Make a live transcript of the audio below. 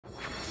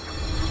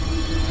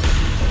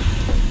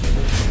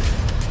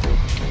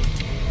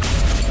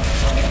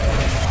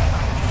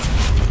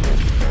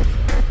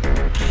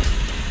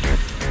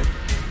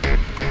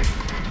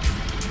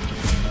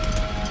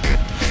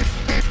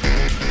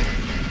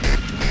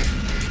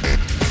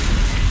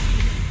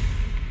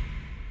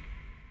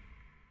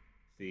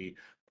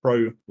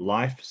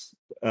pro-life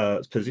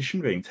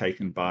position being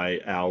taken by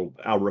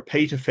our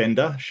repeat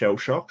offender,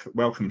 Shellshock.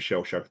 Welcome,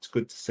 Shellshock. It's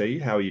good to see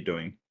you. How are you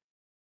doing?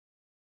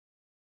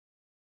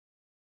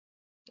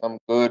 I'm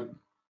good.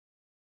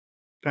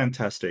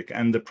 Fantastic.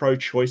 And the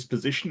pro-choice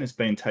position is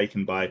being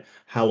taken by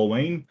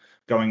Halloween,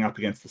 going up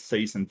against the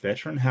seasoned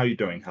veteran. How are you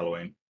doing,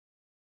 Halloween?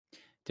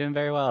 Doing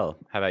very well.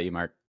 How about you,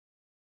 Mark?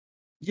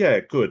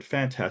 Yeah, good,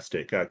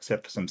 fantastic,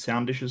 except for some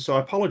sound issues. So I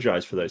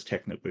apologize for those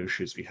technical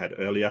issues we had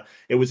earlier.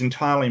 It was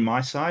entirely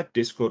my side.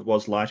 Discord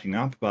was lighting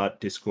up,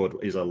 but Discord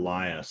is a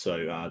liar,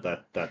 so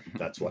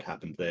that's what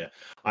happened there.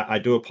 I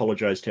do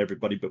apologize to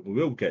everybody, but we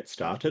will get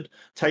started.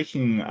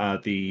 Taking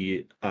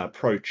the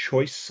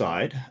pro-choice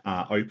side,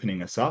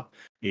 opening us up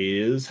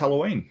is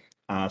Halloween.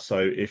 So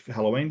if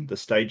Halloween, the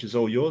stage is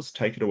all yours.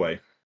 Take it away.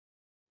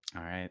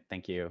 All right,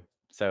 thank you.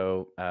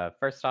 So,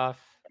 first off,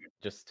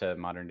 just to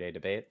modern day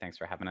debate, thanks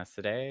for having us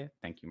today.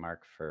 Thank you,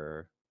 Mark,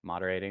 for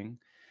moderating,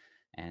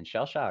 and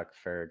Shellshock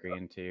for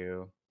agreeing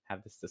to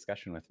have this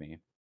discussion with me.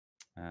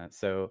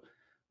 So,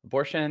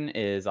 abortion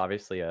is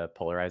obviously a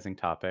polarizing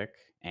topic,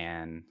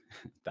 and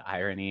the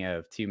irony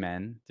of two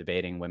men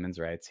debating women's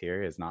rights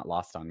here is not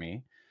lost on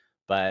me.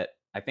 But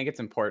I think it's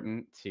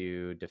important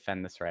to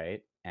defend this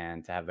right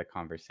and to have the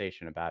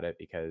conversation about it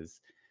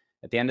because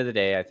at the end of the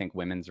day, I think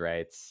women's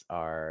rights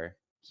are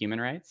human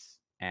rights,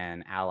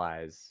 and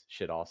allies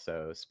should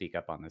also speak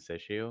up on this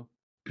issue.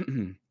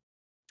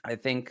 I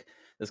think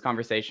this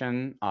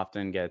conversation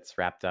often gets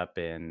wrapped up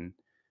in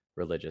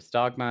religious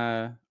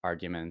dogma,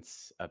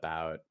 arguments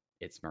about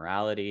its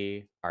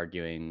morality,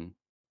 arguing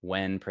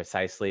when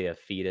precisely a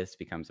fetus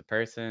becomes a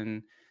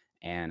person,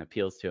 and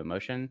appeals to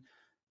emotion.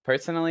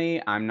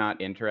 Personally, I'm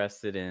not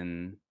interested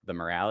in the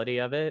morality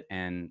of it,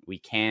 and we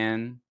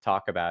can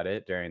talk about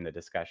it during the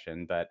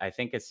discussion. But I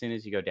think as soon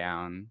as you go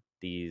down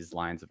these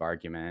lines of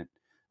argument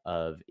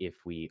of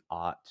if we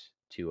ought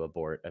to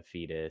abort a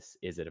fetus,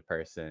 is it a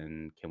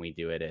person? Can we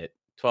do it at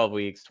 12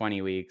 weeks,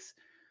 20 weeks?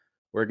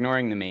 We're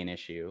ignoring the main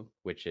issue,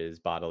 which is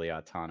bodily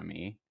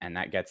autonomy, and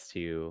that gets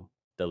to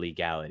the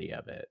legality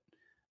of it.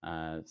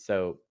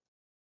 So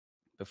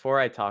before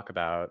I talk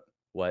about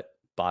what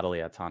bodily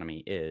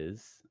autonomy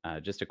is,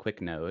 just a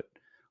quick note.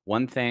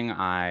 One thing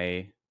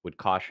I would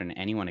caution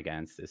anyone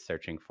against is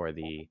searching for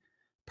the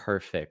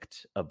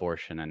perfect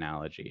abortion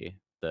analogy.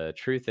 The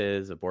truth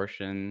is,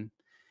 abortion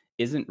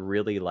isn't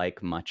really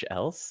like much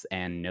else,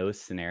 and no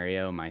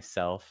scenario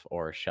myself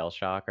or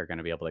Shellshock are going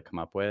to be able to come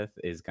up with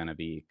is going to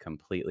be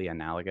completely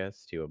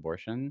analogous to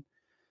abortion.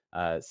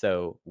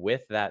 So,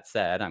 with that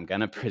said, I'm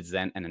going to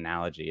present an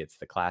analogy. It's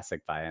the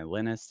classic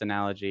violinist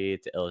analogy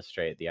to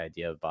illustrate the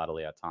idea of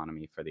bodily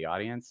autonomy for the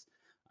audience,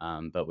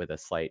 but with a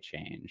slight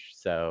change.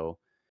 So,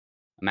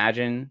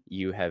 imagine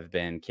you have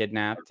been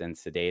kidnapped and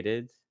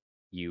sedated.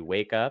 You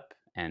wake up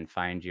and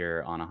find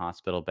you're on a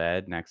hospital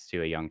bed next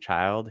to a young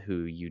child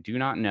who you do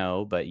not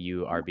know, but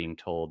you are being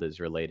told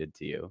is related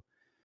to you.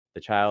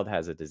 The child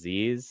has a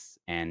disease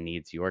and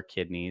needs your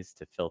kidneys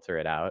to filter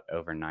it out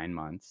over 9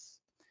 months.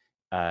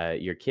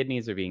 Your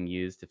kidneys are being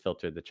used to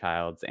filter the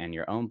child's and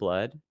your own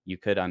blood. You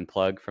could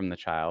unplug from the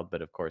child,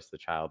 but of course, the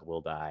child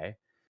will die.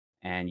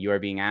 And you are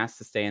being asked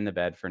to stay in the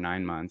bed for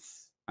 9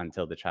 months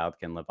until the child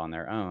can live on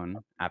their own,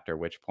 after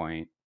which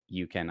point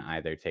you can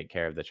either take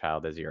care of the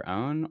child as your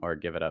own or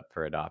give it up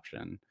for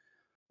adoption.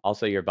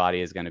 Also, your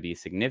body is going to be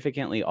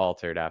significantly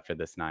altered after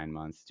this 9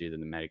 months due to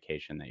the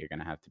medication that you're going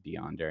to have to be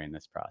on during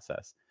this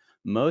process.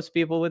 Most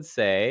people would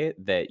say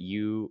that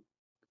you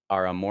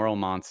are a moral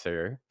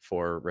monster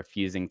for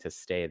refusing to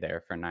stay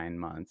there for 9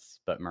 months,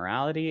 but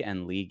morality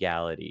and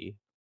legality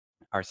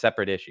are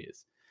separate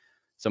issues.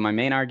 So, my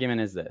main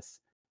argument is this: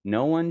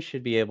 no one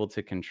should be able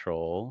to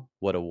control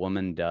what a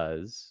woman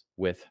does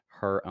with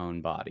her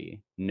own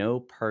body.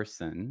 No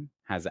person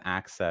has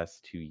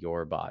access to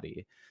your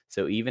body.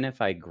 So, even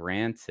if I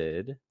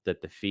granted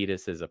that the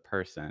fetus is a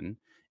person,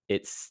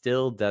 it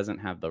still doesn't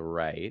have the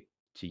right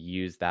to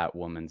use that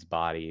woman's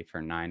body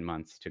for 9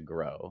 months to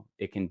grow.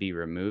 It can be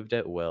removed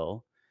at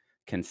will.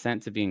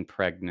 Consent to being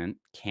pregnant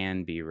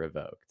can be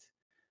revoked.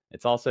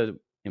 It's also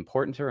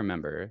important to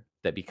remember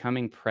that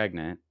becoming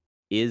pregnant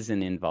is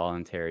an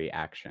involuntary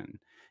action.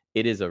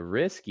 It is a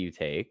risk you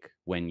take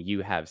when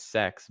you have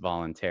sex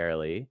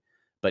voluntarily,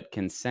 but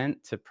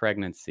consent to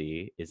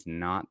pregnancy is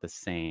not the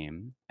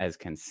same as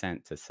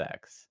consent to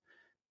sex.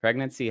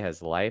 Pregnancy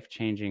has life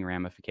changing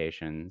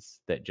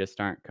ramifications that just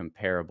aren't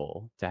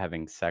comparable to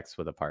having sex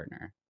with a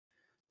partner.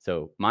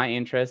 So, my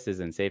interest is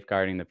in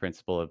safeguarding the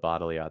principle of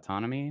bodily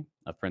autonomy,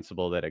 a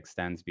principle that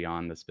extends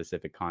beyond the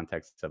specific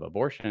context of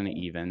abortion,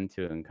 even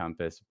to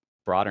encompass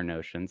broader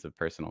notions of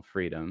personal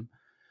freedom.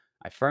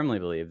 I firmly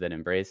believe that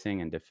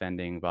embracing and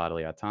defending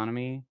bodily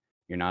autonomy,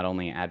 you're not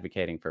only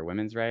advocating for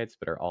women's rights,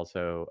 but are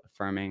also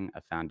affirming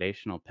a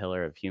foundational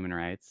pillar of human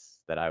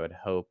rights that I would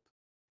hope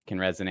can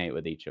resonate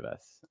with each of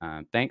us.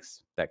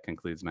 Thanks. That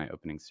concludes my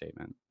opening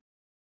statement.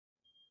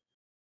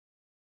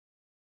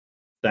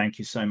 Thank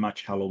you so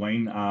much,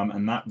 Halloween.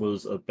 And that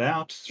was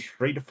about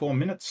 3 to 4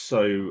 minutes.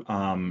 So,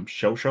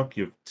 Shellshock,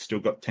 you've still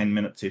got 10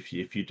 minutes if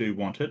you do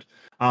want it.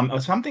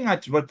 Something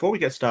before we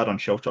get started on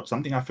Shellshock,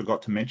 something I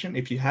forgot to mention.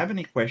 If you have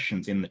any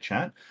questions in the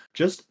chat,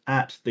 just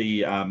at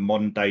the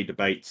modern day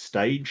debate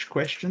stage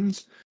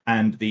questions,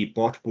 and the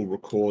bot will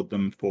record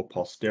them for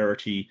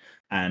posterity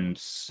and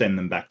send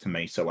them back to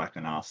me so I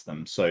can ask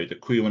them. So the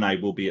Q&A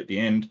will be at the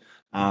end.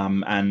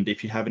 And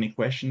if you have any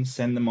questions,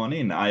 send them on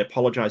in. I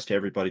apologize to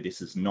everybody.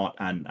 This is not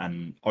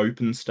an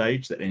open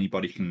stage that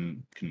anybody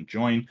can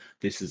join.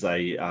 This is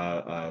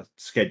a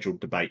scheduled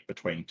debate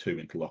between two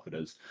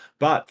interlocutors.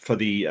 But for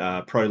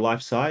the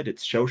pro-life side,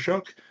 it's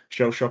Shellshock.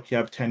 Shellshock, you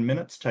have 10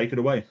 minutes. Take it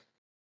away.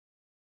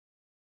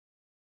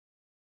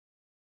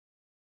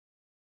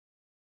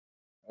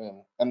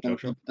 I mean,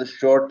 Shellshock? the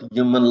short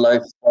human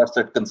life starts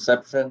at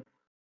conception.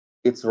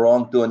 It's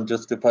wrong to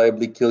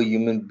unjustifiably kill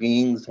human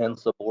beings,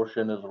 hence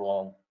abortion is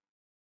wrong.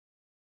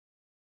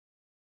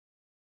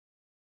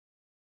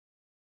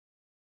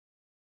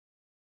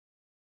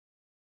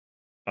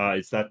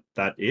 Is that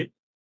it?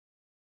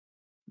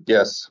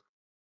 Yes.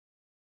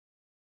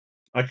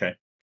 Okay.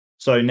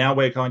 So now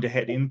we're going to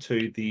head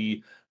into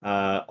the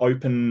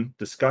open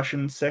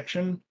discussion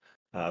section.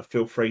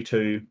 Feel free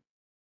to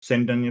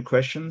send in your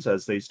questions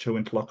as these two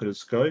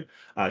interlocutors go.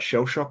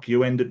 Shellshock,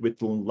 you ended with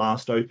the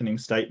last opening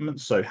statement,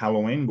 so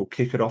Halloween, we'll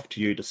kick it off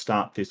to you to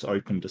start this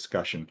open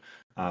discussion.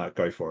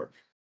 Go for it.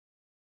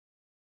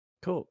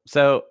 Cool.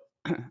 So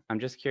I'm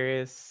just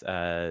curious,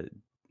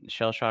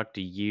 Shellshock,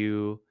 do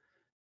you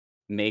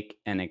make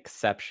an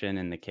exception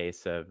in the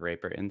case of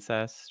rape or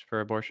incest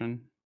for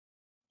abortion?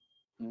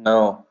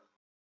 No.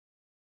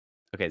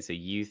 Okay, so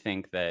you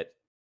think that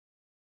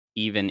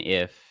even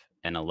if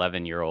an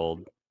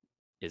 11-year-old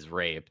is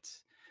raped,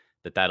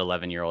 that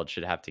 11-year-old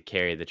should have to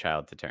carry the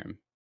child to term?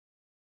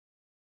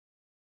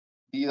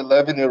 The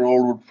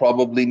 11-year-old would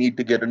probably need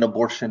to get an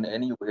abortion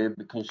anyway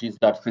because she's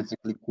not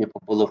physically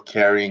capable of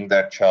carrying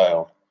that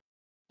child.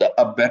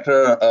 A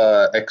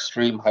better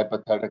extreme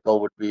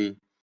hypothetical would be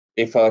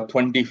if a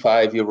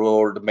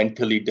 25-year-old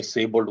mentally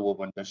disabled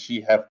woman, does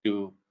she have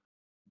to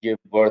give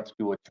birth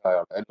to a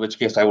child? In which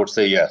case I would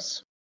say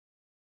yes.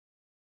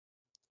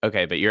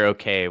 Okay, but you're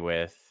okay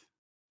with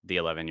the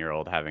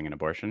 11-year-old having an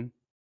abortion?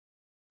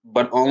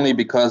 But only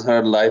because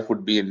her life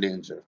would be in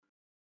danger.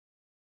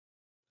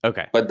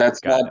 Okay. But that's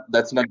Got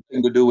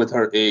nothing to do with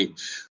her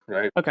age,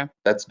 right? Okay.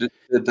 That's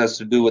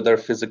to do with her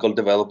physical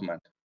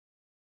development.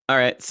 All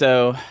right.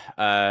 So,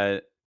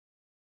 a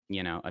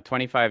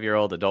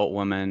 25-year-old adult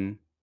woman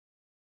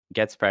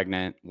gets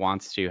pregnant,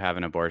 wants to have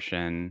an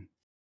abortion.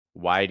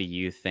 Why do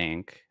you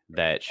think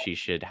that she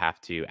should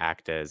have to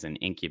act as an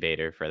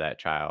incubator for that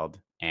child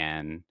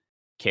and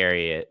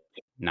carry it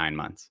 9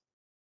 months?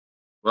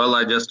 Well,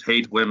 I just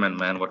hate women,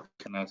 man. What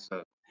can I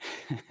say?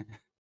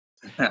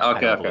 I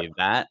don't believe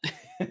that.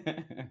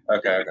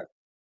 Okay.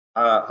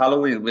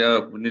 Halloween,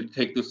 we need to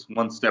take this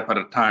one step at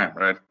a time,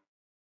 right?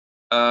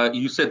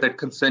 You said that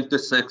consent to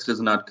sex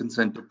is not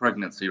consent to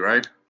pregnancy,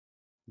 right?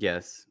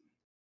 Yes.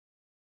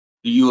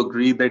 Do you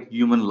agree that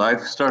human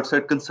life starts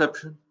at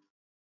conception?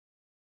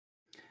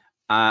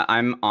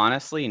 I'm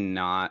honestly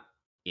not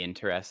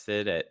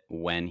interested at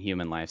when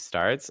human life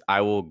starts.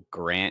 I will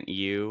grant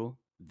you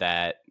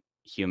that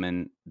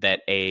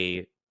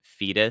a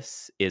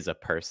fetus is a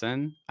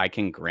person. I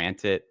can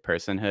grant it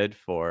personhood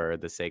for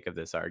the sake of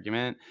this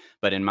argument.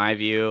 But in my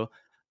view,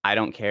 I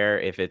don't care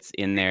if it's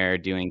in there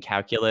doing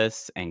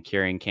calculus and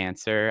curing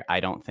cancer. I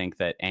don't think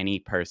that any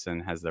person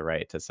has the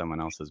right to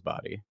someone else's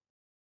body.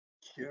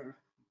 You're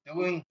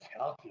doing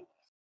calculus.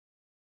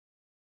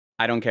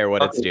 I don't care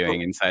what it's Okay,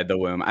 doing inside the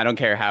womb. I don't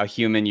care how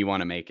human you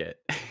want to make it.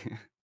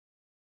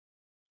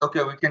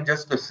 okay, we can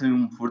just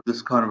assume for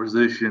this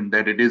conversation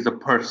that it is a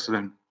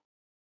person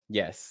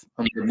Yes.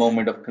 from the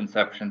moment of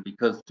conception,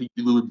 because to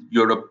you,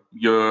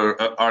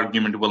 your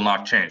argument will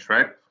not change,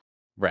 right?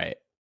 Right.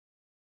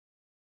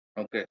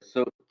 Okay,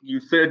 so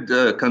you said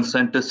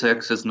consent to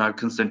sex is not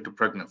consent to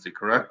pregnancy,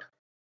 correct?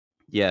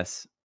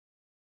 Yes.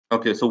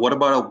 Okay, so what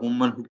about a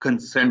woman who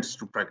consents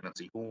to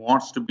pregnancy, who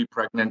wants to be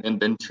pregnant and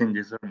then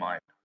changes her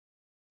mind?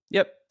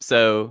 Yep.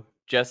 So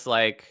just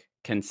like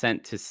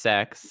consent to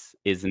sex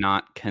is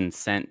not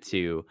consent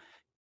to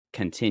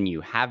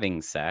continue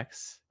having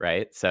sex,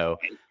 right? So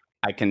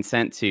I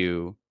consent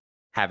to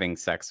having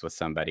sex with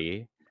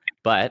somebody,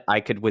 but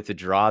I could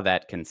withdraw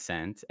that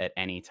consent at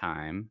any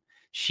time.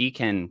 She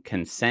can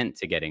consent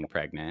to getting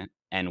pregnant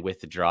and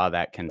withdraw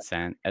that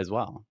consent as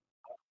well.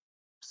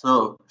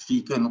 So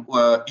she can,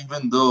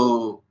 even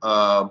though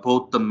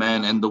both the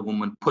man and the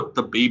woman put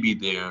the baby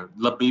there,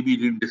 the baby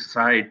didn't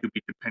decide to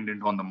be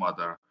dependent on the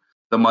mother.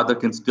 The mother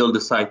can still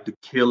decide to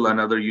kill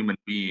another human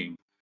being,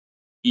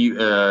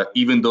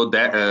 even though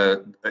that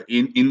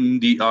in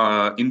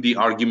the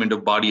argument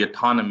of body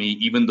autonomy,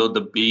 even though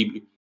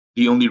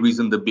the only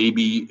reason the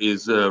baby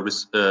is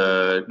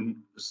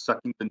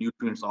sucking the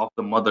nutrients off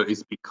the mother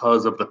is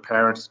because of the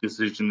parents'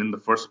 decision in the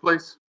first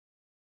place.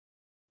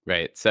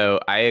 Right. So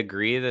I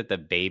agree that the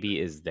baby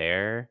is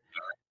there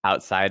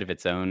outside of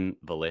its own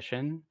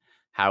volition.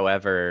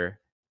 However,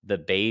 the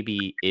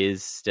baby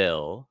is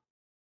still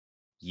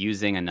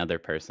using another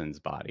person's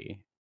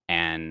body,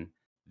 and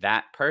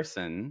that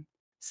person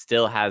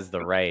still has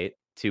the right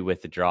to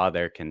withdraw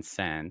their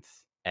consent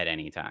at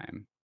any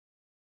time.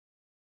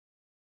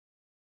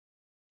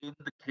 In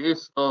the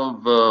case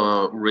of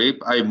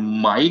rape, I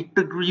might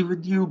agree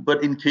with you,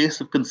 but in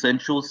case of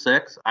consensual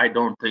sex, I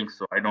don't think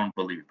so. I don't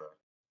believe that.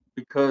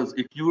 Because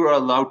if you are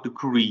allowed to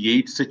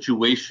create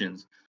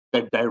situations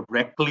that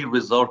directly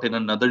result in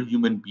another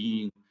human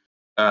being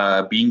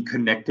being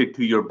connected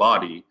to your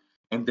body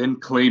and then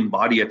claim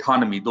body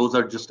autonomy, those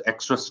are just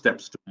extra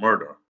steps to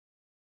murder.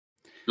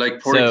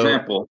 Like, for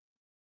example,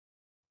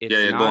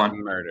 it's go not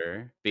on.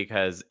 murder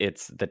because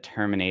it's the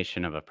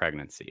termination of a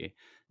pregnancy.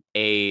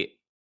 The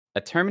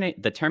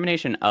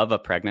termination of a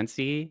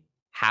pregnancy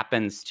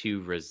happens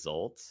to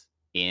result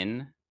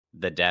in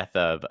the death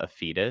of a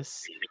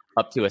fetus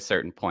up to a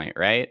certain point,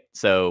 right?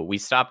 So we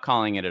stop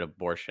calling it an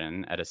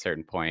abortion at a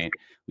certain point.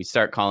 We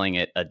start calling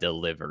it a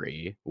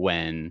delivery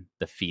when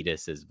the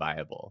fetus is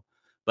viable.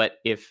 But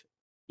if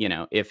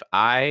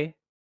I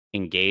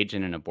engage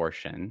in an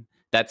abortion,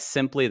 that's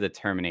simply the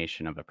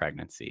termination of a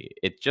pregnancy.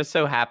 It just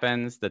so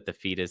happens that the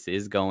fetus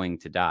is going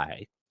to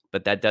die,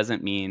 but that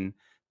doesn't mean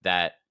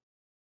that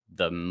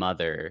the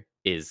mother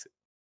is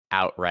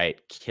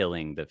outright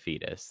killing the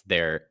fetus.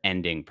 They're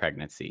ending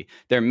pregnancy.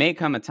 There may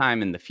come a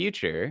time in the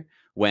future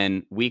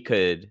when we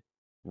could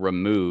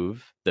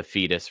remove the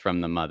fetus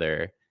from the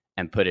mother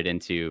and put it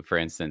into, for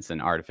instance,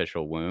 an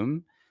artificial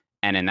womb.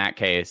 And in that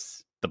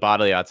case, the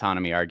bodily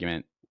autonomy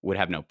argument would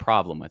have no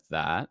problem with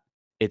that.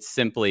 It's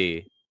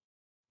simply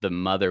the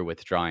mother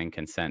withdrawing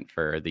consent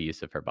for the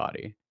use of her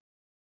body.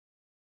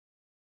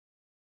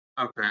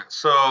 Okay,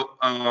 so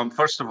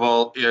first of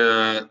all,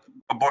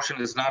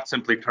 abortion is not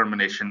simply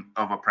termination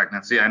of a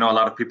pregnancy. I know a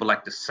lot of people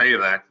like to say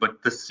that,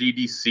 but the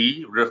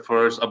CDC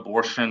refers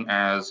abortion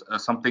as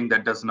something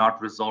that does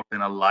not result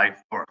in a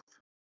live birth,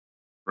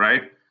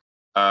 right?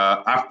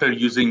 After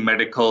using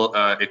medical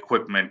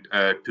equipment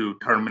to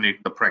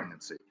terminate the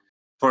pregnancy.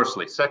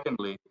 Firstly.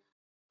 Secondly,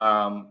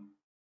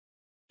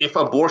 if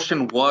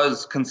abortion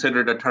was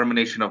considered a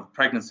termination of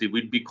pregnancy,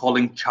 we'd be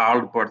calling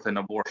childbirth an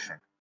abortion,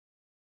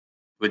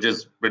 which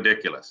is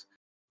ridiculous.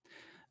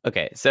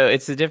 Okay, so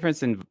it's the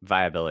difference in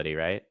viability,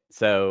 right?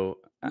 So,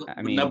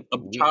 I mean,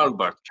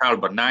 childbirth,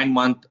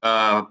 9-month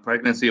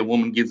pregnancy, a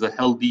woman gives a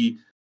healthy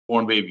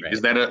born baby. Right.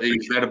 Is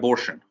that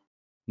abortion?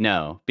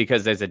 No,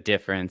 because there's a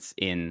difference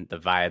in the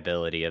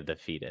viability of the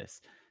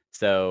fetus.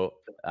 So,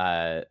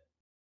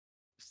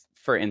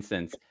 for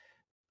instance,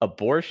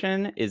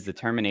 abortion is the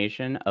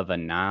termination of a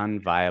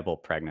non-viable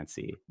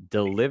pregnancy.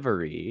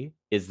 Delivery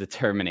is the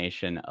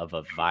termination of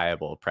a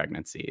viable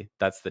pregnancy.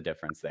 That's the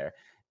difference there.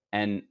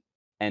 And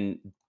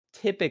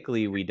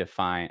typically we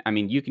define, I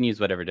mean, you can use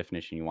whatever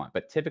definition you want,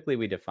 but typically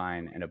we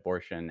define an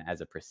abortion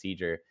as a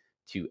procedure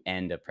to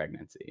end a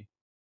pregnancy.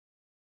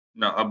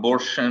 No,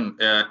 abortion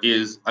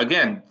is,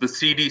 again, the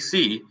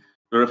CDC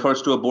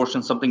refers to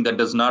abortion something that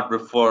does not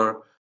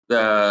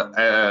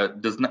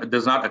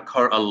does not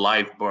occur a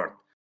live birth.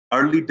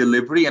 Early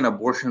delivery and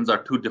abortions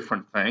are two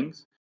different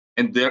things.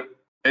 And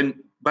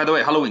by the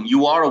way, Halloween,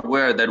 you are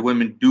aware that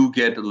women do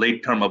get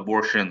late-term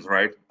abortions,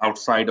 right?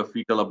 Outside of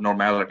fetal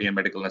abnormality and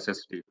medical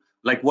necessity.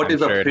 Like, what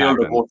is a failed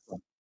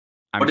abortion?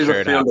 What is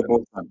a failed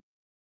abortion?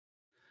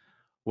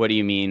 What do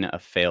you mean a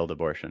failed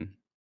abortion?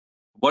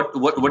 What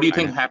do you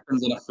think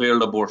happens in a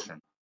failed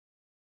abortion?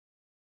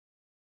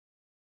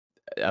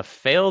 A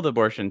failed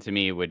abortion to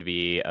me would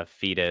be a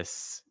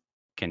fetus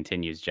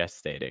continues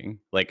gestating.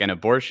 Like, an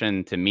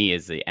abortion to me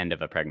is the end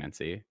of a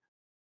pregnancy.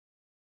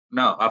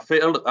 No,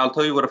 I'll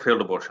tell you what a failed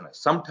abortion is.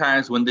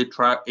 Sometimes when they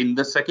try in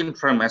the second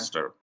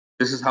trimester,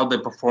 this is how they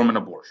perform an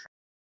abortion.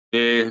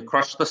 They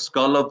crush the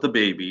skull of the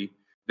baby,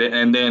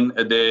 and then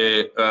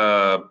they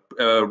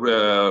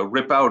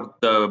rip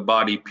out the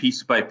body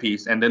piece by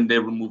piece, and then they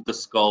remove the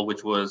skull,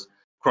 which was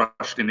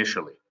crushed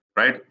initially,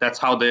 right? That's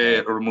how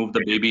they remove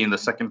the baby in the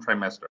second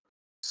trimester.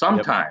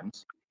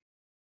 Sometimes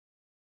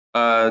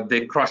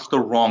they crush the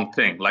wrong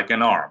thing, like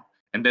an arm,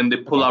 and then they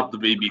pull out the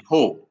baby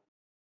whole.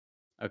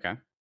 Okay.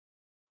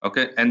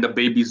 Okay, and the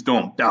babies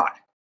don't die;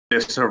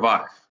 they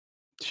survive.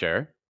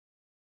 Sure.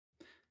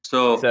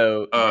 So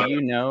do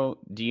you know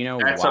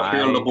that's why? A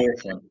failed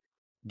abortion.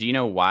 Do you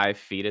know why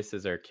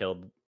fetuses are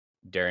killed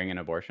during an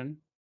abortion?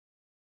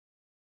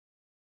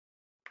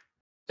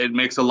 It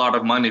makes a lot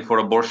of money for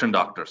abortion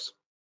doctors.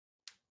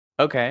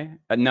 Okay.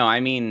 No, I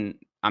mean,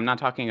 I'm not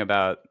talking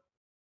about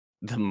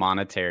the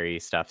monetary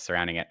stuff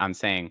surrounding it. I'm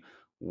saying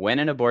when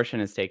an abortion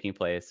is taking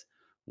place,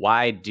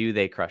 why do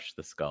they crush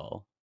the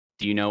skull?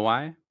 Do you know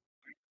why?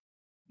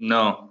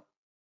 No.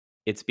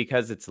 It's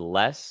because it's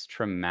less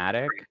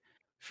traumatic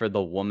for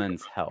the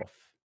woman's health.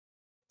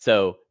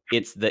 So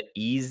it's the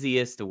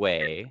easiest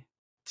way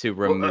to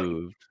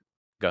remove.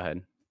 Go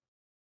ahead.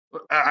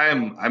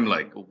 I'm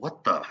like,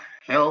 what the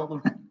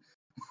hell?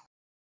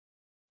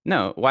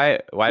 No, why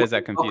does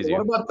that confuse you?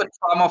 What about the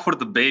trauma for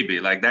the baby?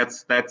 Like,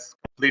 that's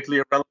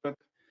completely irrelevant.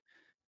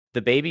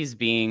 The baby's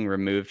being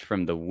removed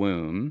from the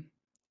womb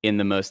in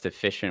the most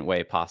efficient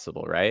way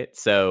possible, right?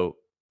 So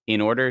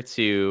in order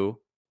to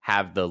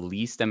have the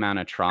least amount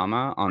of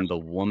trauma on the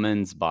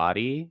woman's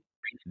body,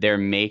 they're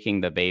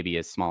making the baby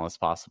as small as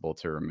possible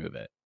to remove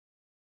it.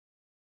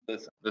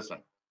 Listen.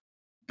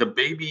 The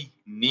baby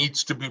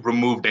needs to be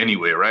removed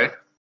anyway, right?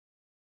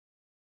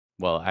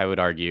 Well, I would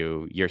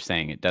argue you're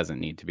saying it doesn't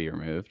need to be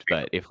removed,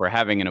 but if we're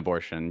having an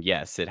abortion,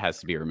 yes, it has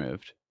to be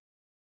removed.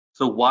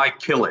 So why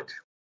kill it?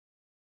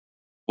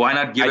 Why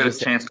not give it a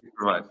chance to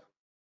survive?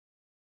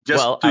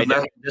 Just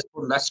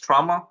for less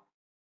trauma?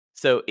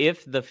 So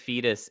if the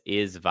fetus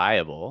is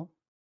viable,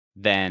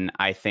 then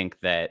I think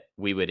that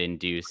we would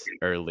induce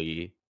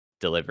early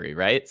delivery,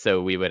 right?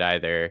 So we would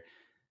either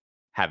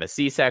have a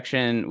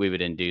C-section, we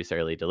would induce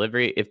early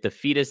delivery. If the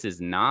fetus is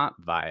not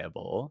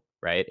viable,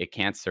 right, it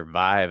can't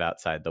survive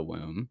outside the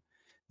womb,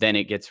 then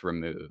it gets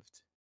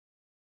removed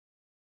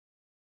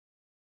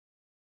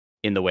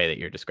in the way that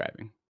you're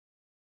describing.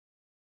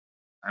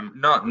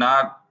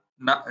 The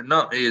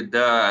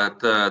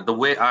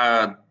way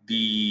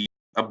the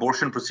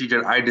abortion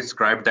procedure I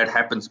described, that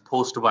happens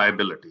post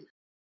viability.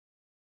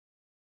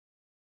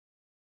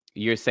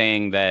 You're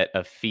saying that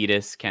a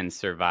fetus can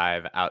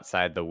survive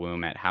outside the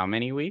womb at how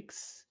many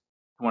weeks?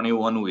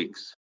 21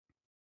 weeks.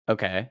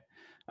 Okay.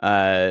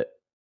 That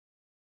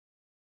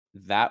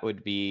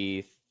would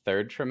be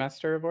third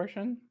trimester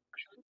abortion?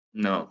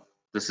 No,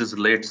 this is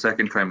late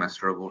second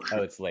trimester abortion.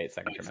 Oh, it's late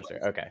second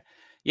trimester. Okay.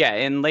 Yeah,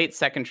 in late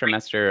second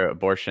trimester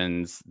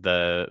abortions,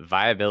 the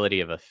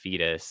viability of a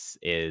fetus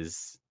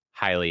is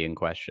highly in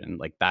question.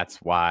 Like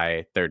that's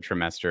why third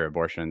trimester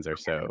abortions are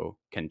so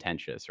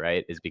contentious,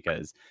 right? Is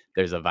because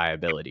there's a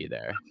viability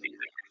there.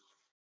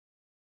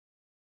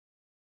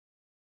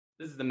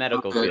 This is the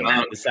medical field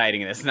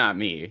deciding this, not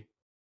me.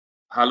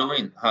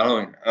 Halloween.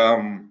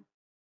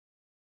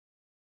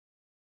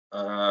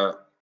 And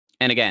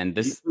again,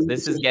 this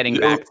is getting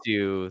back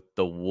to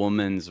the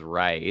woman's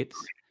right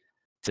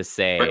to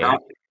say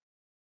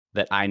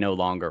that I no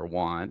longer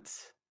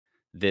want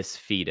this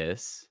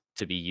fetus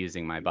to be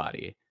using my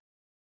body.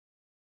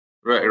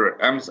 Right.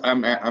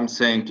 I'm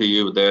saying to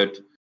you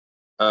that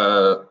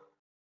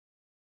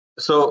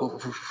so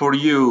for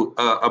you,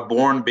 a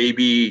born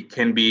baby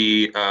can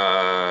be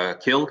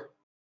killed?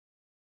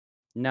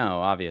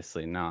 No,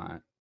 obviously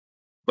not.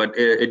 But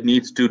it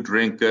needs to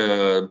drink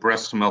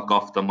breast milk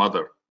of the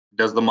mother.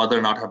 Does the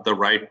mother not have the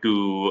right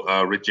to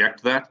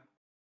reject that?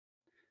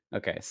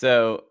 Okay,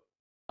 so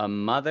a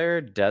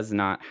mother does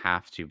not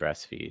have to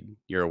breastfeed.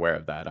 You're aware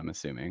of that, I'm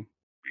assuming.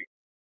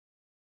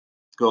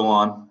 Go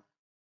on.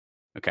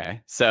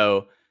 Okay,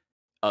 so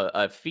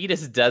a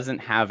fetus doesn't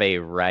have a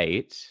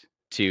right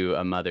to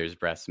a mother's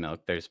breast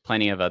milk. There's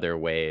plenty of other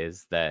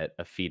ways that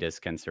a fetus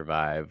can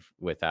survive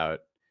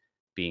without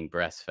being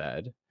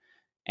breastfed.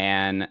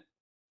 And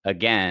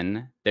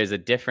again, there's a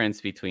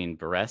difference between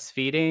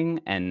breastfeeding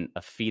and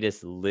a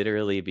fetus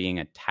literally being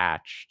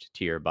attached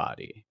to your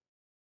body.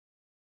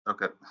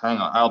 Okay, hang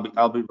on.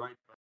 I'll be right back.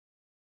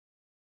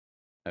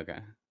 Okay.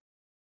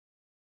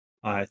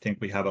 I think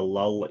we have a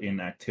lull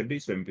in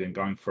activities. We've been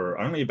going for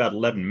only about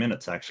 11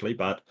 minutes, actually,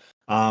 but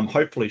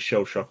hopefully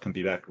Shellshock can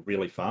be back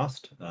really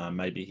fast.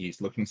 Maybe he's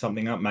looking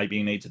something up. Maybe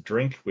he needs a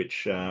drink,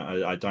 which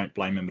I don't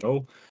blame him at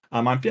all.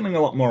 I'm feeling a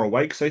lot more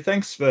awake, so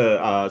thanks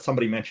for...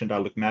 somebody mentioned I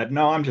look mad.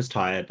 No, I'm just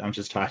tired.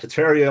 It's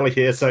very early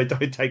here, so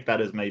don't take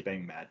that as me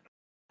being mad.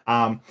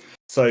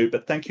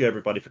 But thank you,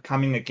 everybody, for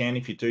coming again.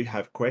 If you do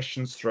have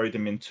questions, throw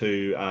them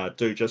into...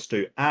 do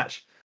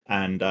 @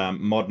 and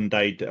modern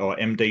day or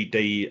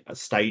MDD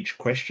stage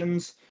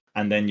questions,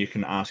 and then you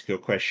can ask your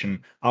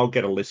question. I'll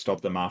get a list of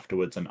them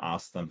afterwards and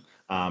ask them.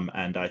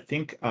 And I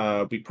think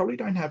we probably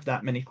don't have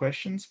that many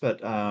questions, but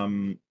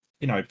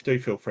do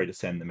feel free to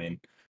send them in.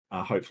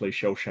 Hopefully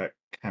Shellshock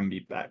can be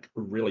back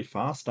really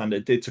fast, and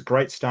it's a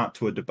great start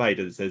to a debate.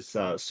 There's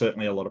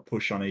certainly a lot of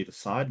push on either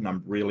side, and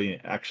I'm really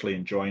actually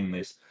enjoying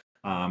this.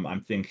 I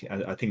think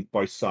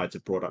both sides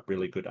have brought up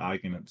really good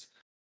arguments.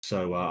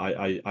 So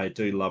I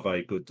do love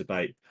a good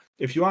debate.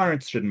 If you are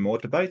interested in more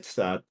debates,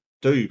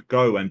 do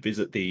go and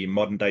visit the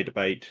Modern Day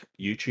Debate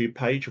YouTube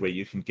page, where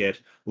you can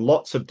get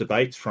lots of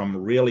debates from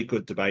really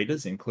good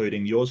debaters,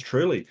 including yours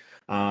truly.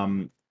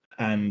 And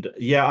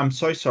yeah, I'm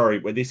so sorry,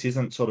 where this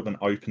isn't sort of an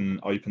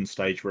open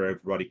stage where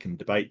everybody can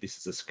debate. This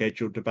is a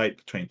scheduled debate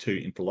between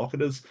two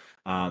interlocutors,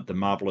 the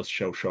marvelous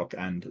Shellshock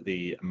and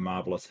the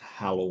marvelous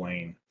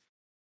Halloween.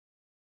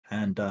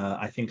 And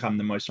I think I'm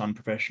the most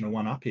unprofessional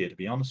one up here, to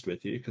be honest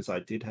with you, because I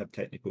did have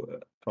technical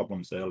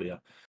problems earlier.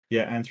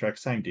 Yeah,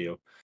 Anthrax, same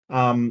deal.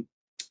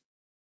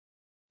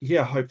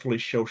 Yeah, hopefully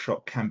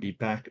Shellshock can be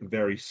back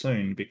very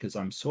soon, because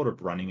I'm sort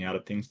of running out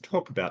of things to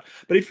talk about.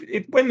 But if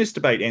when this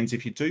debate ends,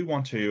 if you do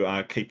want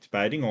to keep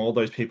debating, or all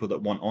those people that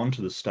want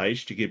onto the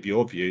stage to give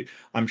your view,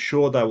 I'm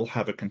sure they will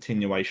have a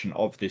continuation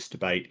of this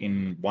debate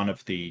in one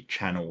of the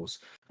channels.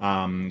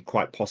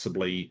 Quite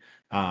possibly,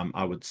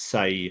 I would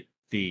say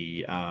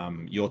the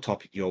Your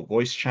Topic, Your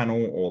Voice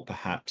channel, or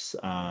perhaps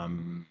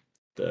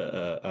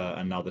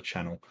another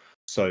channel.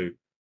 So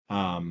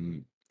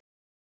feel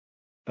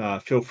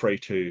free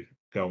to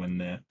go in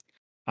there.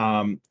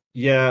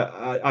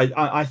 Yeah,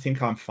 I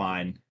think I'm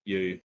fine.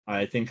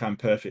 I think I'm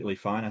perfectly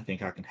fine. I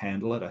think I can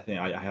handle it. I think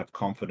I have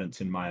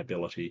confidence in my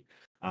ability.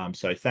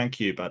 So thank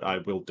you, but I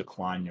will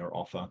decline your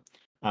offer.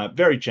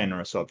 Very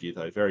generous of you,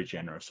 though. Very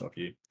generous of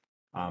you.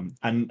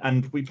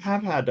 And we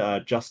have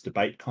had Just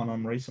Debate Con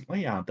on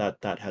recently.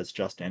 That has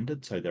just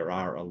ended, so there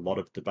are a lot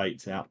of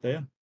debates out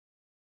there.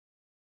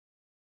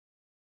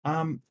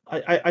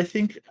 I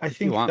think If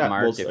you want, that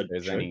Mark, was if a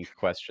there's any joke.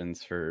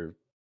 questions for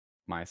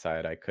my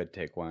side, I could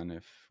take one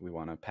if we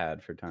want to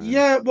pad for time.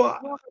 Yeah, well,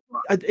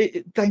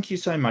 thank you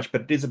so much,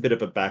 but it is a bit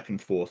of a back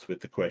and forth with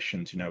the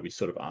questions. We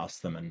sort of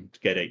ask them and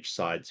get each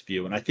side's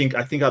view, and I think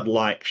I'd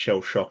like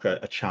Shellshock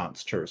a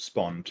chance to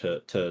respond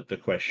to the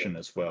question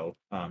as well.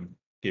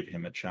 Give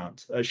him a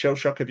chance.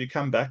 Shellshock, have you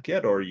come back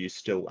yet, or are you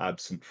still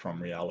absent from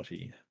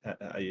reality?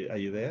 Are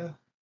you there?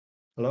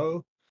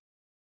 Hello?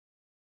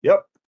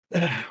 Yep.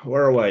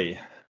 We're away.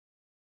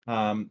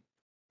 Well,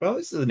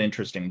 this is an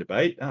interesting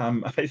debate.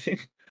 I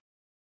think.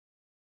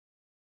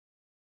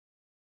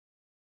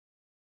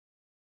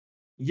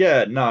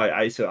 Yeah, no,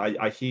 I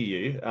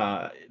hear you.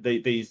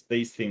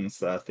 These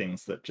things are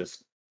things that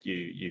just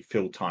you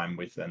fill time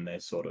with, and they're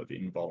sort of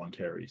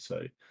involuntary.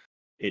 So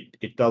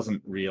it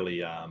doesn't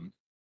really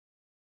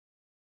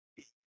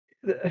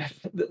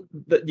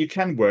that you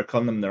can work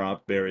on them. There are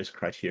various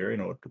criteria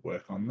in order to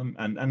work on them,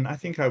 and I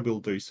think I will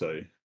do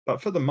so.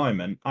 But for the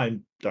moment, I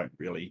don't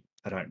really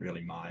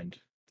mind,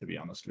 to be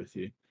honest with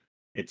you.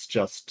 It's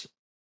just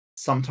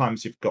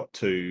sometimes you've got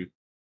to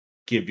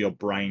give your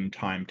brain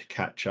time to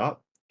catch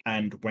up.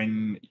 And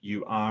when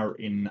you are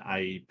in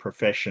a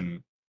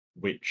profession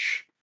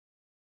which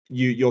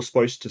you're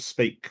supposed to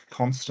speak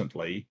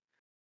constantly,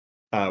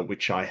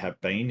 which I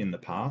have been in the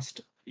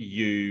past,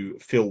 you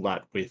fill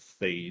that with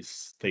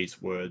these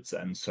words,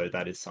 and so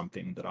that is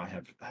something that I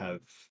have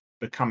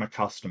become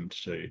accustomed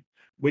to,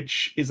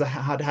 which is a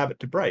hard habit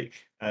to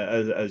break.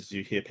 As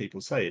you hear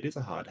people say, it is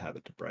a hard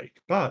habit to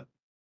break, but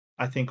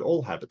I think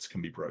all habits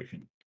can be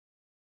broken.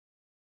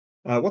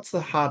 What's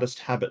the hardest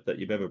habit that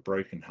you've ever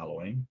broken,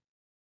 Halloween?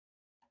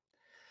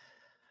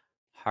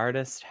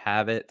 Hardest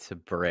habit to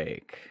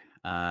break.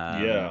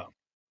 Yeah.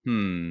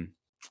 Hmm.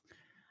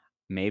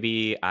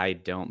 Maybe I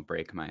don't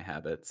break my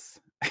habits.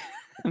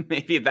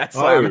 Maybe that's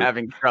why I'm Oh,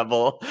 having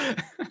trouble.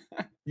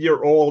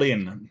 you're all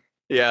in.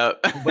 Yeah.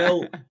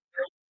 Well,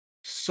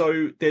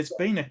 so there's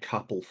been a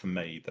couple for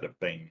me that have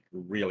been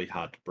really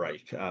hard to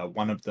break.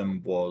 One of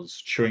them was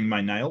chewing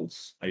my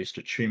nails. I used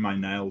to chew my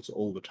nails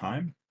all the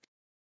time.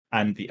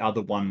 And the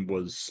other one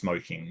was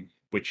smoking,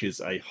 which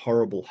is a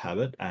horrible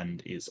habit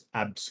and is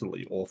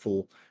absolutely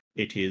awful.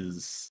 It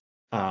is,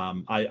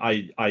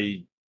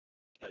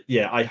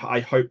 yeah, I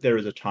hope there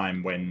is a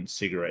time when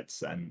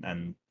cigarettes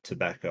and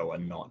tobacco are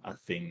not a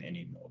thing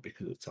anymore,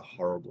 because it's a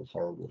horrible,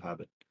 horrible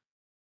habit.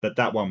 But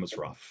that one was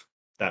rough.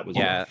 That was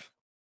Yeah, rough.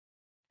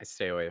 I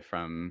stay away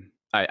from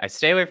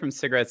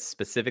cigarettes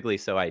specifically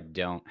so I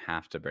don't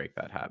have to break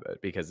that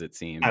habit, because it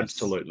seems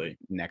Absolutely.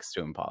 next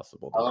to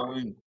impossible to do.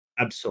 Halloween.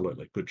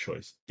 Absolutely. Good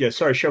choice. Yeah,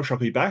 sorry,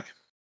 Shellshock, are you back?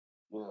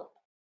 Yeah.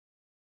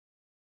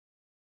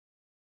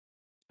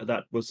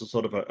 That was a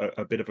sort of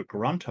a bit of a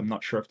grunt. I'm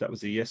not sure if that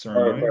was a yes or a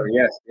Sorry, no. sorry.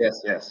 Yes,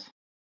 yes, yes.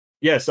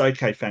 Yes,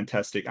 okay,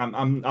 fantastic.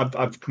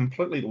 I've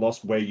completely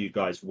lost where you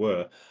guys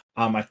were.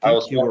 I I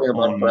was think you talking were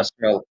about on. breast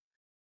milk.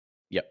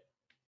 Yep.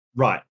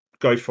 Right.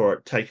 Go for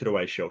it. Take it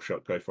away,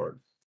 Shellshock. Go for it.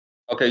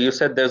 Okay, you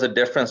said there's a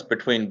difference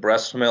between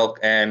breast milk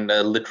and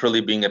literally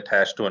being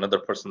attached to another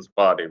person's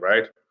body,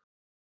 right?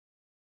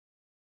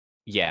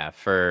 Yeah,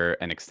 for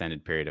an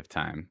extended period of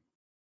time.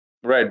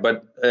 Right,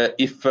 but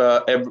if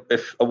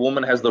a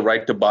woman has the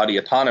right to body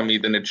autonomy,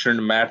 then it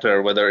shouldn't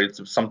matter whether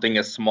it's something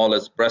as small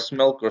as breast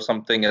milk or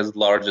something as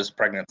large as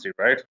pregnancy,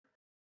 right?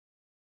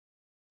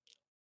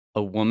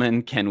 A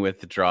woman can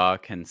withdraw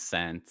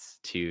consent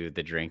to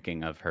the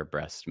drinking of her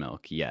breast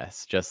milk,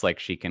 yes, just like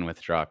she can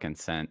withdraw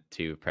consent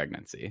to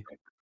pregnancy.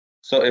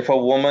 So if a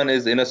woman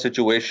is in a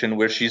situation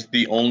where she's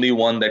the only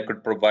one that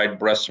could provide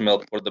breast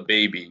milk for the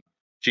baby,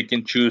 she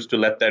can choose to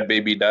let that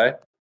baby die.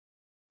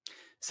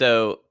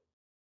 So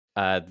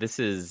this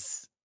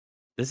is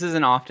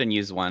an often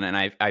used one,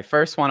 and I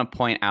first want to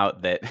point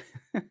out that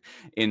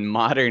in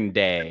modern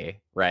day,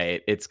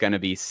 right, it's going to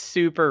be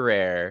super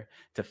rare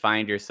to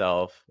find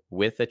yourself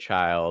with a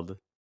child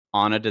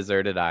on a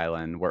deserted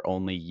island where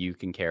only you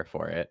can care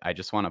for it. I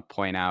just want to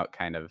point out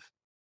kind of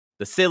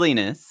the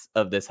silliness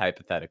of this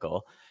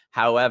hypothetical.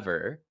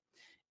 However,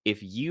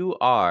 if you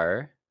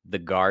are the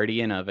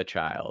guardian of a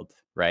child,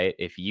 right?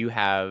 If you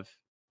have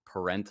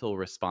parental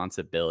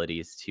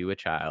responsibilities to a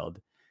child,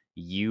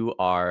 you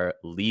are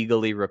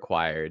legally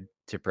required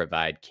to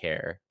provide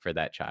care for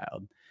that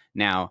child.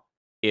 Now,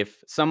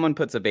 if someone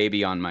puts a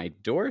baby on my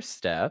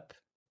doorstep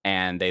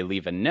and they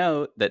leave a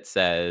note that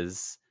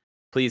says,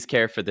 please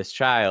care for this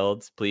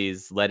child,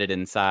 please let it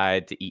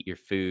inside to eat your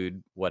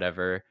food,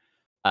 whatever,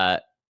 uh,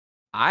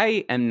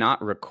 I am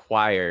not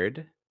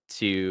required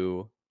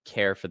to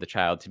care for the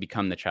child to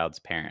become the child's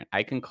parent.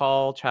 I can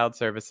call child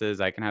services,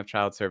 I can have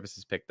child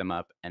services pick them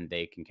up, and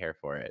they can care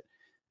for it.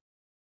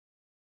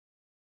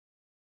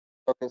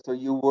 Okay, so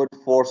you would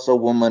force a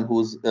woman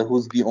who's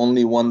the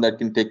only one that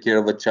can take care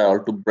of a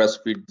child to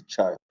breastfeed the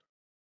child.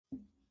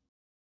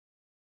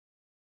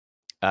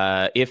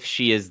 If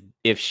she is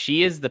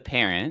the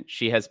parent,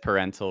 she has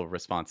parental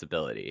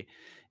responsibility.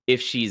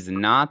 If she's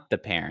not the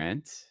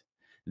parent,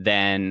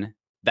 then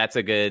that's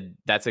a good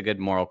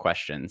moral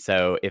question.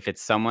 So if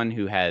it's someone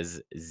who has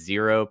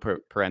zero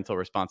parental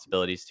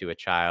responsibilities to a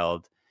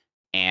child,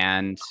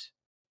 and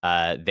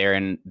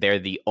they're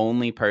the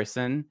only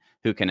person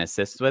who can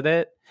assist with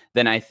it,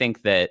 then I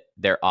think that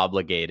they're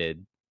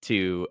obligated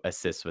to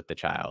assist with the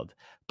child.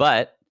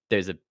 But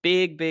there's a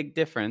big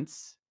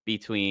difference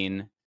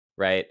between,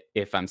 right,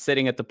 if I'm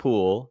sitting at the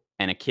pool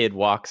and a kid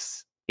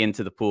walks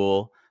into the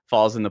pool,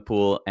 falls in the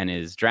pool, and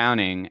is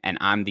drowning, and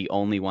I'm the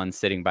only one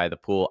sitting by the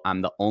pool,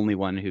 I'm the only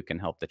one who can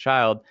help the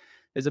child.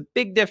 There's a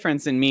big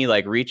difference in me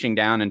like reaching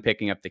down and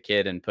picking up the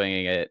kid and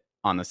putting it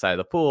on the side of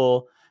the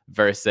pool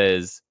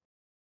versus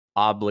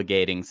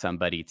obligating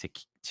somebody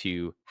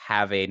to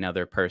have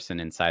another person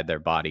inside their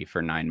body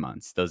for 9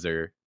 months. Those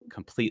are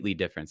completely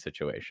different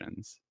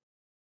situations.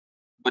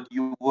 But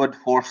you would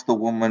force the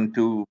woman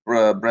to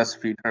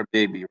breastfeed her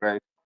baby, right?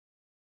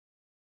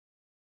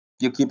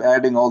 You keep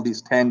adding all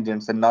these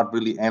tangents and not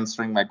really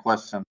answering my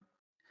question.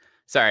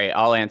 Sorry,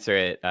 I'll answer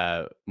it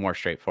more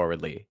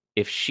straightforwardly.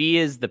 If she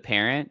is the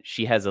parent,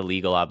 she has a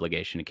legal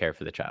obligation to care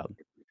for the child.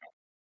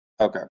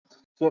 Okay.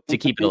 So to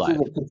keep it alive.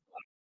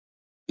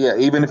 Yeah,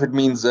 even if it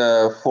means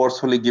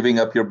forcefully giving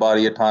up your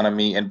body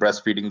autonomy and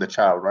breastfeeding the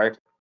child, right?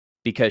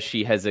 Because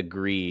she has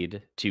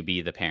agreed to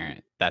be the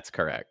parent. That's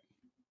correct.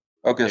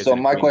 Okay, There's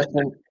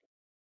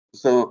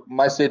so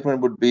my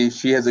statement would be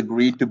she has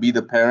agreed to be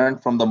the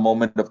parent from the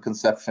moment of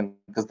conception,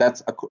 because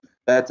that's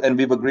and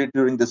we've agreed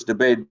during this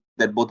debate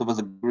that both of us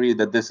agree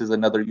that this is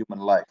another human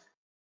life.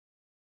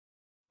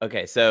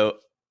 Okay, so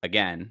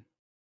again,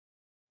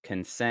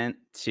 consent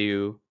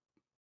to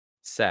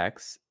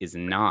sex is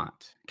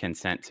not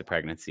consent to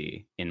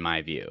pregnancy, in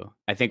my view.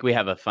 I think we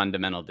have a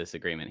fundamental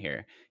disagreement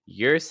here.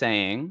 You're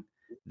saying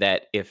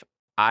that if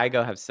I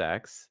go have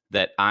sex,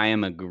 that I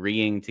am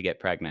agreeing to get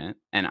pregnant,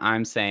 and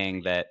I'm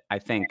saying that I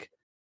think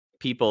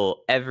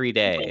people every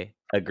day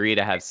agree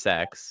to have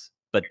sex,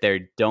 but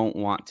they don't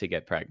want to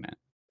get pregnant.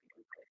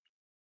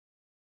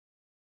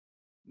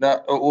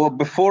 Now, well,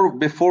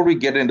 before we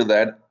get into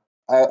that,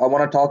 I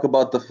want to talk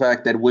about the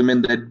fact that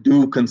women that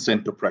do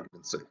consent to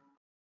pregnancy.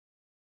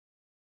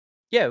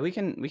 Yeah, we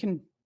can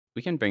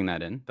bring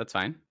that in. That's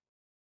fine.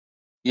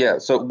 Yeah,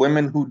 so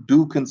women who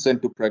do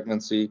consent to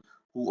pregnancy,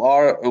 who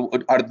are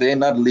they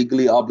not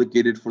legally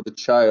obligated for the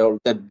child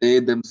that they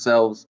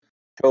themselves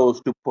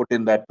chose to put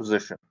in that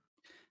position?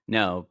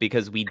 No,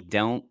 because we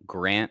don't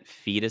grant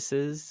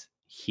fetuses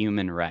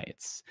human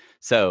rights.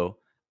 So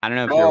I don't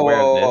know if you're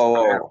aware of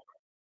this.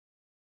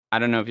 I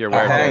don't know if you're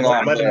aware of Hang this.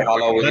 on,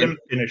 let him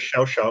finish.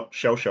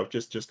 Shellshock.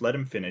 Just let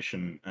him finish,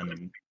 and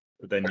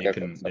then you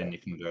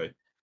can go.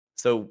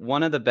 So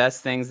one of the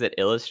best things that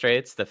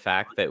illustrates the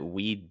fact that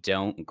we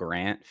don't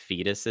grant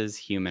fetuses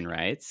human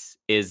rights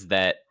is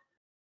that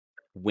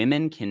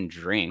women can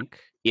drink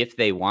if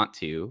they want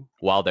to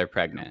while they're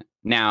pregnant.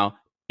 Now,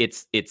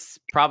 it's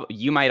probably,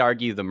 you might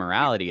argue the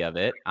morality of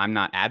it. I'm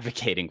not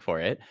advocating for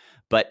it,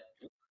 but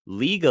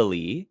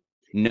legally,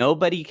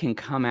 nobody can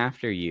come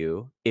after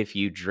you if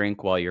you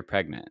drink while you're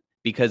pregnant,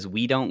 because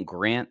we don't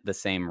grant the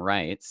same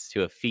rights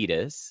to a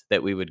fetus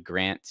that we would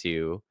grant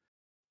to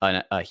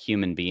a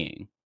human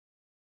being.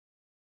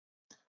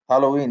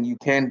 Halloween, you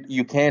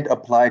can't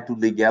apply to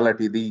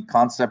legality. The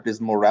concept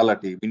is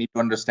morality. We need to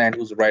understand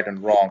who's right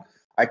and wrong.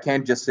 I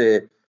can't just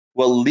say,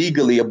 well,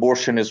 legally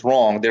abortion is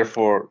wrong,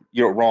 therefore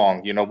you're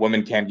wrong. You know,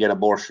 women can't get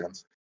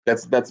abortions.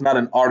 That's not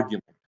an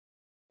argument.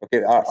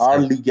 Okay, our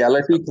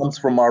legality comes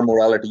from our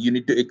morality. You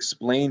need to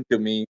explain to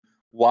me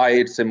why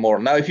it's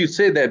immoral. Now, if you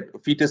say that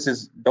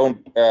fetuses don't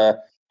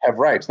have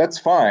rights, that's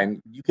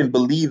fine. You can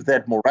believe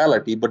that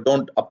morality, but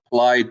don't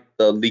apply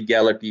the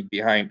legality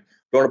behind.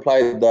 Don't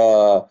apply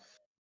the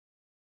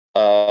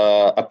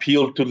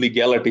appeal to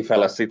legality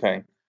fallacy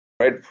thing,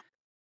 right?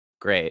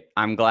 Great.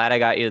 I'm glad I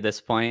got you to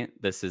this point.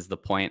 This is the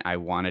point I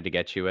wanted to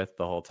get you with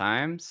the whole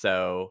time.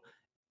 So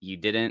you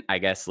didn't, I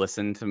guess,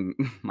 listen to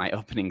my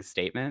opening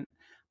statement.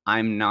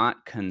 I'm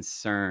not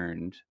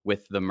concerned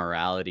with the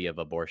morality of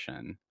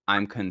abortion.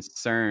 I'm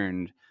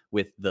concerned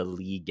with the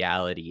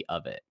legality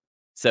of it.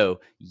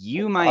 So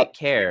you might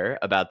care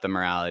about the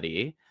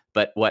morality,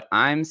 but what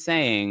I'm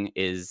saying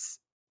is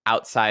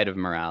outside of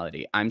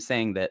morality. I'm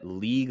saying that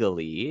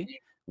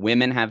legally,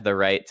 women have the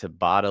right to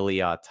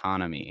bodily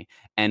autonomy,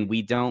 and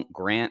we don't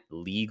grant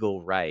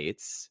legal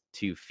rights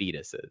to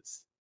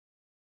fetuses.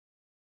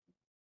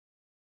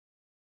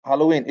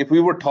 Halloween, if we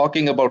were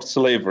talking about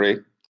slavery,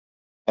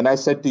 and I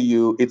said to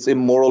you, it's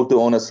immoral to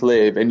own a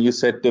slave, and you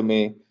said to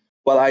me,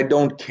 well, I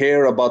don't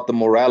care about the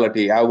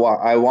morality. I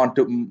want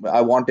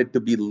it to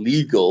be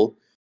legal.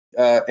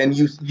 And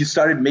you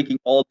started making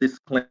all these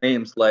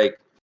claims like,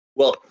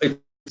 well,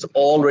 it's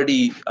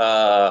already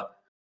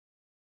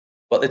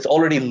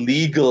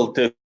legal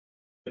to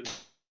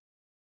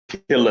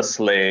kill a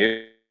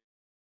slave.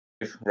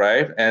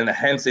 right? And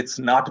hence it's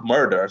not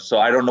murder. So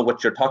I don't know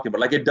what you're talking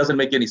about. Like, it doesn't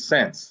make any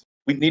sense.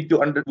 We need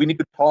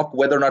to talk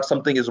whether or not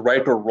something is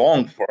right or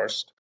wrong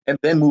first, and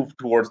then move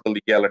towards the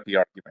legality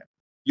argument.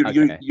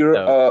 You're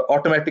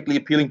automatically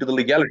appealing to the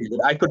legality.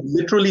 But I could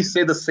literally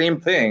say the same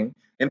thing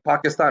in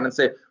Pakistan and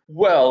say,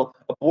 well,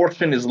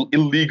 abortion is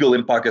illegal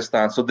in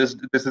Pakistan, so this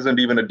isn't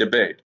even a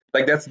debate.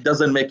 Like, that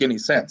doesn't make any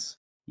sense.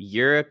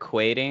 You're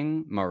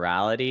equating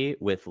morality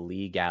with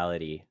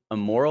legality.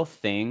 Immoral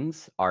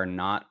things are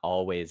not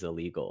always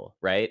illegal,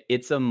 right?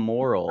 It's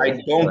immoral. I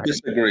don't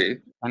disagree.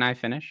 Can I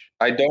finish?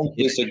 I don't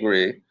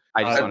disagree.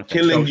 I just want to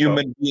finish. Killing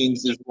human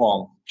beings is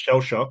wrong.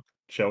 Shellshock.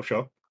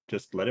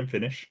 Just let him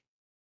finish.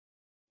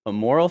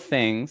 Immoral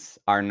things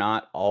are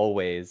not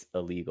always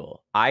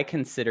illegal. I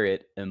consider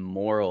it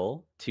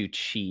immoral to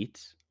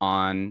cheat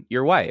on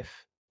your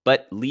wife,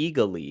 but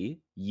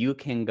legally, you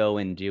can go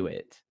and do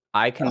it.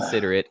 I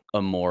consider it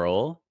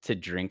immoral to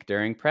drink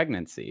during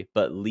pregnancy,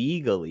 but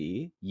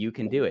legally, you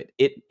can do it.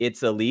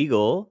 It's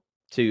illegal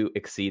to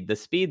exceed the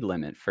speed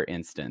limit, for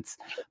instance,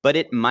 but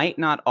it might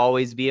not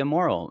always be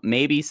immoral.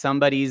 Maybe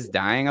somebody's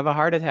dying of a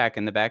heart attack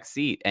in the back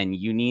seat and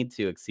you need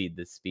to exceed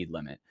the speed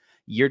limit.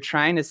 You're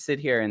trying to sit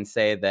here and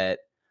say that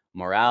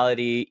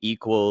morality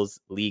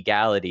equals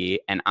legality,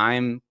 and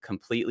I'm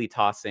completely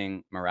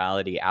tossing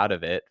morality out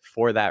of it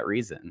for that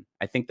reason.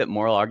 I think that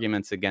moral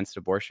arguments against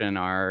abortion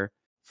are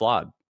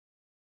flawed.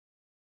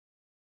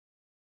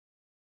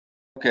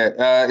 Okay.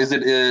 Is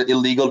it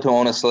illegal to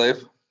own a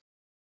slave?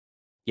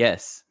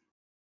 Yes.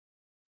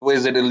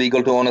 Was it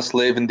illegal to own a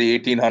slave in the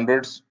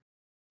 1800s?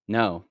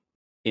 No,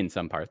 in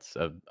some parts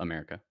of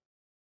America.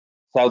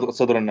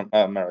 Southern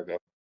America.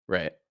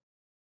 Right.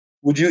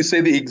 Would you say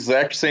the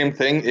exact same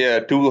thing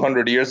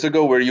 200 years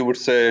ago, where you would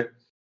say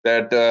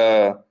that,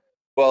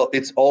 well,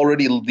 it's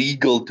already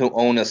legal to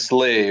own a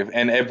slave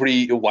and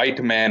every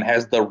white man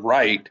has the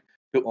right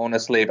to own a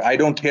slave? I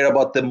don't care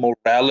about the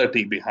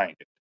morality behind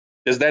it.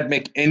 Does that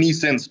make any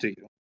sense to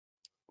you?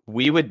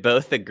 We would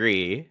both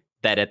agree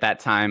that at that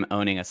time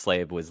owning a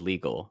slave was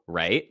legal,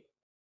 right?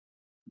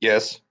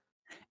 Yes.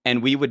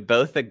 And we would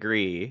both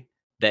agree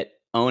that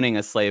owning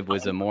a slave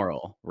was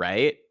immoral,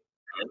 right?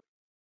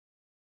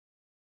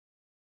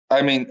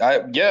 I mean,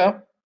 yeah.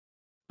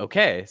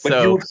 Okay,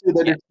 but you would say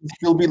that it can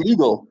still be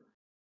legal.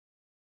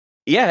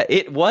 Yeah,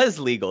 it was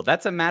legal.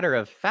 That's a matter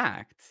of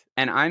fact.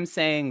 And I'm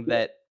saying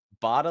that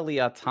bodily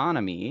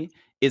autonomy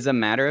is a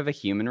matter of a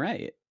human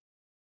right.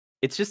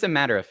 It's just a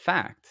matter of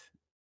fact.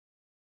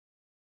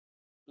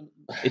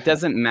 It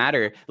doesn't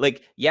matter.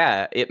 Like,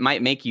 yeah, it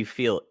might make you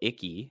feel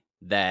icky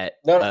that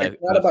it's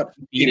not about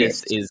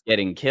fetus is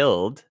getting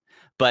killed,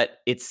 but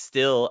it's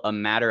still a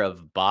matter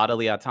of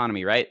bodily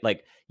autonomy, right?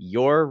 Like,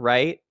 your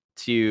right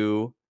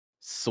to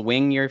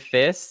swing your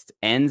fist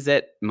ends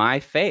at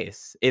my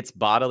face. It's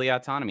bodily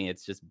autonomy.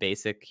 It's just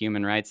basic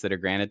human rights that are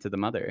granted to the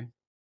mother.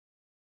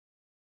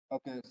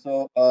 Okay,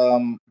 so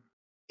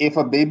if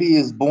a baby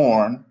is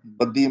born,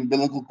 but the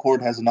umbilical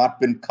cord has not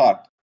been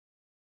cut,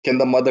 can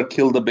the mother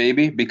kill the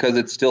baby because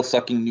it's still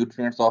sucking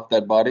nutrients off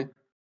that body?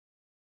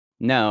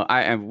 No,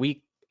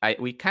 we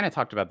kind of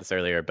talked about this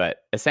earlier,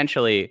 but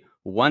essentially,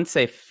 once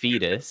a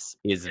fetus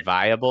is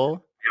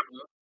viable,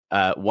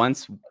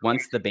 once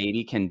the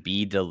baby can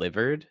be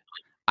delivered,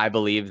 I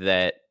believe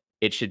that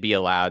it should be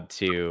allowed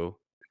to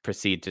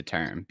proceed to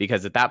term,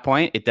 because at that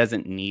point, it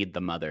doesn't need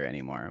the mother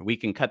anymore. We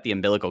can cut the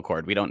umbilical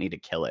cord. We don't need to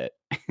kill it.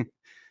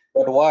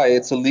 But why?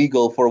 It's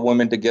illegal for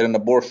women to get an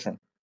abortion.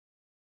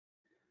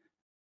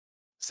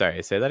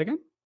 Sorry, say that again?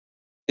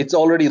 It's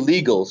already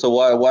legal. So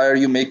why are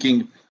you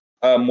making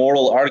a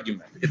moral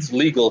argument? It's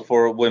legal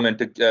for women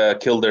to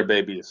kill their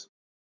babies.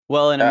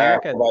 Well, in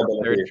America,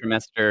 third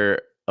trimester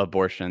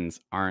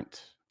abortions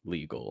aren't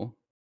legal.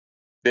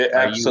 They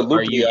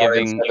absolutely are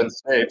in 7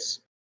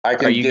 states. I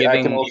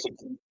can also.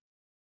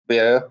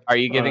 Yeah. Are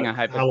you giving a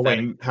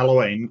hypothetical?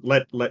 Halloween.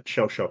 Let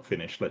Shellshock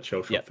finish. Let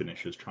Shellshock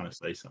finish. Who's trying to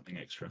say something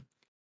extra?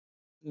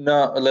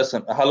 No,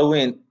 listen.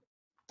 Halloween.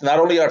 Not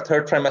only are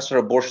third trimester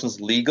abortions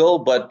legal,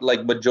 but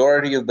like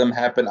majority of them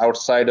happen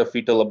outside of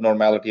fetal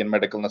abnormality and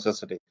medical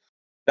necessity.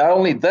 Not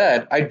only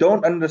that, I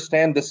don't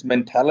understand this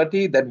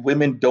mentality that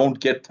women don't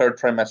get third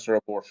trimester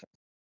abortion.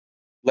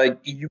 Like,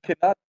 you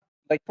cannot,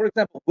 like, for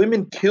example,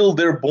 women kill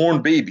their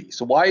born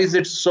babies. Why is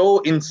it so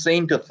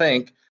insane to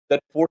think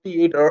that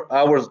 48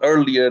 hours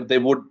earlier they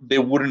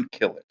wouldn't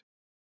kill it?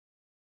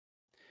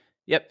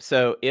 Yep.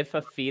 So if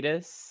a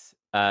fetus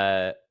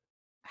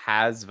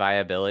has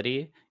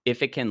viability,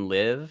 if it can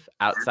live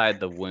outside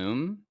the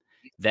womb,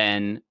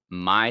 then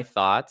my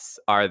thoughts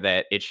are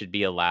that it should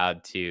be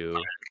allowed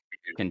to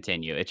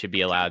continue. It should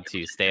be allowed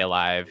to stay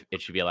alive.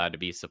 It should be allowed to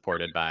be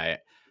supported by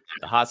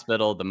the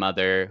hospital, the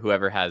mother,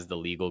 whoever has the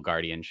legal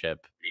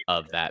guardianship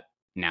of that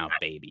now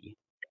baby.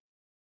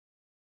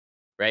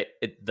 Right?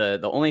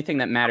 The only thing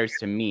that matters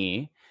to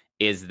me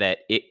is that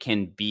it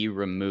can be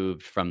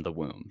removed from the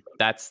womb.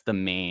 That's the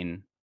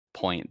main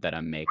point that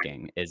I'm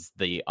making, is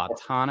the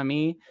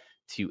autonomy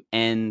to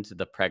end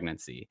the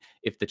pregnancy.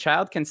 If the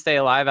child can stay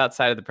alive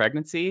outside of the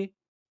pregnancy,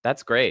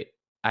 that's great.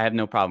 I have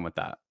no problem with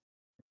that.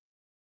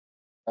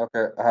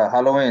 Okay,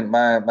 Halloween.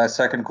 My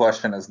second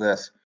question is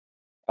this.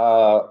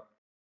 Uh,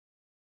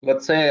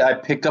 let's say I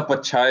pick up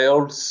a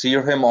child,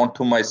 sear him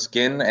onto my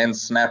skin, and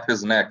snap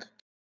his neck.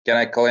 Can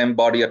I claim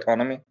body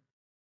autonomy?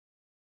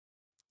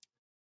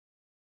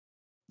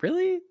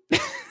 Really?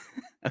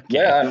 Okay.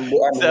 Yeah,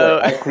 So,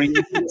 I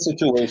created a so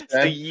situation.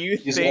 you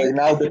He's think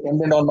now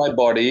dependent on my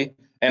body,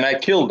 and I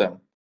killed him.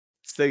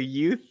 so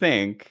you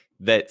think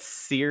that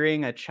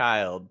searing a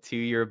child to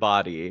your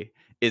body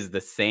is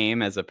the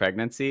same as a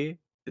pregnancy?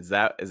 Is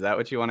that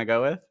what you want to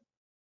go with?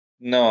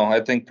 No,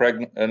 I think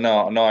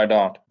no, I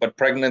don't. But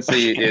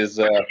pregnancy Okay. is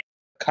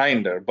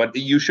kinder. But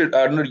you should,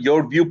 under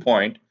your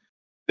viewpoint,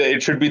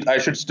 it should be. I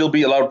should still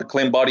be allowed to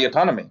claim body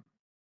autonomy.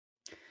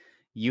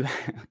 You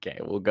okay,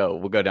 we'll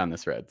go down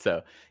this road.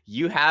 So,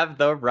 you have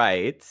the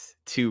right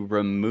to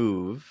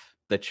remove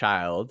the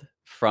child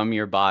from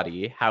your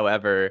body.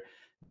 However,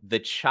 the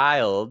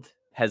child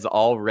has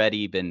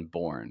already been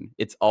born.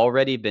 It's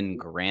already been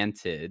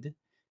granted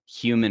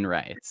human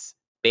rights.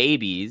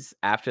 Babies,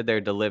 after they're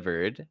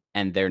delivered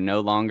and they're no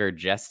longer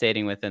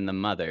gestating within the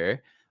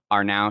mother,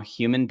 are now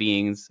human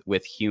beings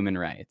with human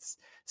rights.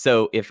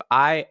 So if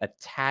I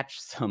attach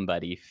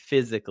somebody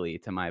physically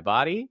to my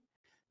body,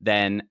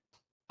 then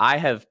I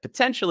have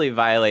potentially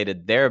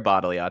violated their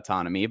bodily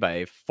autonomy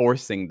by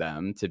forcing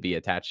them to be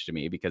attached to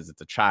me because it's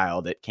a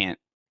child. It can't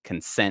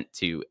consent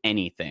to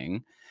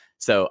anything.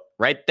 So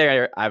right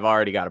there, I've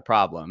already got a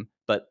problem.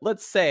 But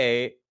let's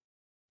say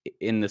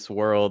in this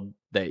world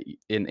that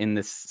in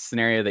this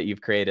scenario that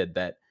you've created,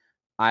 that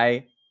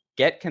I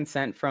get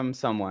consent from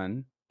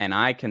someone and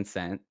I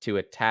consent to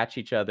attach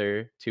each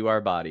other to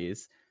our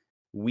bodies,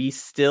 we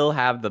still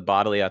have the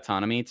bodily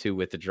autonomy to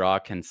withdraw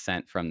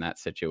consent from that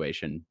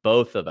situation,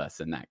 both of us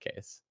in that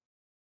case.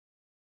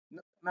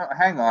 No,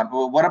 hang on.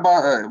 Well, what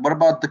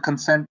about the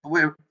consent?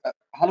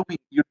 Halloween,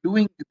 you're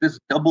doing this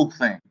double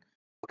thing.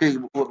 Okay,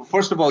 well,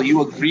 first of all,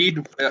 you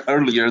agreed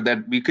earlier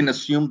that we can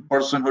assume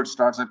personhood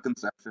starts at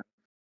conception,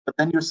 but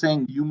then you're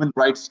saying human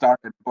rights start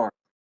at birth.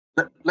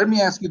 Let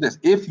me ask you this: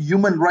 if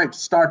human rights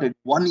started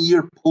 1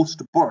 year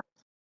post birth,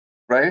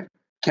 right?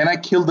 Can I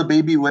kill the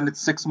baby when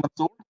it's 6 months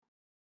old?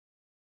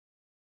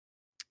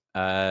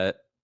 Uh,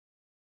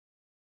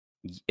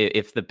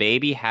 if the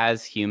baby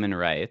has human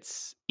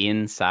rights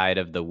inside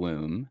of the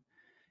womb,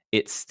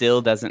 it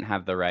still doesn't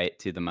have the right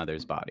to the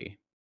mother's body.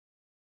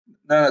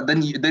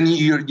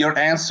 Your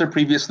answer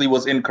previously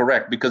was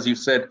incorrect because you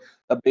said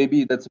a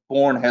baby that's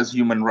born has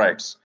human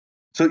rights.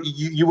 So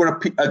you were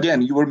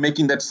again you were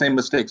making that same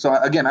mistake. So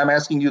again, I'm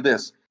asking you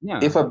this: Yeah,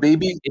 if a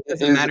baby it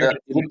doesn't is matter.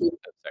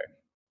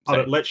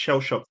 Sorry. Let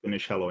Shellshock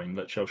finish Halloween.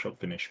 Let Shellshock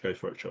finish. Go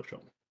for it,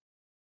 Shellshock.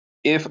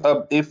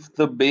 if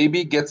the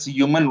baby gets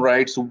human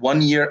rights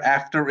 1 year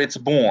after it's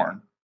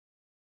born,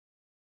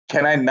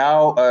 can I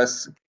now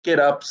pick it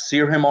up,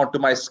 sear him onto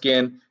my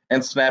skin,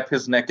 and snap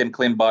his neck and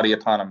claim body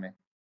autonomy?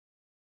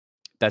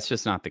 That's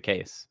just not the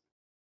case.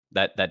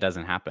 That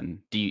doesn't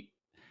happen. Do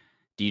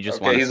you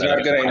just want Okay, to he's set up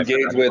not going to a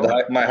engage with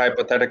hypothetical? my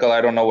hypothetical.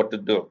 I don't know what to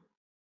do.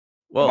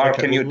 Well, Mark,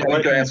 Okay, can you we'll tell him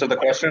let to him. answer the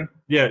question?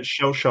 Yeah,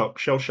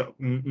 Shellshock.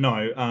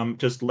 No,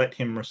 just let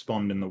him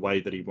respond in the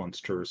way that he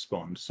wants to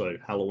respond. So,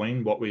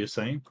 Halloween, what were you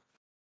saying?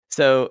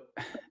 so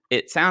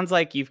it sounds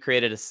like you've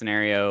created a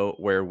scenario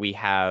where we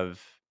have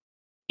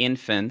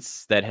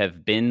infants that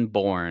have been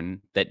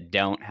born that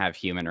don't have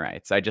human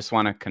rights. I just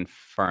want to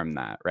confirm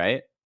that,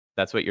 right?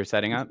 That's what you're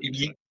setting up?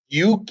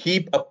 You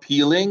keep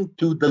appealing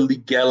to the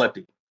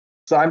legality.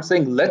 So I'm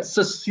saying let's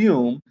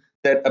assume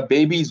that a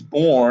baby is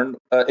born.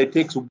 It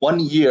takes 1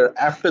 year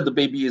after the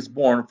baby is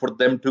born for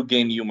them to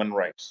gain human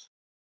rights.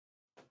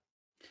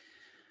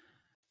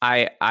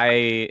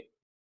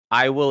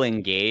 I will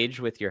engage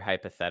with your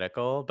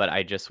hypothetical, but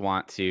I just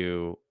want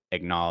to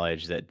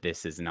acknowledge that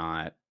this is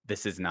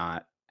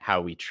not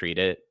how we treat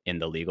it in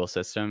the legal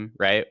system,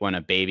 right? When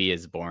a baby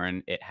is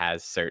born, it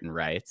has certain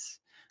rights.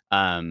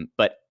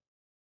 But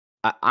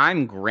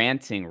I'm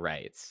granting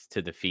rights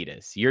to the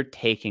fetus. You're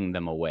taking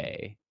them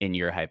away in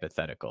your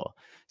hypothetical.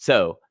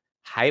 So,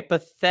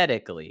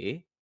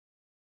 hypothetically,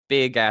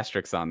 big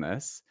asterisks on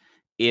this,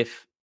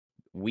 if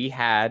we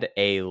had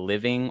a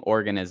living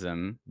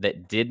organism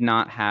that did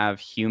not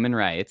have human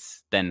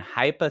rights, then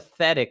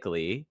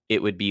hypothetically,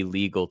 it would be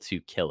legal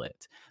to kill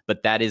it.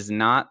 But that is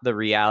not the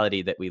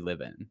reality that we live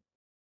in.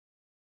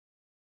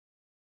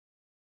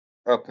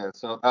 Okay,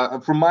 so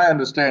from my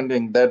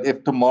understanding, that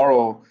if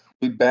tomorrow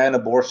we ban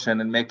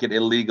abortion and make it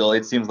illegal,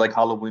 it seems like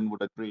Halloween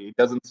would agree. It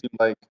doesn't seem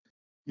like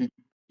he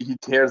he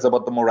cares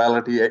about the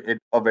morality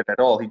of it at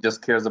all. He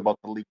just cares about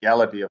the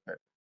legality of it.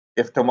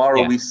 If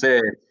tomorrow Yeah. we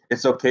say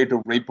it's okay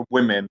to rape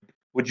women,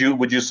 would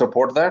you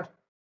support that?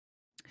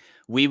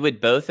 We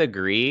would both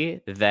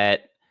agree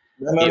that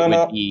No, it no, would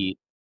no. be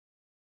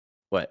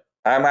what?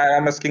 I'm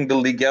asking the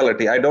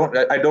legality. I don't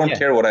Yeah.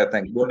 care what I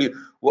think.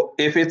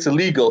 If it's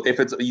illegal? If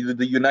it's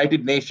the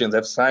United Nations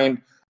have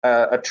signed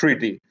a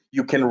treaty,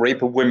 you can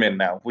rape women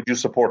now. Would you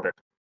support it?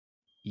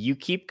 You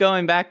keep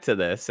going back to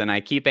this, and I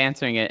keep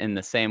answering it in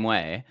the same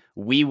way.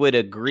 We would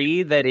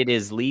agree that it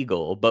is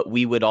legal, but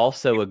we would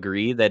also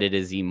agree that it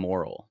is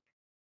immoral.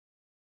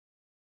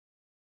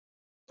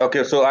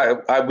 Okay,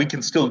 so we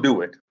can still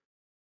do it.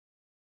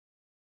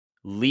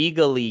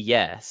 Legally,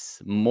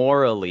 yes.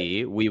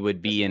 Morally, we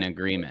would be in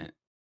agreement.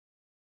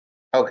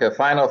 Okay,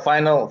 final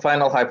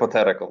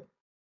hypothetical.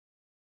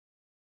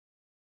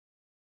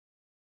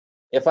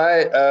 If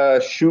I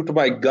shoot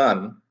my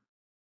gun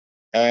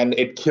and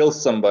it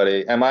kills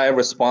somebody, am I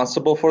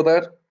responsible for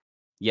that?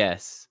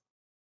 Yes.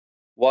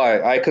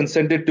 Why? I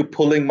consented to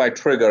pulling my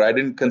trigger. I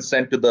didn't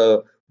consent to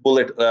the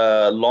bullet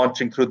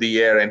launching through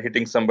the air and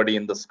hitting somebody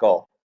in the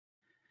skull.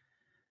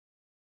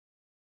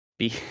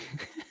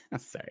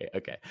 Sorry,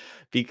 okay.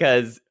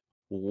 Because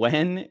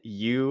when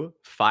you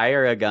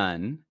fire a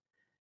gun,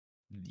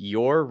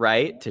 your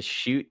right to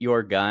shoot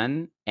your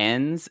gun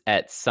ends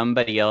at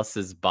somebody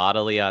else's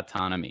bodily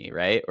autonomy,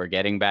 right? We're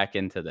getting back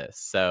into this.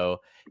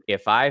 So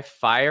if I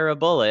fire a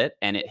bullet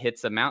and it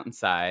hits a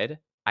mountainside,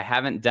 I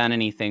haven't done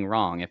anything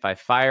wrong. If I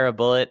fire a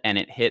bullet and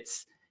it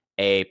hits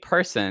a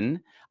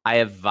person, I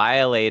have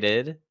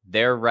violated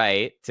their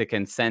right to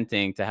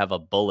consenting to have a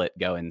bullet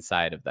go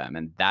inside of them.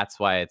 And that's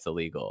why it's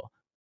illegal.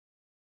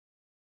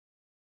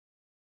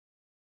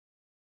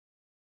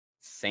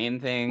 Same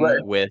thing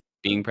with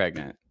being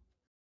pregnant.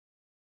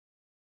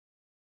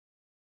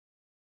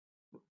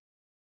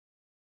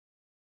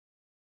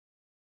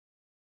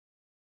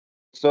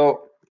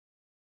 So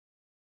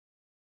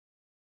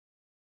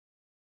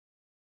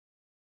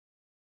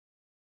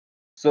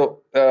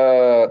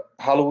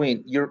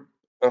Halloween,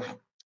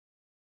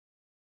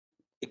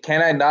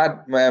 can I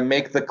not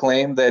make the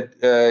claim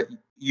that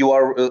you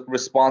are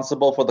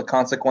responsible for the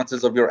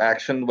consequences of your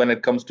action when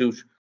it comes to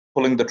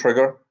pulling the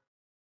trigger?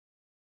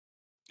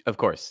 Of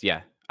course,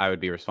 yeah. I would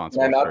be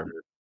responsible for.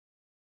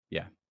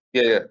 Yeah.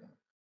 Yeah.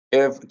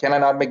 Can I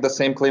not make the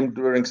same claim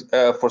during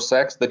for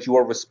sex, that you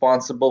are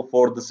responsible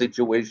for the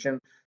situation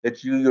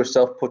that you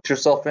yourself put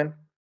yourself in?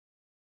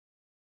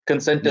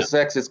 Consent to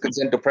sex is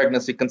consent to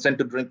pregnancy. Consent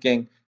to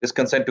drinking is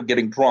consent to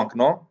getting drunk,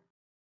 no?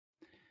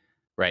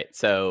 Right.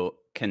 So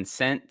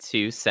consent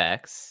to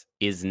sex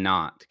is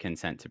not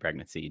consent to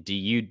pregnancy. Do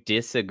you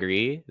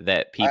disagree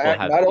that people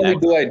have Not only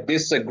sex? do I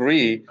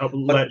disagree,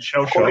 Let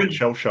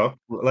Shellshock.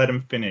 Let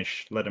him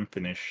finish. Let him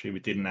finish. He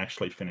didn't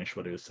actually finish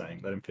what he was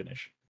saying. Let him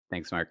finish.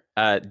 Thanks, Mark.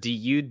 Do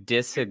you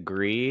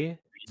disagree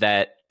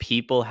that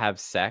people have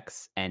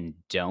sex and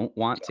don't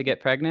want to get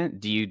pregnant?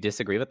 Do you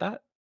disagree with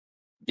that?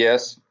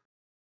 Yes.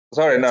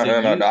 Sorry, no.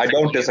 I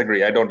don't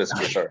disagree.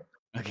 Sorry.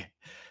 Okay.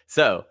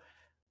 So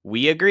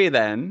we agree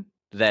then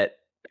that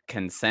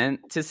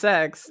consent to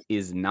sex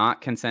is not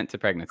consent to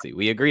pregnancy.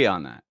 We agree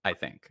on that, I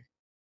think.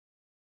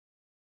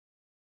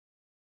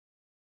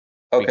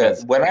 Okay.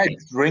 Because when I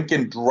drink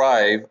and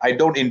drive, I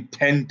don't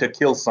intend to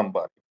kill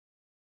somebody.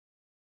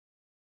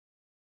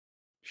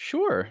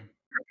 Sure.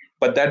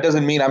 But that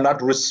doesn't mean I'm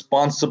not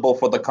responsible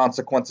for the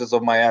consequences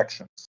of my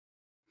actions.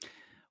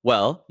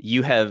 Well,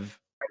 you have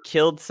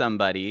killed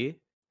somebody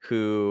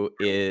who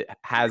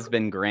has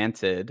been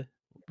granted,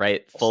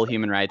 right, full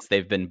human rights.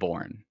 They've been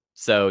born.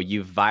 So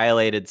you've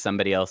violated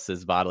somebody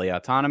else's bodily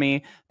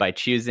autonomy by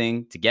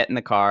choosing to get in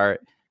the car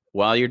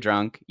while you're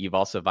drunk. You've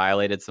also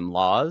violated some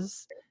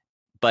laws.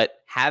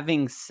 But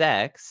having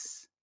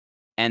sex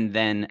and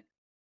then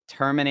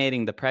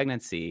terminating the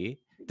pregnancy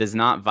does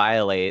not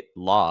violate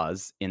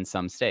laws in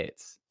some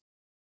states.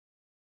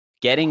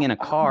 Getting in a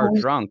car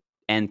drunk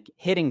and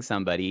hitting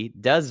somebody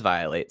does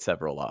violate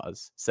several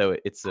laws. So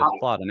it's a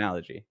flawed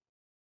analogy.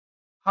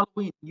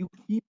 Halloween,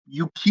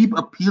 you keep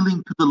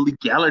appealing to the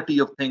legality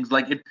of things.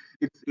 Like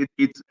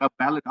it's a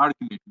valid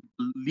argument.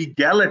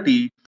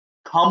 Legality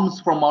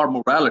comes from our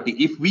morality.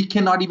 If we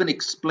cannot even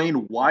explain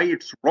why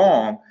it's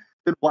wrong,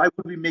 then why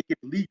would we make it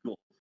legal?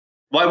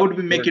 Why would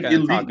we make it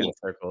illegal? In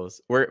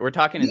circles. We're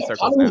talking in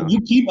circles now. You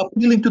keep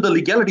appealing to the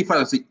legality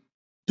fallacy.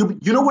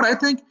 You know what I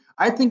think?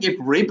 I think if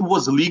rape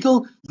was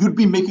legal, you'd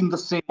be making the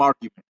same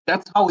argument.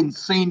 That's how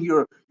insane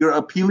your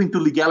appealing to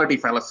legality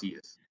fallacy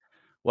is.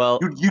 Well,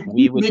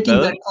 we would making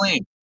that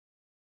claim.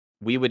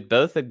 We would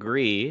both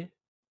agree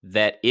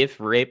that if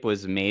rape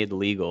was made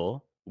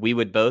legal, we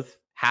would both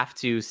have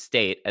to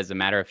state, as a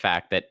matter of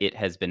fact, that it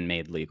has been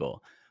made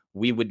legal.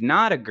 We would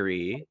not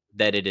agree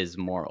that it is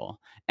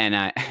moral, and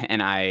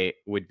I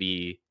would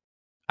be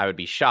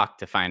shocked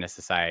to find a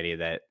society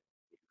that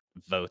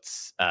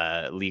votes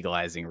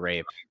legalizing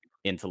rape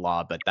into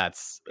law, but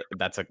that's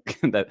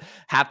that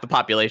half the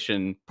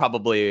population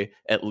probably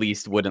at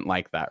least wouldn't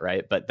like that,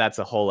 right? But that's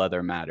a whole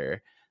other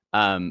matter.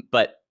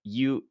 But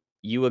you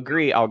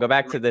agree, I'll go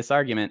back to this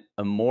argument,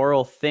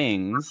 immoral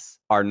things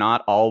are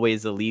not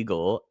always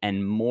illegal,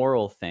 and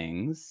moral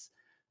things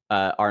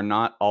are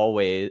not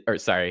always,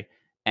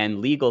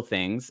 and legal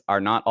things are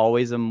not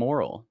always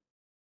immoral.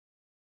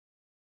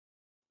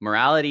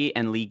 Morality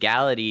and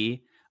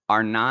legality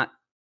are not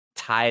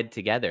tied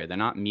together. They're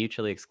not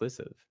mutually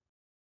exclusive.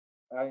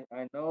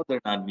 I know they're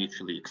not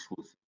mutually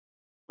exclusive.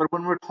 But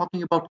when we're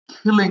talking about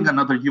killing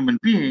another human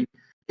being,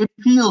 it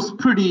feels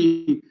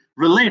pretty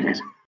related.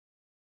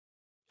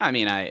 I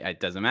mean, it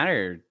doesn't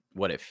matter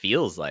what it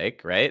feels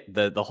like, right?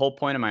 The whole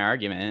point of my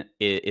argument,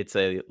 it's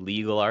a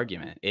legal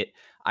argument.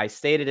 I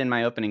stated in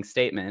my opening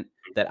statement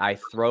that I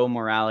throw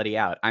morality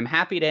out. I'm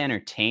happy to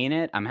entertain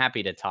it. I'm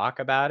happy to talk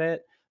about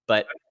it,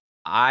 but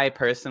I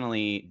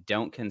personally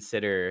don't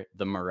consider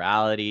the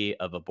morality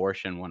of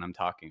abortion when I'm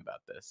talking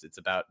about this. It's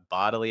about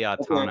bodily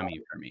autonomy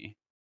for me.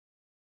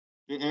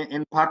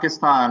 In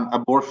Pakistan,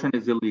 abortion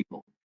is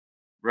illegal,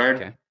 right?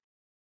 Okay.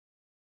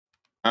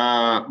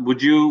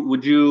 Would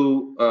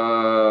you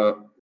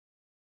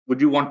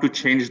want to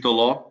change the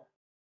law?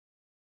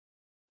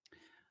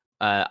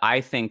 I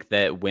think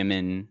that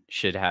women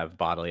should have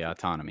bodily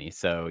autonomy.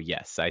 So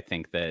yes, I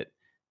think that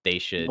they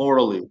should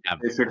Morally, have.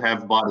 they should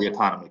have body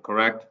autonomy,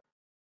 correct?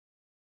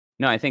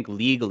 No, I think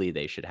legally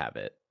they should have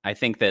it. I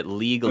think that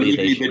legally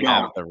they should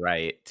have the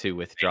right to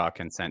withdraw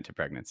consent to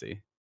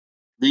pregnancy.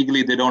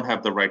 Legally, they don't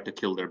have the right to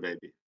kill their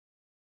baby.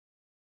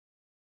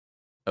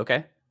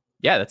 Okay.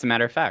 Yeah, that's a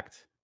matter of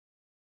fact.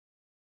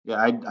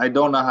 Yeah, I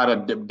don't know how to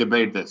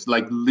debate this.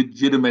 Like,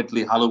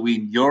 legitimately,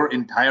 Halloween, your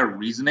entire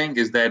reasoning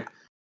is that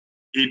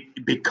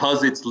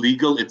because it's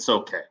legal, it's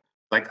okay.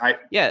 Like,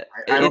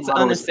 it's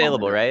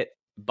unassailable, right?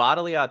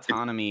 Bodily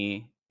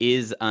autonomy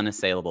is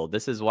unassailable.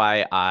 This is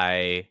why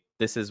I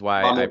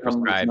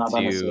prescribe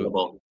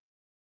to.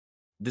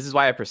 This is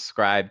why I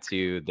prescribe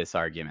to this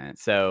argument.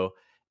 So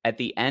at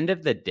the end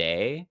of the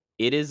day,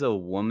 it is a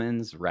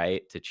woman's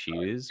right to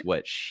choose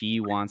what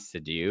she wants to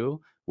do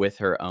with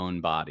her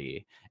own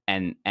body.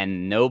 And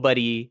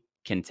nobody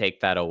can take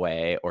that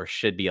away or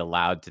should be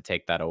allowed to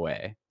take that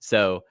away.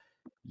 So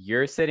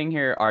you're sitting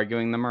here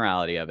arguing the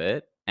morality of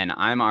it, and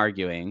I'm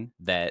arguing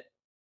that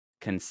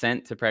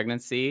consent to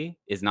pregnancy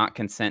is not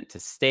consent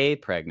to stay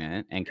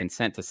pregnant, and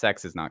consent to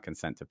sex is not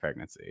consent to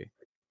pregnancy.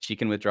 She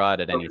can withdraw it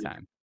at any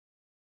time.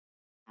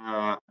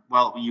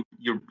 Well,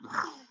 you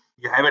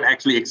haven't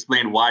actually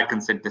explained why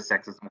consent to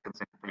sex is not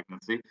consent to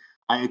pregnancy.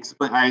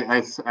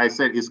 I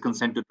said, is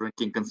consent to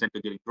drinking consent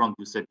to getting drunk?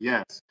 You said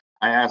yes.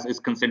 I asked, is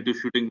consent to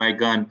shooting my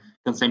gun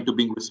consent to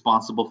being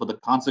responsible for the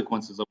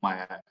consequences of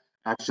my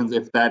actions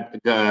if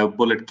that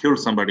bullet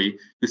kills somebody?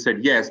 You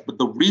said yes, but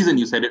the reason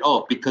you said it,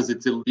 because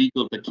it's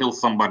illegal to kill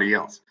somebody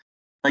else.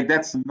 Like,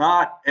 that's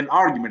not an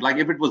argument. Like,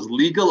 if it was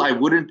legal, I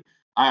wouldn't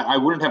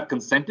have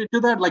consented to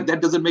that. Like,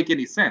 that doesn't make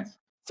any sense.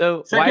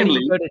 So why do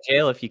you go to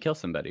jail if you kill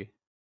somebody?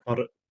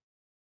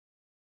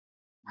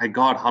 My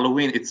God,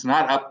 Halloween, it's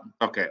not up.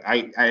 Okay,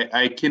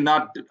 I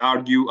cannot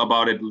argue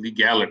about it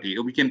legality.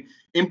 We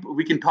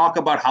can talk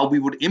about how we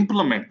would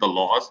implement the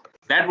laws.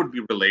 That would be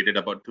related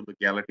to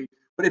legality.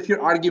 But if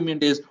your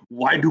argument is,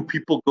 why do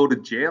people go to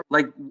jail?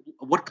 Like,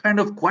 what kind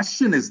of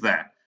question is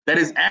that? That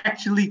is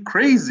actually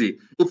crazy.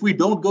 If we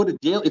don't go to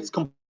jail, it's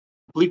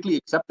completely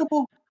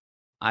acceptable.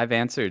 I've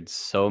answered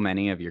so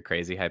many of your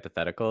crazy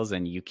hypotheticals,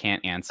 and you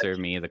can't answer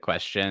me the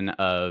question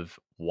of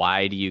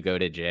why do you go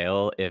to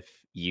jail if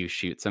you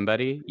shoot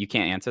somebody? You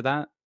can't answer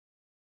that?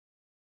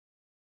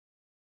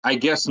 I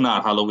guess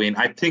not, Halloween.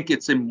 I think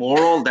it's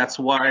immoral. That's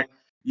why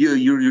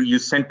you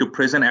sent to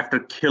prison after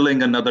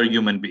killing another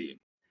human being.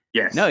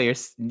 Yes. No,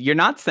 you're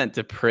not sent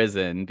to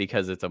prison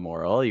because it's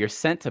immoral. You're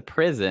sent to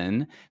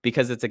prison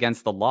because it's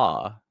against the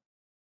law.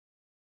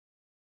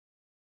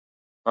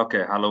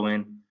 Okay,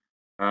 Halloween.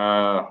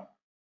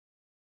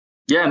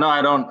 Yeah, no,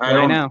 I don't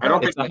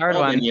think I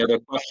have any other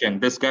question.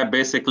 This guy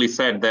basically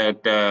said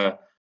that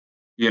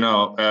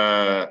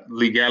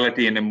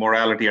legality and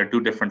immorality are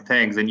two different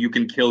things, and you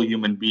can kill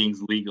human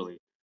beings legally.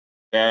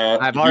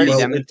 I've already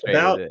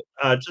demonstrated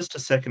it. Just a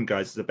second,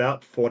 guys. It's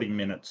about 40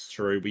 minutes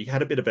through. We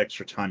had a bit of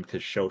extra time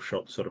because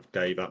Shellshock sort of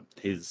gave up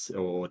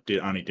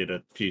only did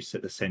a few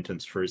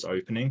sentence for his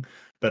opening.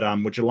 But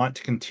would you like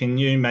to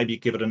continue? Maybe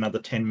give it another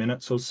 10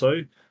 minutes or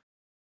so.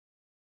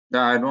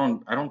 No, I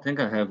don't think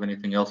I have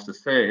anything else to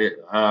say.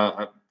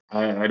 I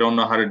don't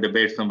know how to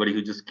debate somebody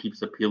who just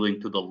keeps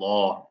appealing to the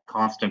law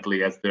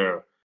constantly as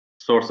their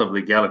source of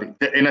legality.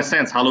 In a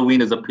sense,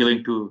 Halloween is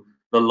appealing to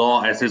the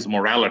law as his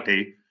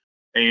morality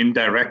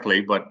indirectly,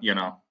 but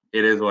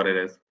it is what it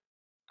is.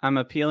 I'm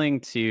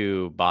appealing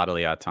to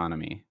bodily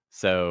autonomy.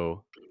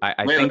 So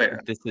I think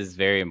this is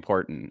very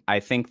important. I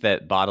think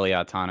that bodily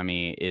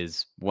autonomy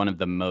is one of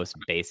the most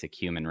basic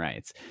human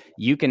rights.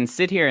 You can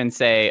sit here and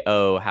say,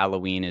 oh,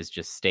 Halloween is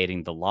just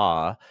stating the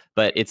law,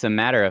 but it's a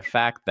matter of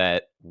fact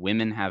that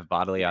women have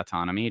bodily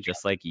autonomy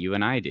just like you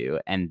and I do,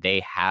 and they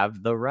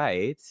have the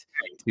right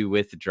to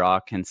withdraw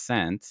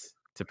consent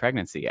to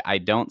pregnancy. I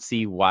don't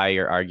see why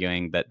you're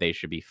arguing that they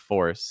should be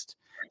forced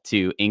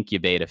to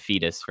incubate a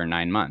fetus for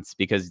 9 months,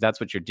 because that's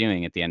what you're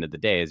doing at the end of the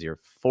day, is you're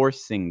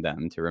forcing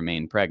them to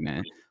remain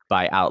pregnant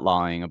by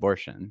outlawing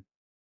abortion.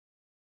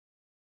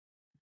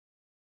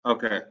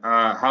 Okay,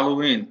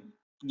 Halloween,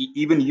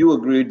 even you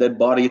agreed that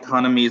body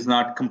autonomy is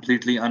not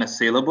completely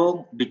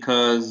unassailable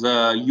because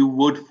you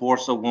would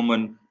force a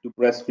woman to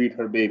breastfeed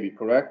her baby,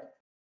 correct?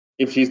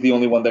 If she's the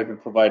only one that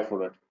could provide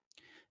for it.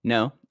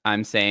 No,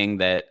 I'm saying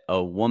that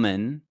a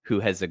woman who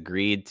has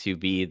agreed to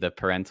be the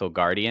parental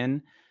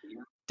guardian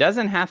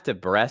doesn't have to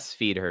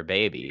breastfeed her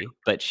baby,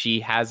 but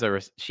she has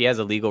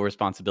a legal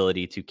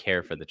responsibility to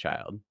care for the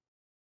child.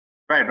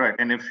 Right.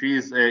 And if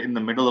she's in the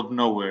middle of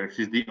nowhere,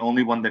 she's the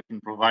only one that can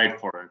provide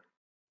for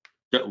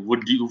it.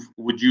 would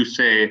you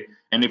say,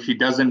 and if she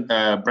doesn't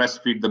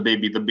breastfeed the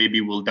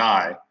baby will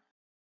die?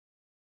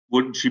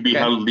 Would she be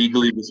held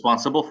legally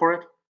responsible for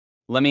it?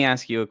 Let me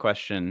ask you a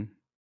question.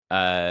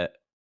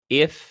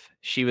 If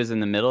she was in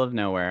the middle of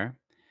nowhere,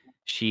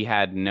 she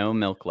had no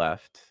milk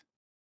left,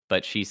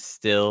 but she's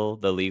still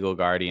the legal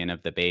guardian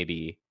of the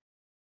baby,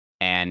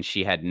 and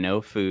she had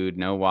no food,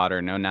 no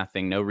water, no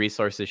nothing, no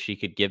resources she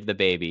could give the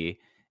baby,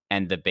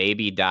 and the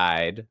baby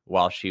died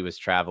while she was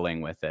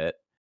traveling with it,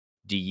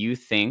 do you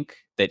think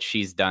that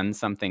she's done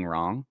something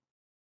wrong?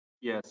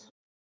 Yes.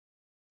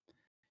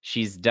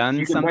 She's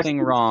done something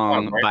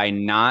wrong by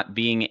not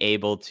being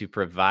able to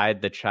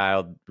provide the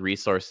child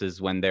resources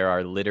when there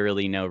are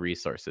literally no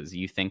resources.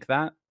 You think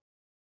that?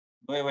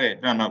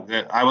 Wait. No.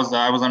 I was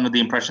under the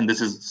impression this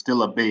is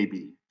still a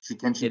baby.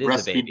 Can she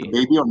breastfeed the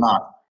baby or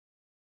not?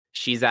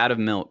 She's out of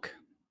milk.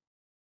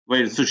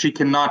 Wait, so she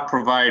cannot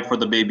provide for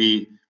the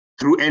baby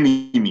through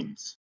any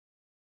means?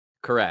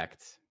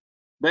 Correct.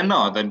 Then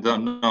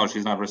no,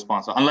 she's not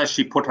responsible unless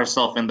she put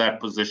herself in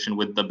that position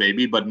with the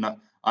baby. But no,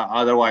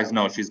 otherwise,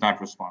 no, she's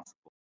not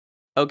responsible.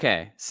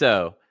 Okay,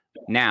 so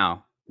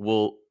now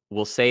we'll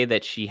say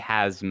that she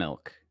has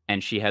milk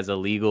and she has a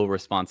legal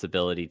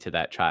responsibility to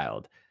that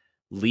child.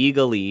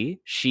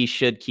 Legally, she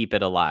should keep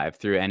it alive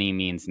through any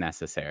means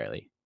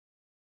necessarily.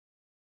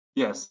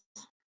 Yes.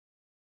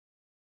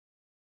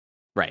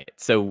 Right.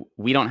 So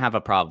we don't have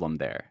a problem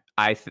there.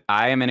 I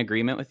am in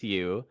agreement with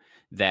you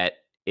that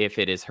if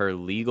it is her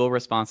legal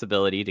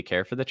responsibility to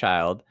care for the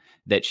child,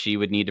 that she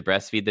would need to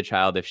breastfeed the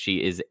child if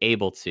she is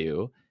able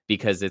to,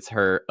 because it's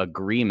her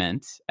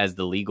agreement as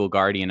the legal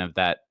guardian of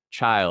that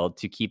child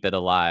to keep it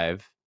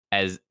alive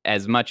as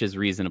much as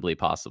reasonably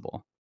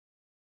possible.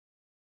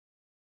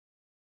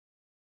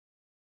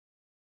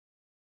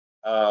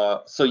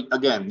 So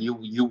again,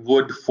 you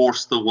would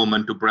force the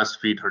woman to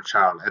breastfeed her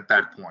child at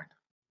that point.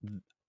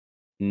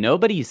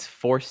 Nobody's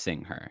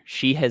forcing her.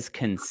 She has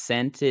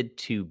consented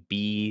to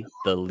be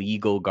the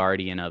legal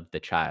guardian of the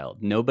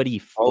child. Nobody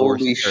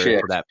forced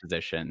her to that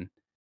position.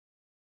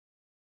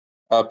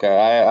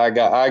 Okay, I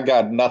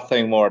got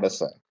nothing more to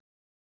say.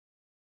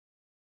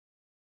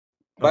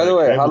 By the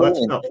way,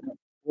 Halloween.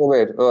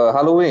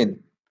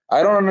 Halloween.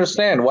 I don't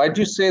understand. Why'd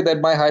you say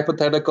that my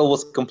hypothetical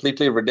was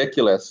completely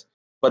ridiculous,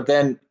 but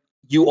then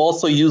you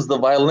also used the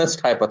violinist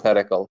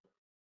hypothetical?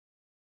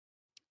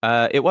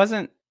 It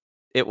wasn't.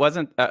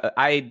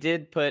 I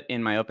did put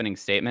in my opening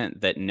statement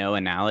that no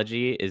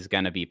analogy is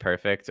going to be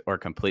perfect or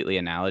completely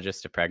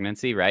analogous to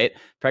pregnancy, right?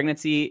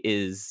 Pregnancy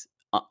is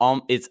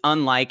it's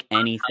unlike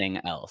anything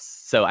else.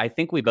 So I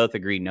think we both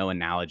agree no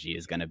analogy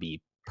is going to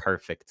be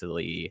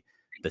perfectly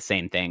the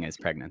same thing as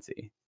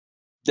pregnancy.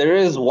 There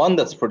is one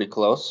that's pretty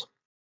close,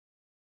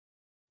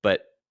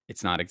 but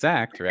it's not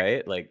exact,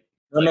 right? Like,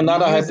 no,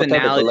 not a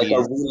hypothetical, like a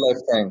real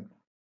life thing.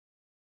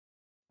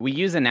 We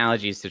use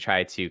analogies to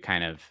try to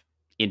kind of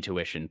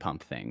intuition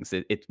pump things.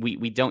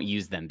 We don't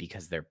use them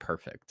because they're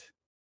perfect.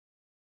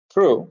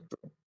 True.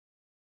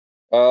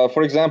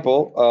 For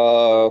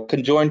example,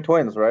 conjoined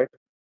twins, right?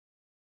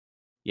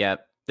 Yeah,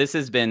 this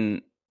has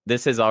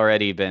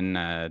already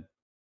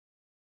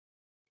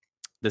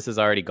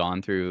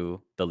gone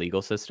through the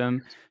legal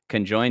system.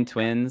 Conjoined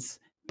twins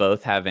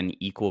both have an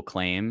equal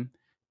claim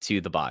to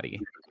the body.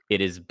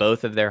 It is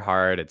both of their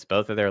heart, it's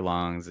both of their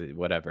lungs,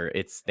 whatever.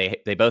 It's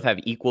they both have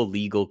equal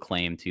legal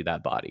claim to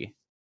that body.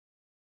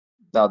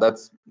 No,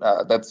 that's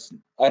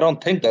I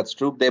don't think that's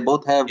true. They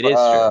both have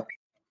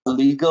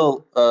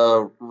legal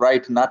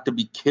right not to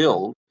be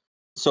killed.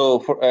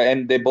 So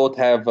and they both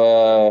have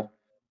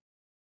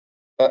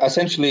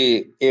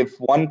essentially, if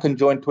one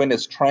conjoined twin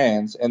is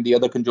trans and the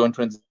other conjoined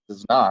twin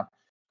is not,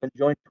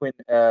 conjoined twin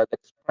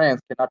that's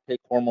trans cannot take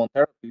hormone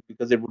therapy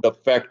because it would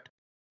affect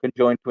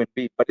conjoined twin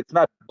B. But it's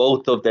not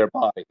both of their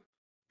body.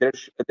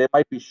 They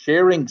might be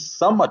sharing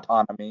some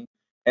autonomy,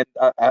 and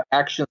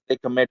actions they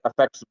commit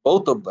affects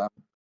both of them.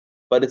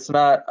 But it's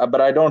not. But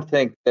I don't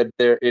think that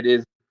it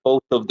is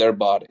both of their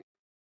body.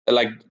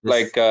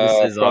 This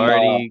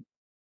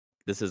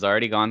has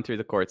already gone through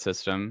the court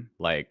system.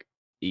 Like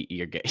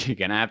you're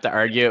gonna have to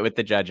argue it with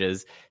the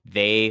judges.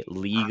 They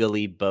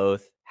legally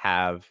both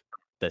have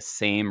the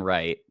same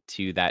right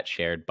to that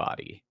shared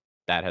body.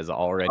 That has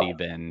already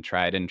been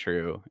tried and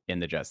true in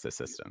the justice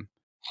system.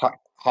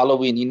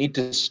 Halloween, you need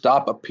to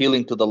stop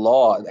appealing to the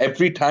law.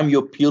 Every time you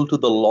appeal to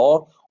the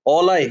law,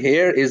 all I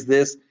hear is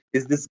this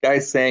guy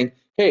saying,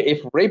 "Hey,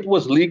 if rape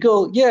was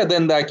legal, yeah,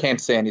 then I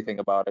can't say anything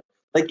about it."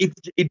 Like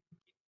it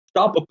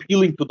stop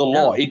appealing to the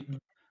law. It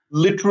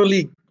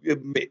literally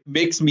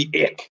makes me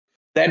ick.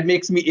 That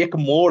makes me ick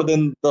more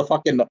than the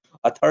fucking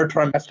third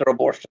trimester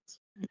abortions.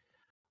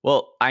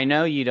 Well, I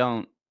know you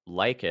don't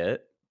like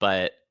it,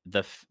 but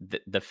the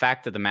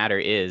fact of the matter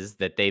is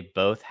that they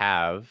both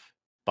have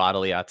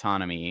bodily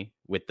autonomy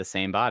with the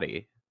same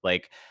body.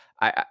 Like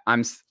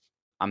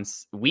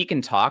we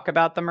can talk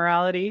about the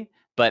morality,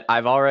 but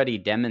I've already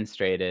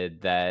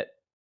demonstrated that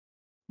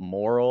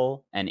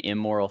moral and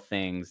immoral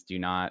things do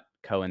not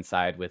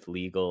coincide with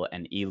legal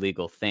and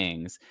illegal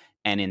things.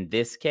 And in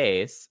this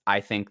case, I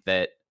think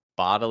that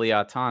bodily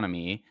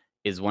autonomy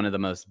is one of the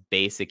most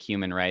basic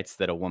human rights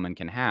that a woman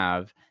can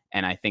have,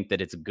 and I think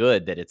that it's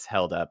good that it's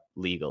held up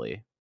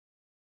legally.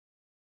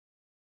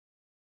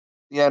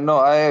 Yeah, no,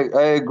 I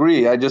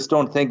agree. I just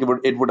don't think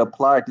it would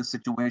apply to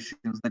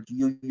situations that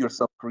you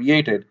yourself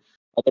created.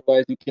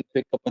 Otherwise, you can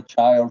pick up a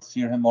child,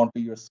 sear him onto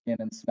your skin,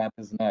 and snap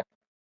his neck.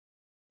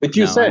 But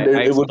you No, said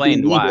I it would be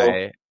explained legal.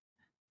 why.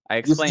 I You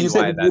explained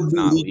said why it would that's be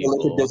not legal if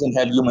it legal. doesn't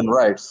have human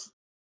rights.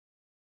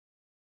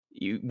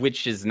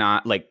 Which is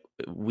not like,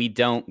 we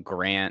don't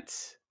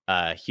grant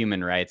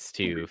human rights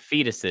to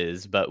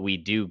fetuses, but we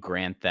do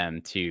grant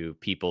them to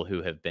people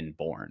who have been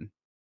born.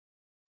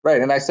 Right,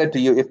 and I said to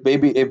you, if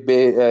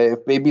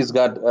baby's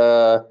got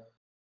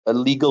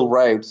legal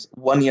rights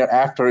 1 year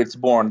after it's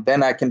born,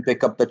 then I can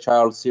pick up the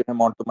child, sear him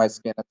onto my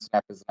skin, and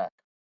snap his neck.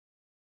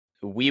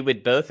 We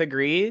would both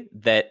agree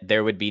that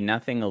there would be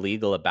nothing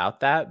illegal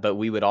about that, but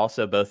we would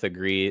also both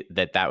agree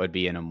that that would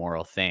be an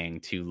immoral thing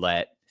to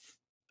let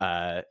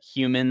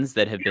humans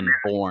that have been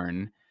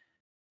born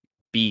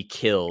be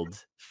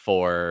killed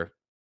for,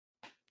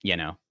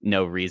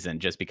 no reason,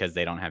 just because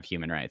they don't have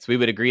human rights. We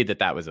would agree that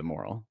that was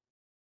immoral.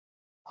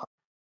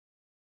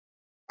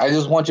 I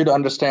just want you to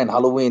understand,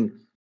 Halloween,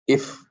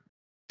 if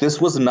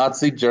this was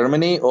Nazi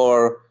Germany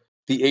or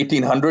the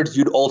 1800s,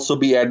 you'd also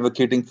be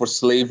advocating for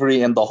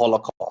slavery and the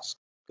Holocaust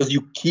because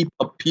you keep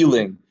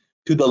appealing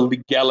to the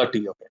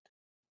legality of it.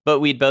 But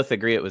we'd both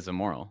agree it was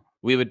immoral.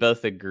 We would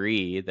both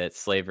agree that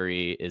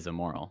slavery is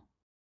immoral.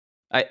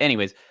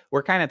 Anyways,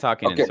 we're kind of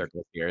talking in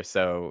circles here,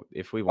 so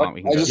if we want,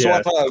 we can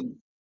go.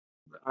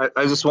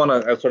 I just want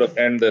to sort of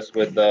end this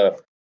with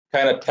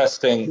kind of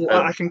testing.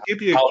 Well, I can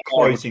give you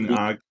closing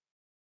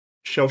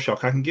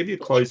Shellshock. I can give you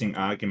closing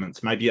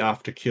arguments maybe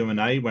after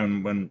Q&A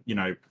when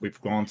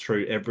we've gone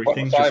through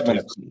everything. 5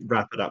 minutes. To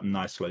wrap it up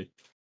nicely.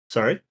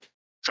 Sorry.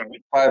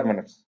 5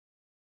 minutes.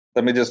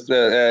 Let me just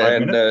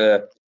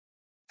 5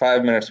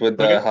 minutes with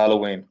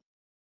Halloween.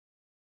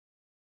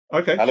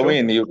 Okay.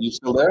 Halloween, sure. you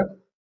still there?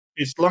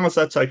 As long as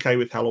that's okay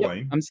with Halloween.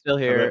 Yep, I'm still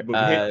here.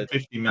 We'll hit the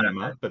 50-minute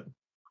mark, but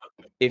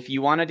if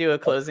you want to do a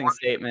closing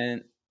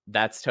statement,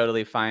 that's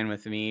totally fine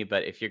with me.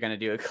 But if you're going to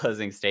do a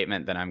closing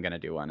statement, then I'm going to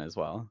do one as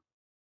well.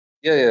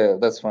 Yeah,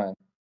 that's fine.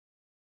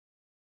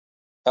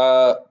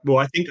 Well,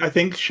 I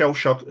think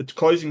Shellshock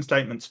closing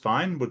statement's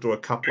fine. We'll do a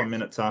couple of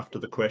minutes after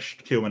the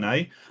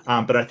Q&A.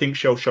 But I think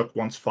Shellshock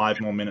wants 5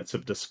 more minutes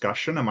of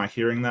discussion. Am I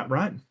hearing that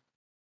right?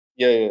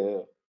 Yeah.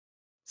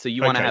 So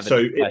you want to have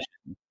a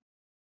discussion?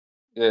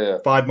 Yeah.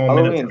 5 more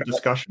minutes of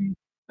discussion?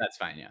 That's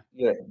fine, yeah.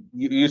 Yeah.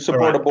 You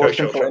support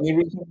abortion for any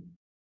reason?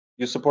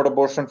 You support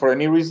abortion for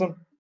any reason?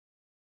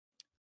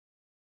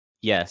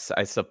 Yes,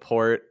 I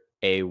support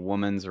a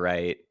woman's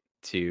right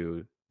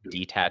to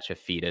detach a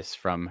fetus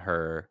from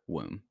her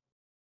womb.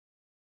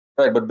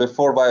 Right, but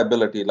before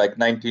viability, like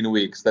 19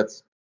 weeks,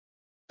 that's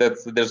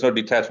there's no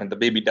detachment. The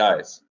baby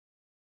dies.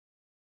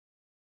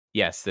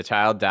 Yes, the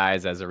child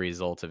dies as a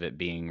result of it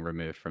being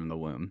removed from the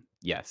womb.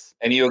 Yes.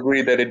 And you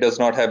agree that it does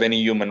not have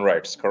any human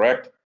rights,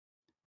 correct?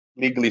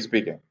 Legally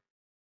speaking.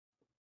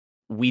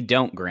 We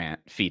don't grant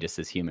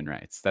fetuses human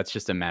rights. That's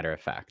just a matter of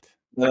fact.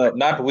 No,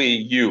 not we,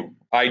 you.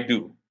 I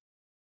do.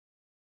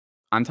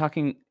 I'm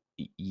talking,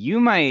 you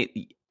might,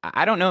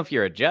 I don't know if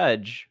you're a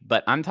judge,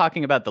 but I'm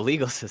talking about the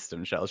legal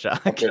system,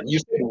 Shellshock. Okay, you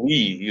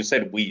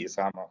said we,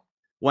 Sama.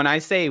 When I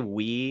say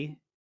we,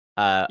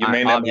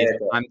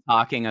 I'm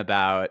talking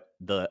about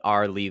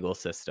our legal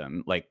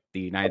system, like the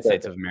United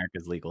States of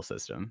America's legal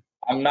system.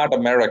 I'm not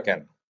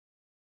American.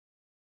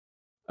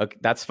 Okay,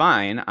 that's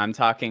fine. I'm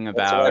talking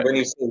about when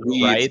you say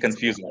we, rights. It's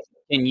confusing.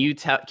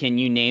 Can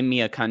you name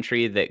me a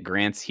country that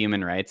grants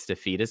human rights to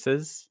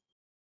fetuses?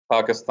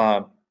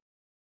 Pakistan.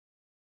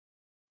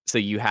 So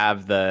you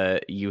have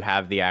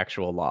the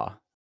actual law.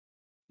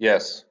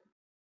 Yes.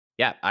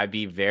 Yeah, I'd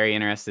be very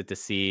interested to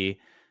see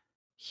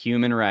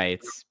human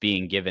rights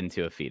being given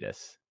to a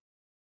fetus.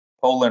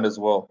 Poland as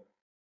well.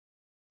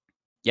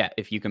 Yeah,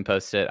 if you can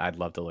post it, I'd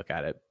love to look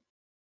at it.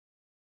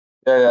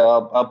 Yeah,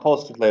 I'll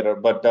post it later.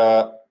 But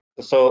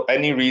so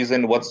any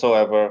reason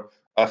whatsoever,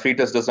 a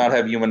fetus does not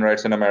have human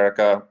rights in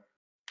America,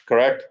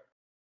 correct?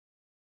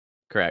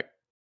 Correct.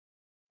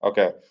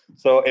 Okay.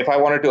 So if I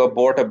wanted to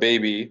abort a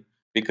baby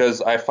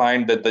because I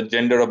find that the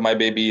gender of my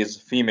baby is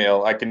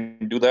female, I can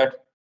do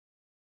that?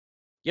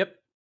 Yep.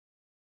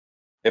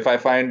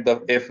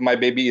 If my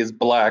baby is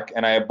black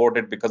and I abort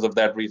it because of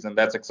that reason,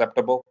 that's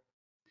acceptable?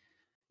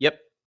 Yep.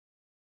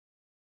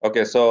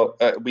 Okay, so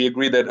we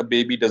agree that a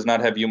baby does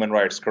not have human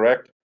rights,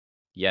 correct?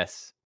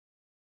 Yes.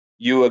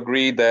 You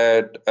agree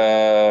that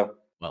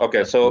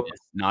okay, so fetus,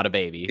 not a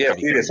baby. Yeah,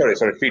 fetus. Sorry,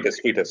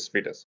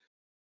 fetus.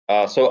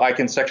 So I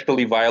can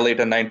sexually violate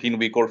a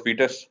 19-week-old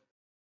fetus?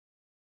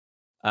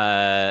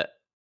 How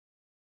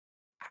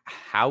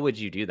would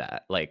you do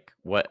that? Like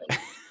what?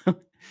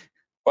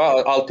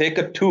 Well, I'll take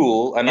a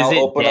tool and I'll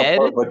open up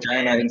her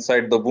vagina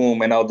inside the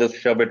womb and I'll just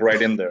shove it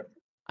right in there.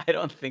 I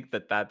don't think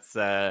that's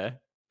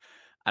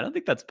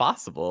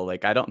possible.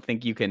 Like, I don't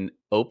think you can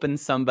open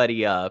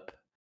somebody up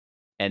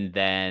and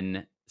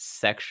then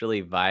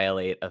sexually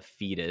violate a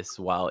fetus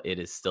while it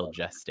is still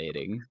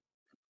gestating.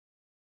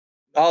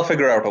 I'll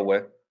figure out a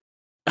way.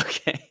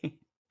 Okay.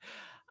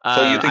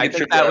 So you think I it think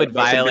should that would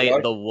that should be violate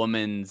allowed? the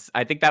woman's.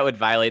 I think that would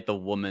violate the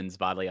woman's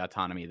bodily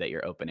autonomy that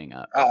you're opening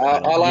up.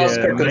 I'll ask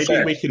Yeah, her maybe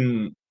consent. we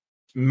can.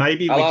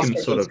 Maybe I'll we ask can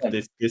her sort of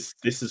consent.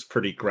 this is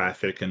pretty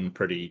graphic and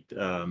pretty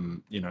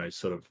you know,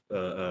 sort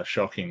of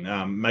shocking.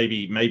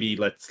 Maybe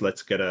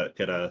let's get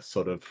a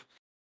sort of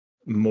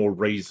more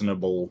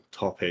reasonable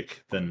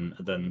topic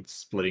than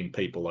splitting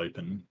people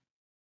open.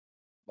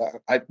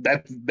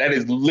 That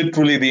is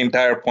literally the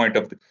entire point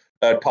of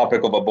the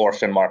topic of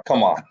abortion, Mark.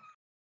 Come on.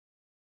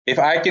 If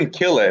I can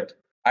kill it,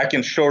 I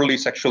can surely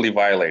sexually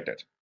violate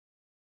it.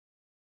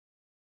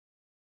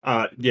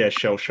 Yeah,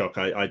 Shellshock.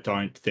 I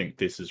don't think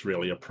this is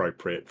really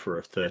appropriate for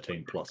a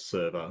 13+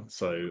 server.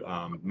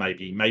 So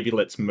maybe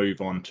let's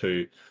move on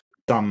to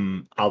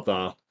some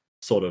other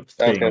sort of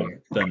thing Okay.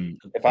 than.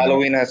 If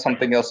Halloween has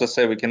something else to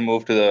say, we can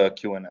move to the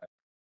Q&A.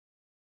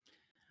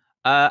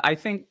 I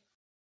think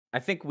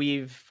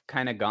we've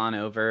kind of gone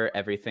over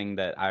everything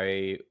that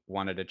I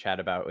wanted to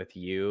chat about with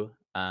you.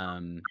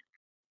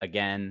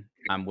 Again,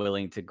 I'm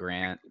willing to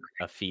grant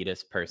a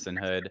fetus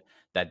personhood.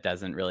 That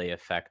doesn't really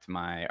affect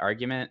my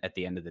argument. At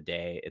the end of the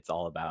day, it's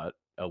all about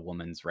a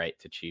woman's right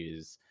to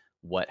choose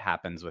what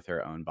happens with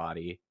her own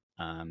body.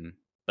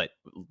 But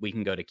we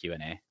can go to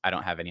Q&A. I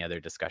don't have any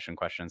other discussion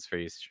questions for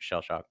you,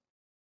 Shellshock.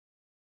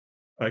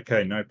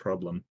 Okay, no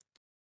problem.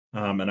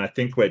 And I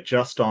think we're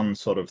just on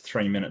sort of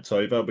 3 minutes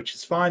over, which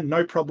is fine.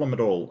 No problem at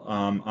all.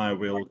 I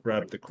will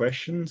grab the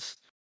questions.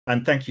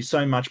 And thank you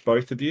so much,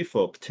 both of you,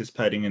 for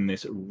participating in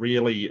this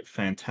really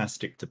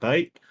fantastic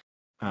debate.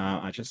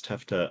 I just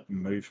have to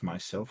move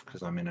myself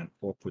because I'm in an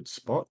awkward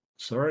spot.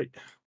 Sorry.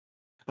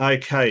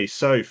 Okay,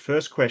 so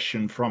first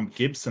question from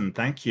Gibson.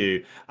 Thank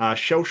you.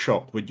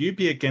 Shellshock, would you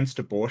be against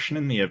abortion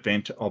in the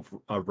event of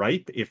a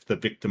rape if the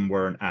victim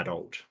were an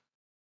adult?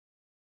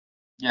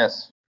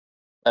 Yes,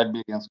 I'd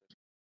be against it.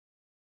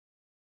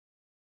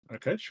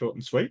 Okay, short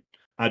and sweet.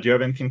 Do you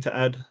have anything to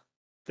add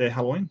there,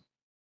 Halloween?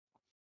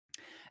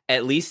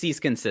 At least he's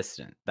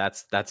consistent.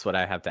 That's what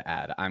I have to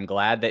add. I'm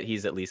glad that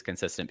he's at least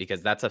consistent,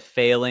 because that's a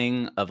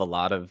failing of a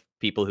lot of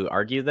people who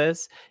argue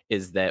this,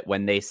 is that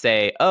when they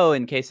say, oh,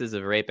 in cases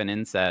of rape and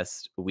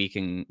incest, we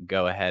can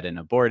go ahead and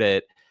abort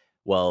it,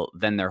 well,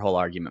 then their whole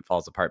argument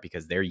falls apart,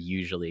 because they're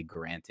usually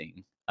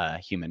granting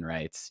human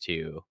rights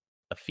to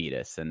a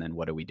fetus. And then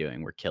what are we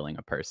doing? We're killing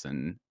a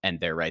person, and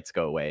their rights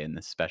go away in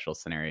this special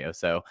scenario.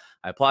 So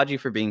I applaud you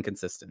for being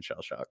consistent,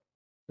 Shellshock.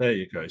 There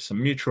you go.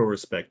 Some mutual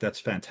respect. That's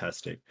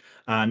fantastic.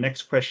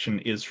 Next question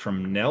is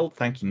from Nell.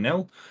 Thank you,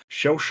 Nell.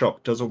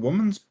 Shellshock, does a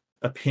woman's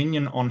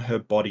opinion on her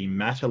body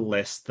matter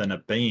less than a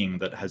being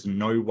that has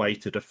no way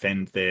to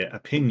defend their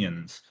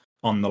opinions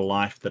on the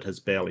life that has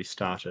barely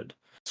started?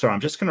 Sorry, I'm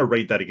just going to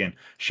read that again.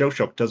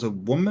 Shellshock, does a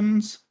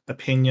woman's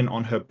opinion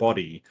on her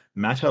body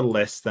matter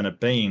less than a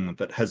being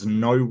that has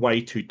no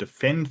way to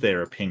defend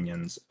their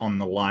opinions on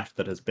the life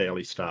that has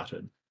barely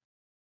started?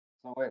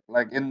 So wait,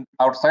 like in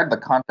outside the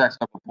context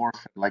of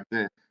abortion, like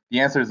the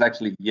answer is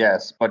actually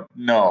yes, but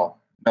no,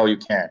 you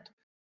can't.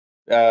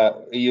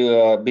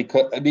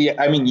 Because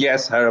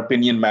yes, her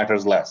opinion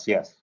matters less.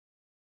 Yes.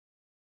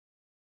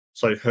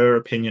 So her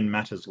opinion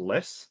matters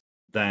less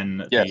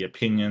than Yes. the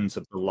opinions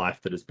of the life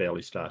that has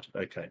barely started.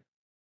 Okay.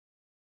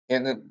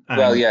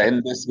 Well, yeah,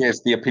 in this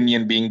case, the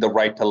opinion being the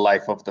right to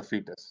life of the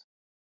fetus.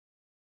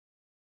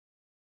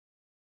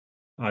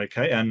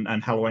 Okay,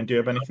 and Halloween, do you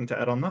have anything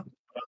to add on that?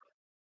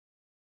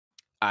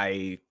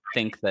 I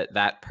think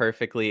that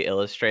perfectly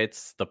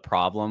illustrates the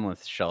problem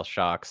with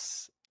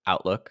Shellshock's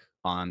outlook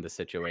on the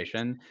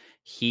situation.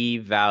 He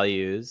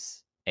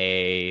values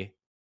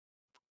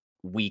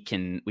we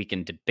can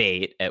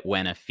debate at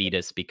when a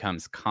fetus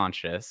becomes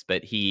conscious,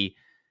 but he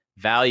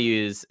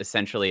values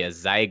essentially a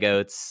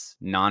zygote's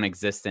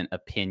non-existent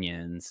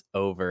opinions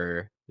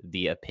over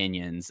the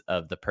opinions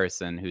of the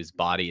person whose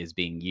body is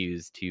being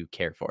used to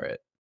care for it.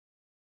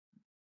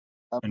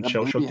 And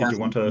Shellshock, did you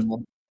want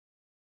to?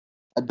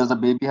 Does a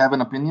baby have an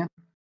opinion?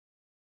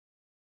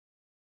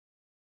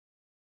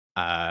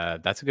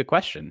 That's a good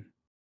question.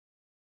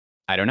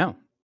 I don't know.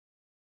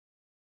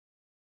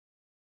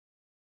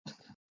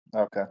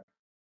 Okay.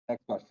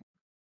 Next question.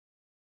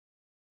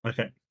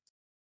 Okay.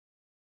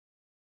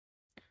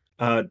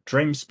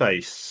 Dream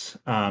Space,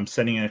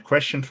 sending in a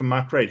question from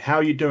Mark Reed. How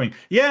are you doing?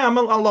 Yeah, I'm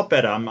a lot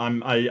better.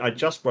 I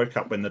just woke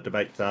up when the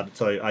debate started,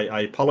 so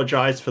I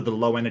apologize for the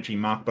low energy,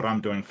 Mark, but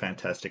I'm doing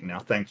fantastic now.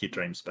 Thank you,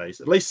 Dream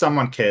Space. At least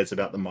someone cares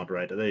about the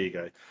moderator. There you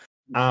go.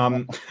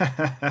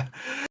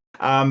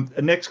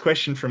 Next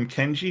question from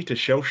Kenji to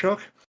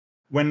Shellshock.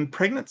 When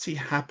pregnancy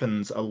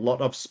happens, a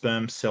lot of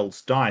sperm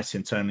cells die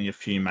since only a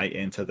few may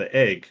enter the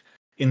egg.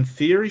 In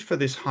theory, for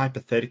this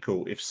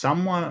hypothetical, if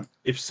someone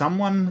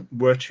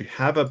were to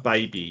have a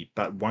baby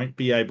but won't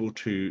be able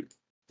to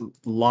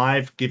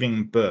live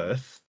giving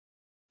birth,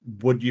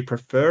 would you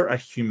prefer a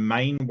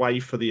humane way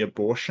for the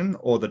abortion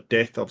or the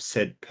death of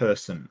said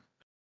person?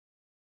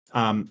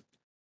 Okay,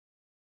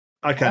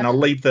 and I'll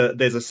leave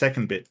there's a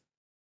second bit.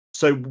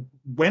 So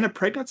when a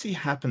pregnancy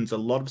happens, a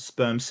lot of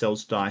sperm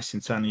cells die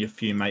since only a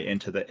few may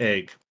enter the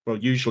egg. Well,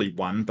 usually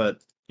one,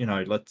 but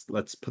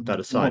let's put that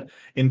aside.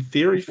 In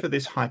theory, for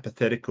this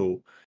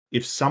hypothetical,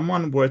 if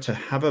someone were to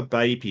have a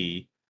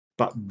baby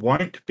but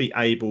won't be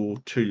able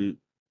to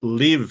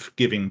live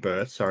giving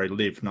birth, sorry,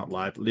 live, not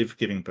live, live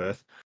giving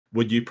birth,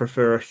 would you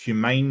prefer a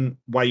humane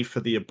way for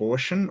the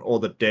abortion or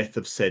the death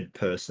of said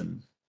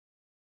person?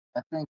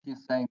 I think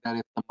he's saying that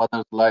if the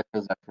mother's life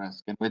is at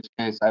risk, in which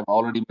case I've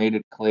already made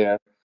it clear.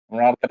 I'm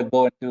not going to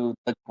go into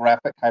the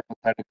graphic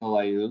hypothetical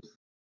I use,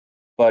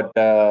 but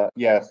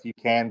yes, you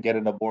can get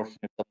an abortion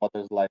if the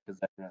mother's life is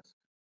at risk.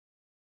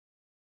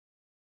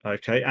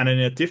 Okay, and in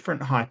a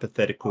different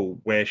hypothetical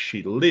where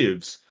she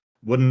lives,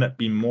 wouldn't it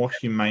be more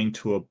humane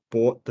to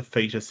abort the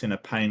fetus in a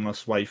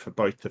painless way for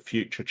both the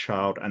future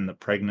child and the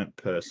pregnant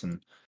person?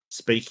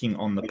 Speaking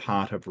on the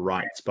part of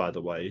rights, by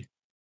the way.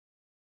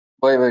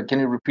 Wait, can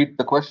you repeat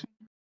the question?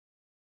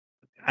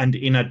 And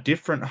in a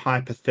different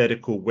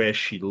hypothetical where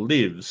she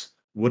lives,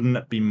 wouldn't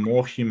it be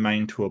more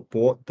humane to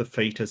abort the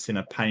fetus in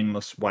a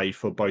painless way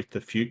for both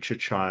the future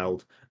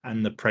child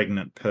and the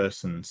pregnant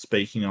person?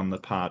 Speaking on the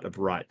part of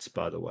rights,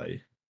 by the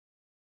way.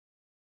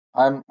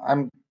 I'm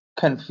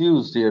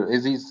confused here.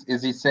 Is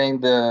he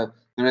saying there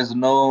is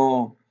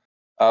no?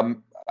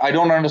 I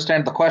don't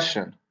understand the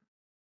question.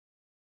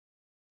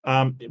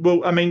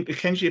 Well, I mean,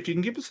 Kenji, if you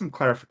can give us some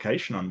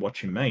clarification on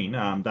what you mean,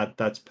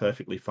 that's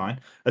perfectly fine.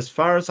 As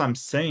far as I'm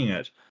seeing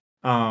it,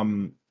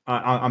 I'm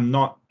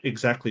not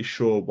exactly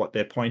sure what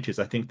their point is.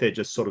 I think they're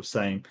just sort of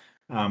saying,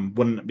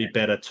 wouldn't it be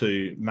better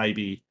to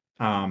maybe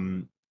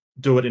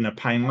do it in a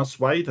painless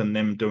way than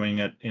them doing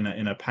it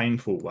in a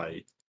painful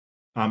way?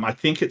 I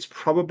think it's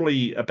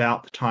probably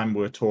about the time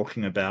we're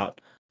talking about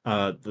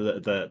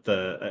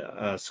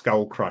the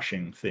skull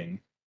crushing thing.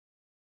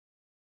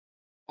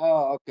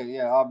 Oh, okay,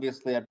 yeah.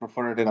 Obviously, I'd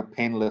prefer it in a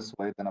painless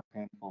way than a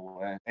painful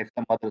way. If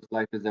the mother's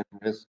life is at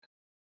risk,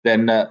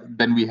 then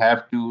we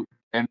have to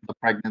end the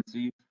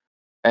pregnancy,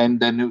 and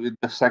then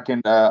the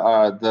second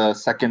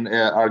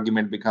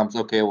argument becomes,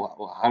 okay,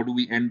 well, how do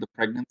we end the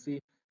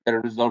pregnancy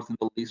that results in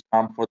the least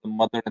harm for the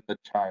mother and the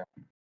child,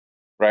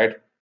 right?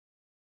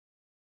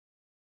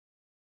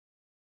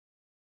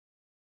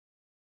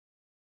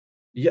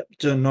 Yep,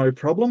 no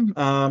problem.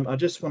 I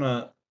just want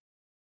to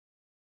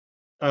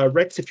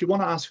Rex, if you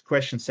want to ask a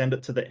question, send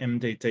it to the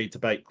MDD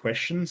debate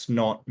questions,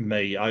 not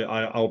me.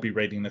 I'll be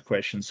reading the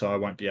question, so I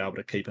won't be able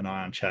to keep an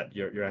eye on chat.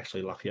 You're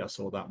actually lucky I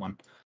saw that one.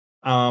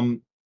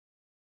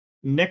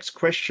 Next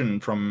question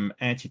from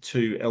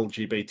Anti2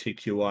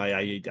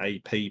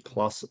 LGBTQIAP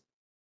plus.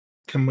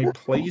 Can we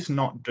please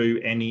not do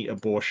any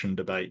abortion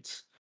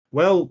debates?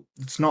 Well,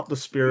 it's not the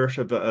spirit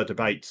of a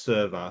debate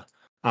server.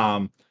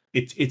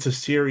 It's a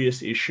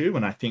serious issue,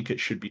 and I think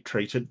it should be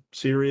treated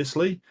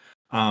seriously.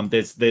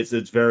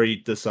 It's very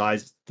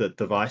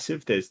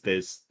divisive.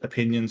 There's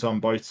opinions on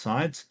both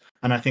sides,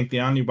 and I think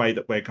the only way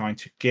that we're going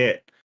to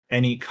get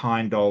any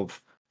kind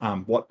of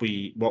what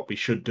we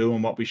should do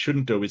and what we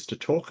shouldn't do is to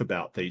talk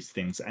about these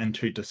things and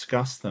to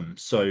discuss them.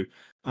 So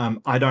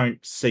I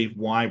don't see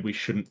why we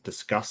shouldn't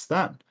discuss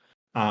that,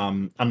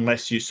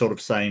 unless you're sort of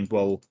saying,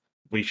 well,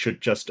 we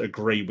should just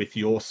agree with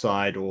your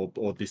side or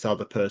this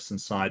other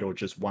person's side or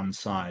just one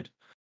side.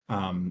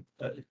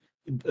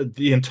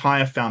 The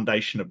entire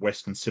foundation of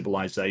Western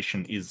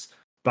civilization is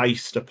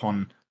based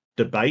upon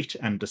debate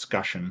and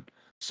discussion.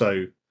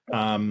 So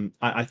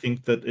I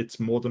think that it's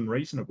more than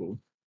reasonable.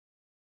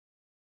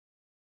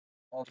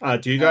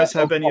 Do you guys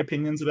have any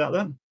opinions about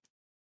that?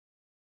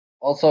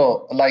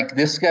 Also, like,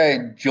 this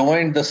guy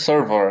joined the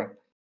server,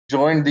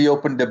 joined the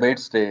open debate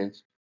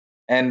stage,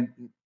 and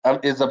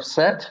is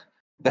upset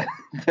that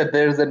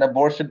there's an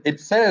abortion. It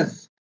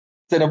says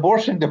it's an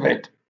abortion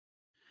debate.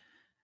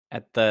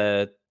 At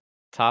the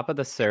top of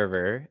the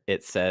server,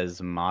 it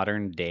says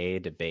modern day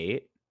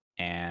debate.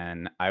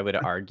 And I would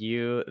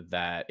argue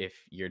that if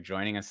you're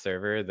joining a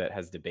server that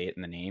has debate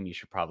in the name, you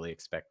should probably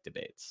expect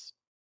debates.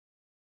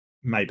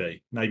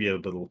 Maybe a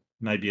little,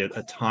 maybe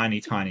a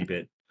tiny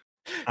bit.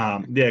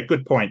 Yeah,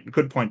 good point,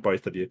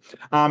 both of you.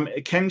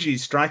 Kenji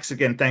strikes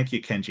again. Thank you,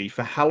 Kenji.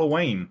 For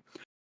Halloween,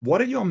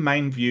 what are your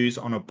main views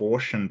on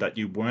abortion that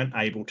you weren't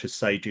able to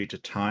say due to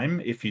time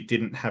if you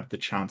didn't have the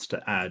chance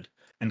to add?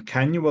 And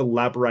can you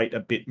elaborate a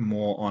bit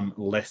more on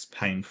less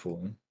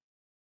painful?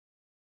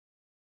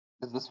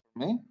 Is this for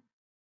me?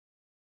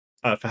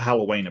 For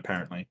Halloween,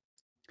 apparently.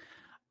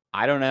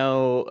 I don't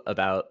know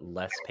about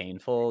less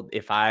painful.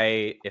 If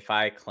I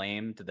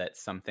claimed that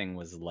something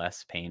was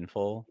less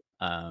painful,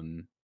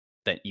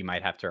 that you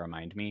might have to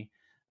remind me.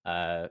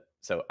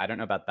 So I don't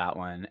know about that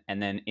one.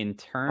 And then in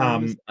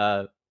terms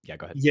of, yeah,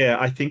 go ahead. Yeah,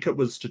 I think it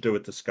was to do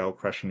with the skull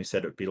crushing. He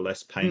said it would be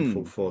less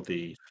painful for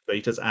the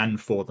fetus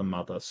and for the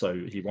mother. So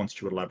he wants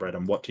to elaborate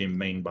on what do you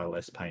mean by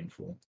less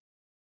painful?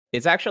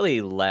 It's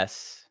actually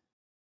less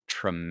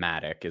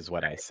traumatic is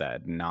what I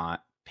said,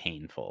 not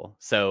painful.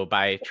 So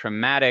by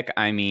traumatic,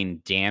 I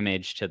mean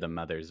damage to the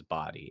mother's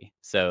body.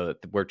 So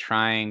we're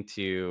trying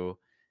to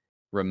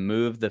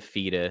remove the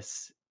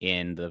fetus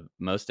in the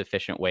most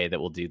efficient way that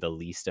will do the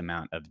least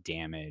amount of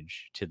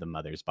damage to the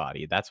mother's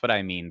body. That's what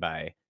I mean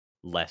by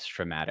less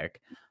traumatic.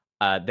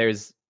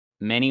 There's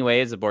many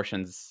ways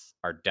abortions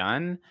are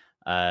done,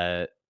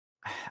 Uh,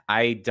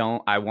 I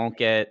won't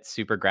get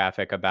super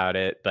graphic about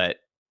it, but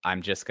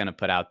I'm just gonna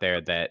put out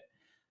there that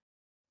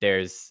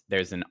there's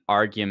an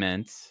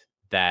argument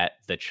that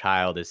the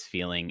child is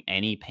feeling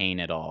any pain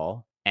at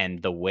all,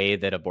 and the way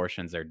that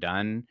abortions are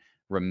done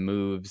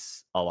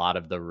removes a lot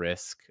of the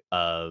risk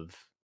of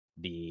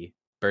the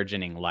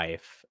burgeoning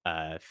life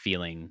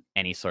feeling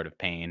any sort of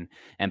pain.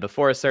 And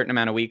before a certain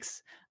amount of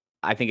weeks,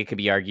 I think it could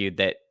be argued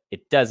that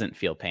it doesn't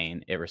feel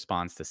pain; it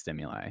responds to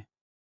stimuli.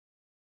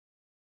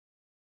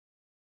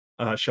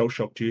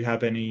 Shellshock, do you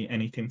have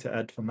anything to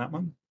add from that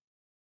one?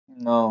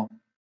 No.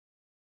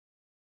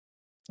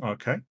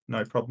 Okay,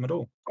 no problem at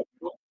all.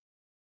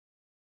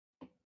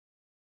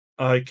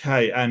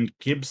 Okay, and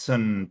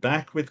Gibson,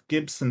 back with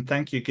Gibson.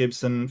 Thank you,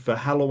 Gibson, for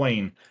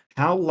Halloween.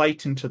 How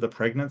late into the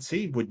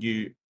pregnancy would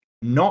you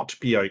not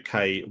be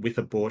okay with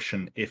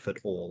abortion, if at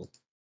all?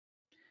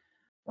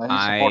 He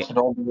supports it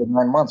all the way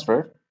 9 months,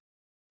 right?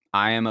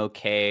 I am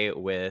okay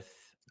with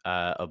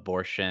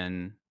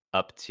abortion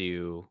up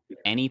to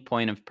any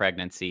point of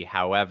pregnancy.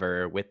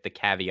 However, with the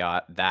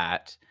caveat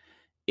that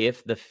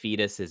if the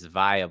fetus is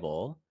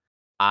viable,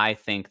 I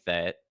think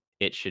that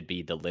it should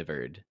be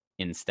delivered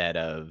instead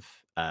of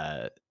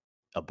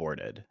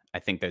aborted. I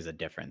think there's a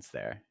difference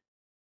there.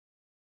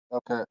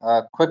 Okay.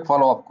 Quick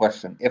follow-up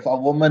question: if a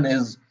woman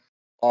is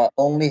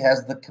only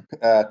has the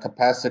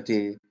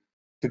capacity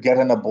to get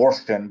an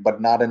abortion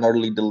but not an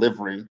early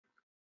delivery,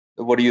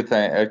 what do you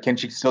think? Can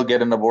she still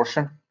get an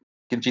abortion?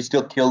 Can she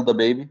still kill the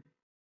baby?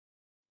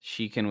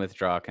 She can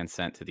withdraw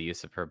consent to the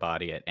use of her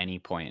body at any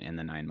point in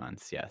the 9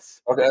 months.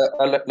 Yes. Okay.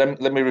 Let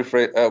me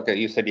rephrase. Okay,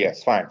 you said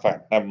yes. Fine.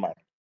 Never mind.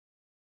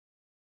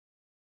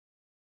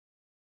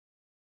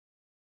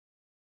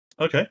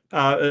 Okay.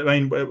 I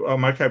mean,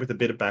 I'm okay with a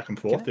bit of back and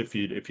forth if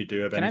you do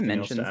have Can I anything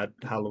else to mention add,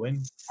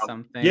 Halloween.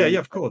 something? Yeah,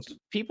 of course.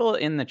 People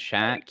in the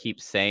chat keep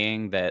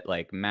saying that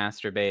like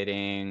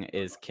masturbating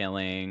is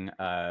killing,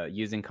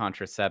 using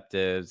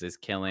contraceptives is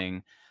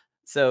killing.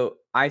 So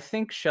I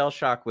think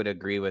Shellshock would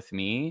agree with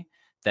me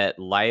that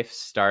life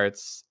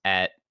starts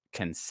at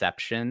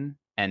conception.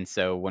 And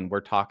so when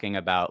we're talking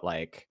about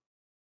like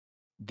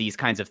these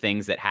kinds of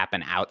things that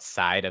happen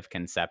outside of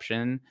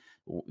conception,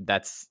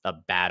 that's a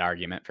bad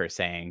argument for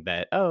saying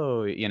that,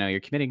 oh, you're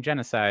committing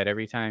genocide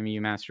every time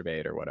you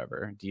masturbate or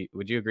whatever.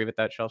 Would you agree with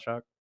that,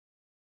 Shellshock?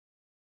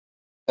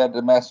 That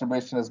the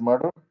masturbation is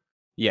murder?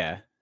 Yeah.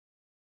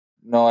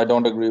 No, I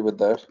don't agree with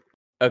that.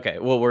 Okay,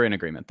 well, we're in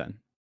agreement then.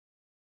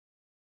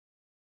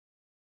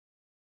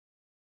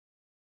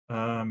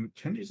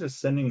 Kenji's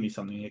just sending me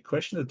something. A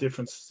question of the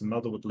difference the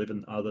mother would live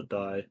and the other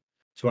die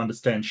to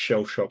understand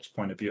Shellshock's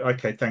point of view.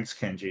 Okay, thanks,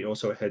 Kenji.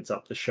 Also, a heads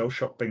up, the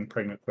Shellshock being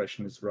pregnant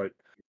question is wrote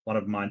one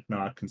of mine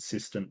are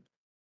consistent.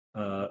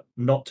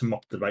 Not to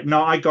mock the debate.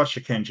 No, I got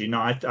you, Kenji.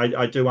 No,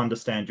 I do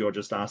understand you're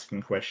just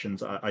asking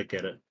questions. I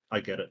get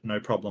it. No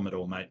problem at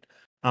all, mate.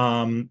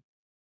 And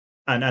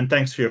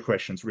thanks for your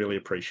questions. Really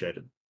appreciate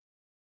it.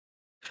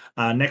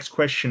 Next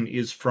question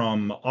is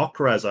from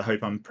Okraz. I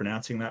hope I'm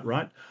pronouncing that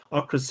right.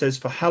 Okraz says,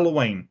 for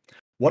Halloween,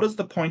 what is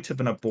the point of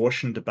an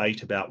abortion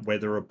debate about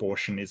whether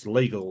abortion is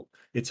legal?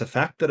 It's a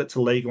fact that it's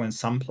illegal in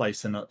some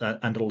places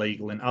and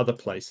illegal in other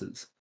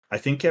places. I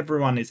think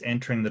everyone is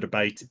entering the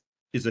debate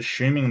is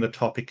assuming the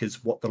topic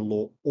is what the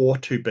law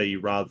ought to be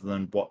rather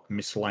than what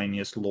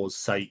miscellaneous laws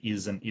say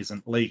is and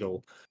isn't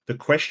legal. If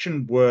the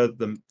question were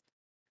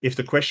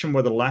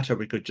the latter,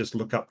 we could just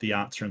look up the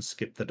answer and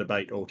skip the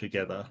debate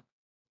altogether.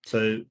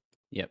 So,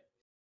 yep.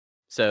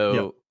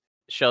 So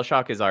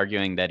Shellshock is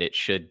arguing that it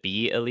should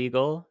be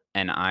illegal,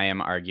 and I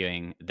am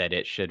arguing that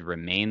it should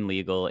remain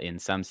legal in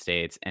some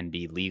states and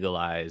be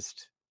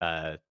legalized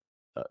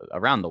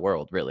around the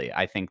world, really.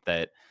 I think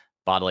that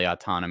bodily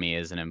autonomy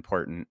is an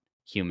important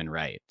human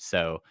right.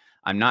 So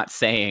I'm not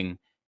saying,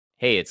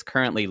 hey, it's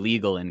currently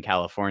legal in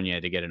California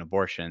to get an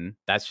abortion.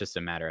 That's just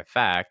a matter of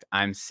fact.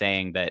 I'm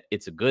saying that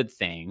it's a good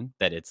thing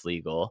that it's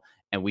legal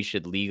and we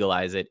should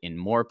legalize it in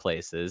more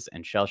places.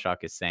 And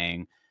Shellshock is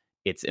saying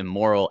it's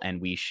immoral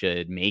and we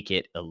should make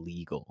it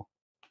illegal.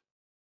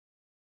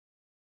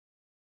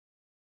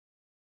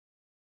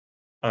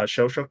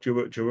 Shellshock,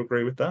 do you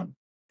agree with that?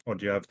 Or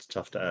do you have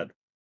stuff to add?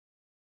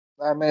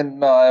 I mean,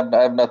 no,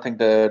 I have nothing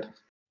to add.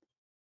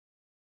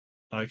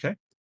 Okay.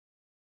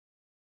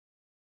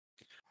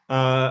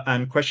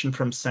 And question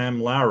from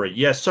Sam Lowry.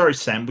 Yeah, sorry,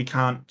 Sam, we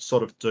can't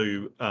sort of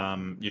do,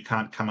 you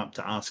can't come up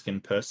to ask in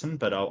person,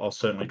 but I'll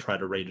certainly try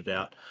to read it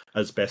out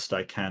as best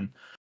I can.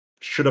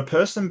 Should a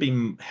person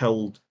be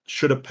held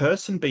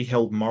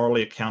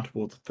morally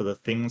accountable for the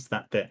things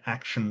that their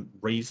action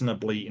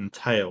reasonably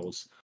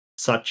entails,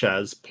 such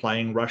as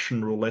playing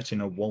Russian roulette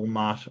in a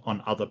Walmart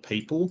on other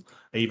people,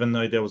 even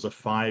though there was a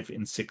 5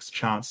 in 6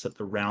 chance that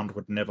the round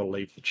would never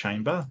leave the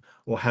chamber,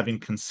 or having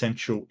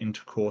consensual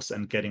intercourse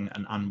and getting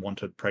an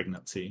unwanted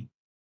pregnancy?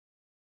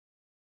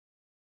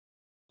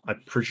 I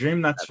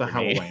presume that's for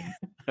Halloween.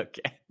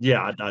 Okay.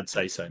 Yeah, I'd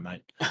say so,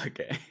 mate.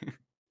 Okay.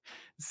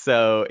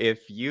 So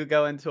if you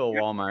go into a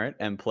Walmart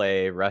and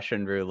play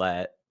Russian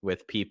roulette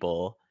with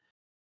people,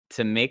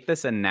 to make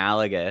this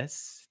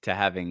analogous to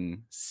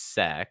having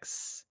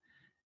sex,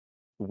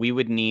 we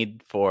would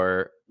need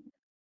for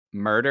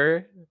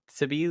murder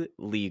to be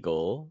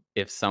legal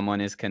if someone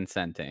is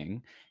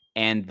consenting,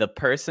 and the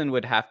person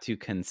would have to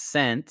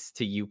consent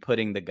to you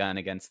putting the gun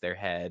against their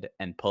head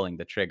and pulling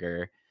the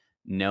trigger,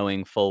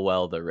 knowing full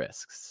well the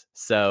risks.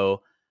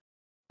 So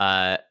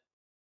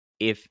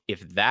if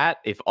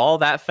all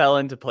that fell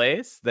into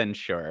place, then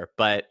sure.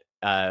 But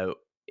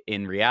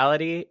in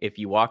reality, if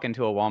you walk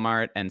into a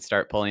Walmart and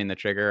start pulling the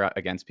trigger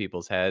against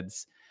people's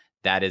heads,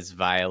 that is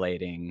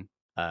violating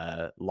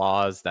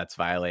laws. That's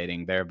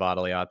violating their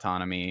bodily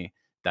autonomy.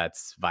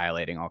 That's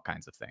violating all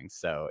kinds of things.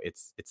 So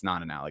it's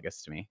not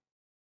analogous to me.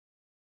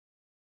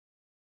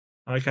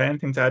 Okay,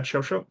 anything to add,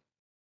 Shellshock?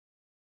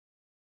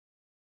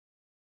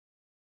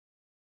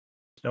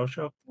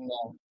 Shellshock?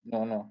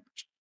 No.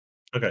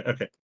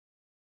 Okay.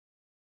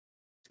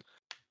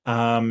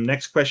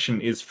 Next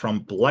question is from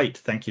Blake.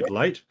 Thank you,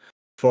 Blake.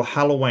 For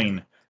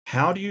Halloween,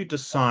 how do you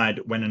decide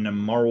when an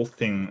immoral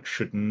thing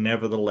should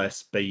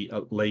nevertheless be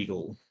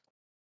legal?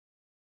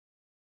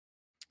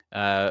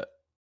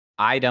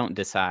 I don't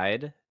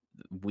decide.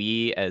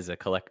 We as a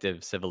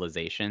collective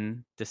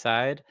civilization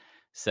decide.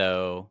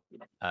 So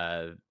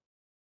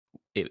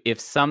if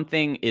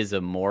something is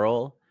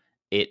immoral,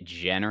 it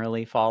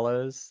generally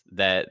follows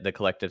that the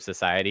collective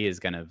society is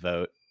going to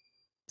vote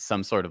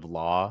some sort of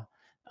law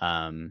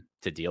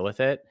to deal with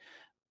it,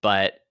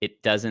 but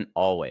it doesn't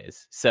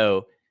always.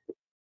 So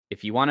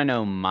if you want to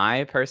know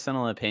my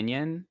personal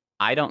opinion,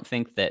 I don't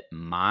think that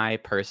my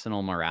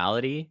personal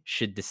morality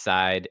should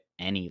decide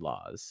any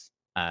laws.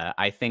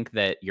 I think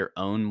that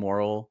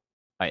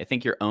I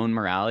think your own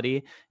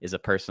morality is a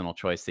personal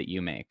choice that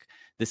you make.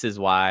 This is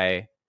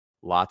why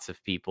lots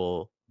of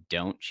people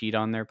don't cheat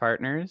on their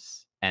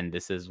partners. And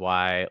this is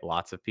why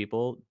lots of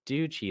people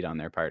do cheat on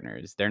their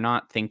partners. They're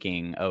not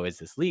thinking, oh, is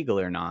this legal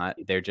or not?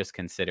 They're just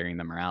considering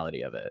the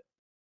morality of it.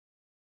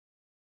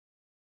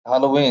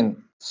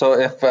 Halloween. So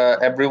if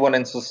everyone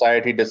in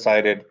society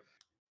decided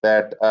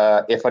that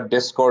if a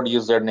Discord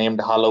user named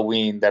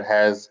Halloween that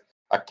has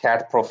a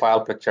cat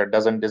profile picture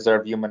doesn't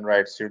deserve human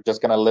rights, you're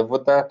just gonna live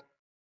with that?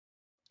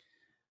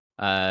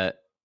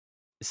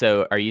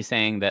 So are you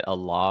saying that a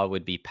law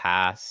would be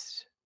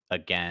passed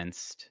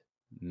against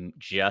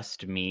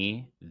just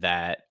me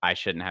that I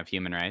shouldn't have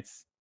human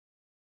rights?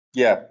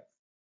 Yeah.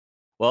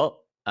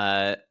 Well,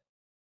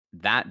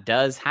 that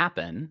does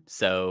happen.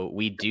 So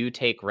we do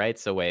take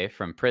rights away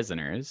from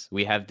prisoners.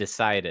 We have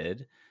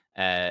decided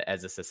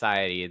as a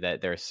society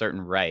that there are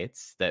certain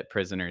rights that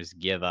prisoners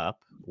give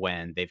up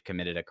when they've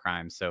committed a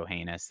crime so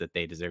heinous that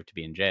they deserve to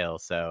be in jail.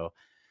 So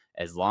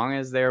as long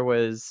as there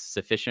was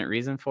sufficient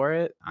reason for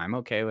it, I'm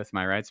okay with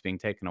my rights being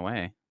taken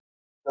away.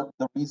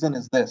 The reason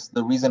is this.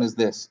 The reason is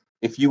this.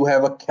 If you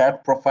have a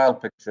cat profile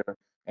picture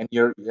and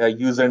your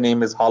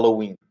username is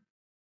Halloween,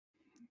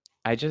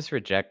 I just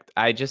reject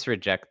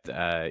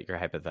your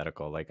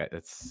hypothetical. Like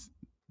that's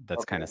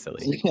kind of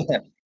silly.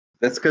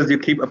 That's because you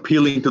keep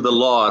appealing to the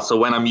law. So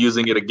when I'm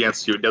using it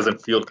against you, it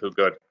doesn't feel too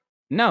good.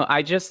 No,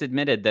 I just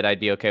admitted that I'd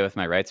be okay with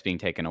my rights being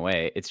taken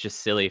away. It's just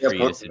silly for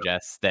you to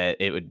suggest that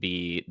it would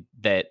be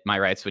that my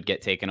rights would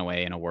get taken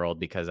away in a world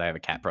because I have a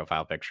cat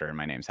profile picture and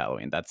my name's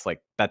Halloween. That's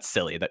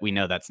silly. That we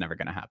know that's never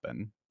going to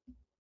happen.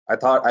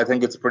 I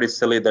think it's pretty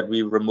silly that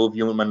we remove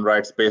human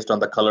rights based on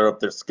the color of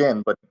their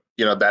skin, but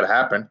that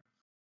happened.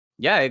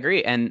 Yeah, I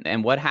agree.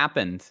 And what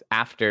happened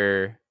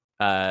after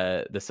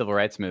the civil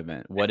rights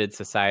movement? What did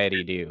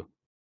society do?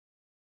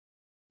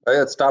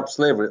 It stopped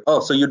slavery. Oh,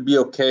 so you'd be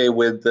okay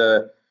with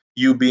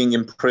you being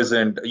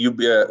imprisoned,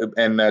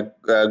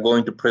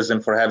 going to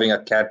prison for having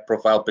a cat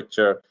profile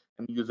picture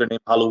and username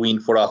Halloween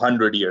for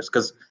 100 years?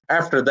 Because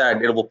after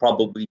that, it will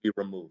probably be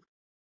removed.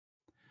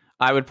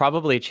 I would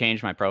probably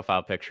change my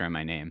profile picture and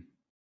my name.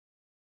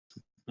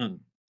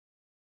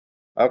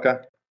 Okay.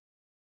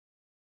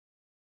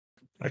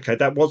 Okay,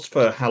 that was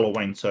for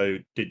Halloween. So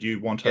did you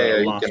want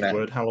a last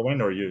word,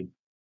 Halloween, or are you?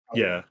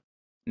 Yeah.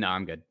 No,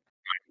 I'm good.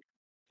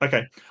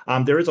 Okay.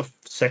 There is a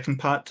second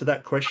part to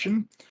that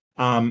question.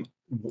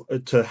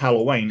 To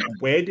Halloween,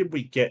 where did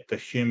we get the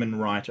human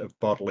right of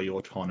bodily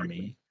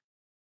autonomy?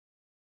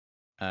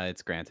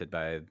 It's granted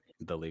by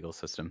the legal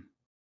system.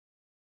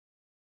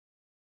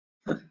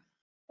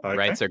 Okay.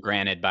 Rights are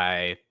granted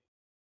by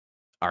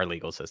our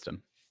legal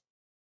system.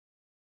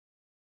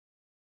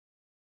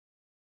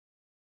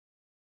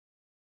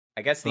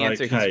 I guess the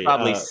answer he's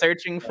probably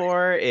searching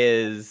for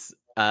is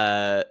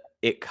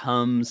it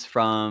comes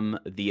from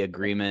the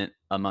agreement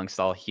amongst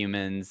all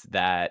humans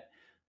that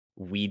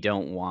we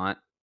don't want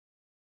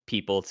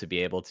people to be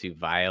able to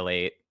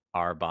violate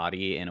our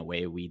body in a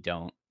way we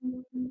don't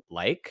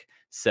like.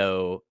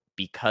 So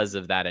because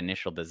of that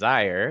initial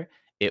desire,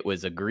 it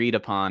was agreed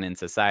upon in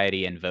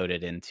society and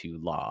voted into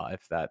law,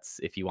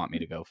 if you want me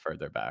to go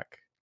further back.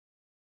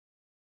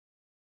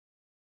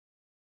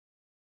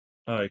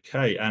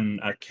 Okay, and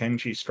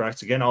Kenji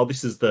strikes again. Oh,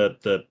 this is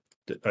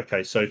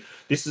okay, so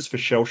this is for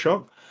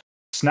Shellshock.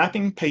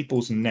 Snapping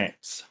people's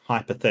necks,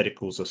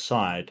 hypotheticals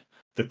aside,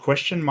 The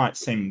question might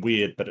seem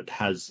weird, but it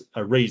has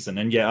a reason.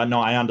 And yeah, no,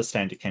 I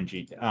understand you,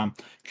 Kenji.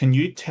 Can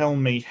you tell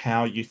me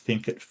how you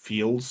think it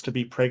feels to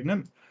be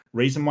pregnant?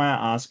 Reason why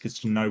I ask is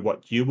to know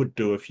what you would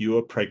do if you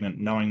were pregnant,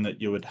 knowing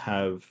that you would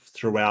have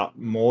throughout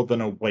more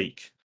than a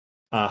week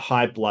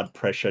high blood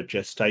pressure,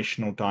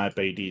 gestational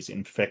diabetes,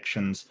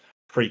 infections,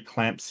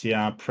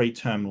 preeclampsia,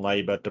 preterm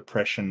labor,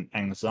 depression,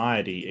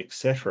 anxiety,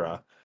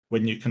 etc.,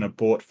 when you can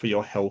abort for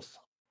your health,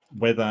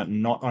 whether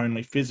not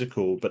only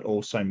physical but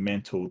also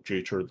mental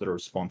due to the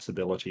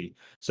responsibility.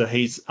 So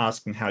he's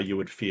asking how you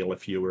would feel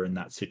if you were in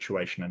that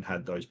situation and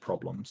had those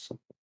problems.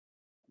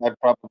 I'd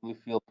probably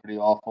feel pretty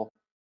awful.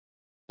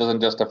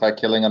 Doesn't justify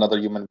killing another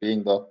human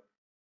being, though.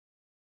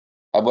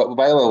 But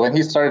by the way, when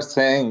he started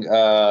saying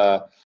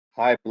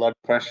high blood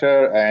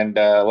pressure and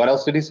what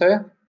else did he say?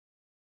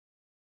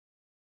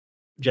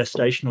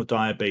 Gestational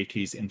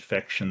diabetes,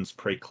 infections,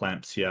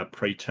 preeclampsia,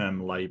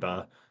 preterm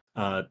labor,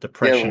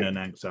 depression, and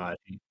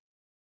anxiety.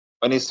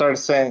 When he started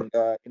saying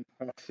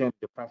infection,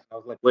 depression, I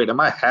was like, wait, am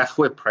I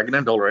halfway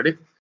pregnant already?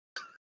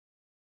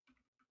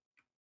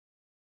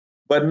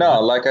 But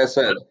no, What? like I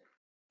said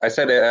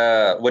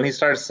when he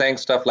started saying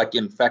stuff like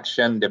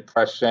infection,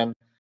 depression,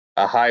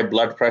 high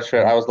blood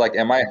pressure, I was like,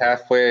 am I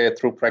halfway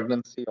through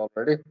pregnancy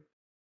already?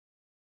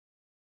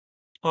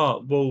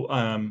 Oh, well,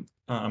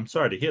 I'm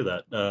sorry to hear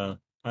that.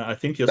 I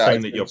think you're No, saying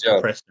it's that a you're joke.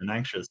 depressed and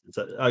anxious. Is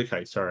that,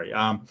 okay, sorry.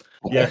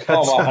 Yeah, Come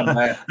on,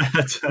 man.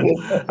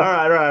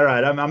 all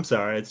right. I'm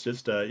sorry. It's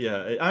just,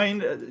 yeah. I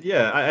mean,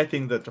 yeah. I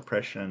think that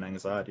depression and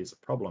anxiety is a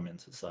problem in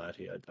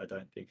society. I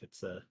don't think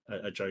it's a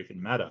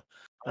joking matter.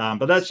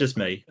 But that's just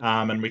me.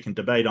 And we can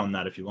debate on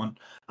that if you want.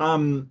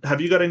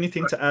 Have you got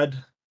anything to add,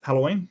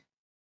 Halloween?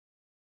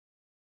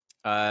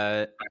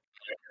 I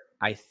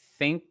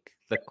think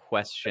the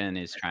question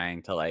is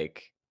trying to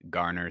like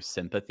garner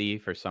sympathy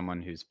for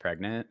someone who's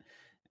pregnant,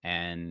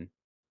 and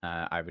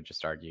I would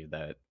just argue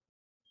that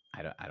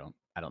I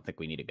don't think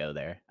we need to go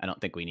there. I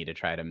don't think we need to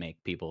try to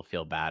make people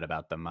feel bad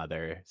about the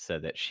mother so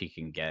that she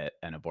can get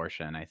an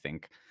abortion. I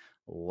think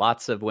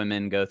lots of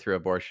women go through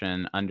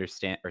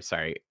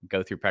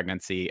go through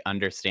pregnancy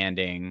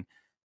understanding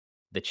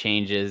the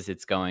changes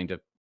it's going to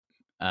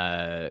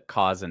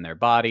cause in their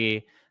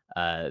body.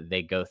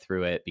 They go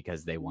through it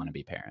because they want to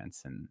be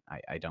parents, and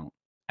I don't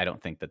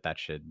think that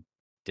should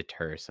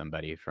deter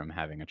somebody from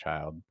having a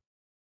child.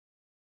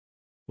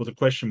 Well, the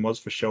question was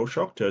for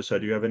Shellshock. So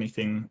do you have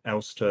anything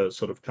else to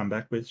sort of come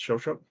back with,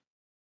 Shellshock?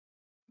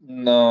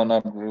 No,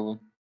 not really.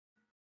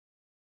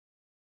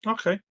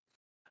 Okay.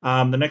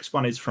 The next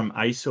one is from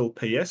Asil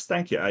PS.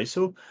 Thank you,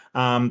 Asil.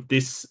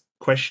 This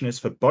question is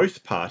for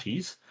both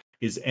parties.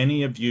 Is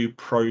any of you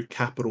pro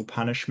capital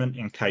punishment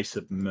in case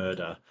of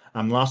murder?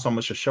 Last one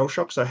was a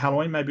Shellshock. So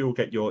Halloween, maybe we'll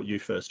get you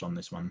first on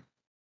this one.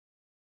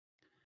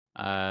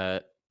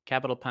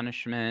 Capital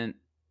punishment.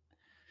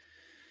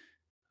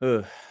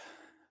 Ugh.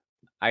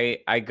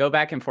 I go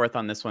back and forth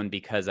on this one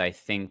because I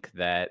think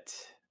that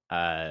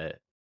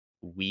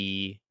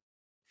we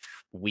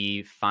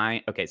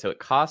find so it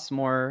costs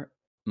more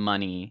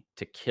money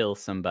to kill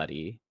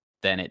somebody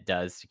than it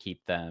does to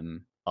keep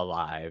them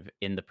alive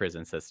in the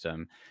prison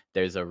system.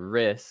 There's a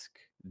risk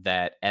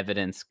that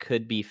evidence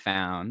could be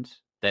found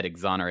that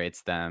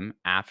exonerates them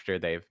after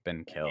they've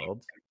been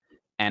killed.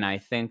 And I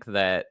think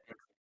that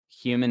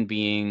human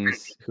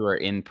beings who are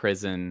in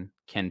prison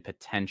can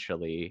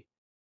potentially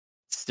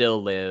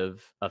still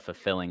live a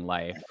fulfilling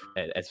life,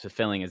 as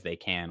fulfilling as they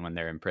can when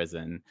they're in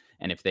prison.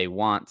 And if they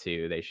want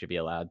to, they should be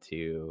allowed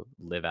to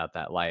live out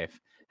that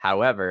life.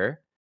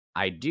 However,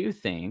 I do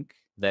think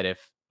that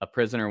if a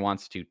prisoner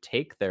wants to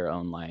take their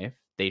own life,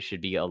 they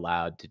should be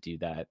allowed to do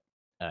that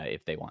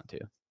if they want to.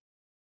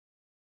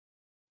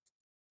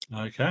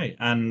 Okay.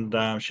 And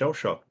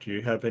Shellshock, do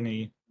you have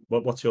any?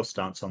 What's your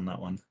stance on that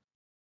one?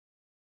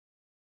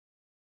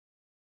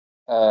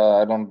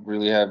 I don't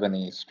really have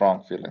any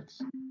strong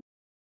feelings.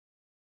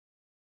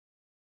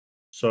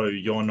 So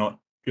you're not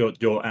you're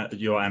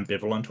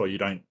ambivalent, or you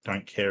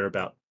don't care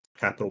about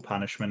capital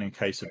punishment in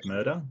case of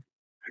murder?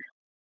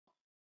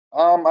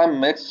 I'm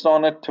mixed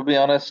on it, to be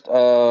honest.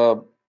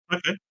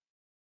 Okay.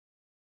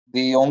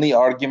 The only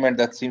argument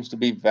that seems to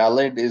be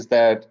valid is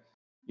that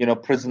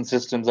prison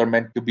systems are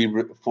meant to be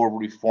for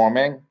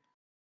reforming,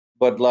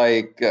 but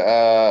like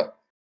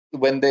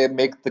when they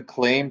make the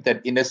claim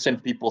that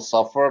innocent people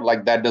suffer,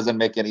 like that doesn't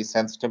make any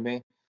sense to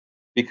me,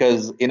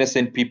 because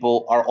innocent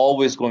people are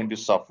always going to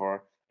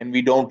suffer, and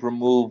we don't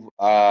remove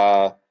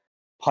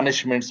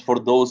punishments for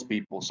those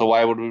people. So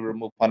why would we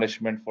remove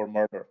punishment for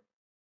murder?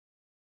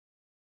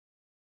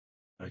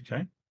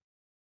 Okay.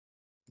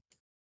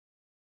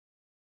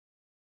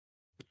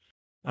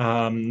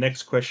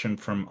 Next question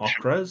from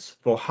Okras.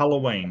 For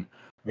Halloween,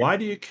 why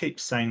do you keep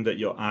saying that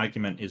your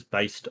argument is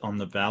based on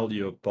the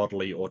value of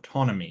bodily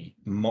autonomy,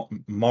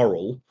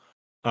 moral,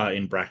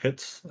 in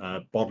brackets,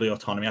 bodily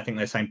autonomy? I think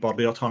they're saying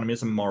bodily autonomy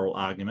is a moral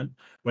argument,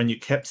 when you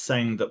kept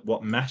saying that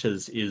what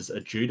matters is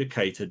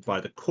adjudicated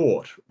by the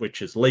court,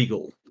 which is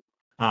legal.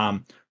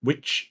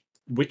 Which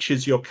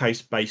is your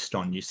case based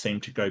on? You seem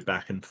to go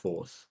back and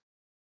forth.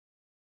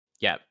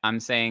 Yeah, I'm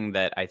saying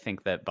that I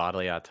think that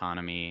bodily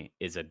autonomy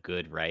is a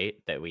good right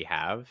that we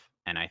have,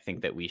 and I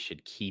think that we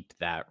should keep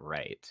that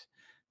right.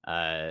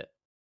 Uh,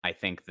 I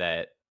think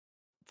that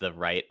the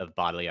right of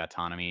bodily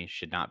autonomy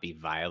should not be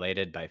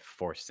violated by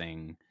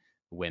forcing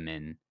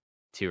women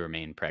to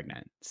remain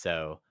pregnant.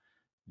 So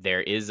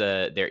there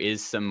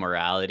is some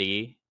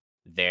morality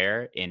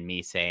there in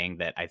me saying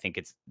that I think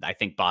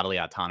bodily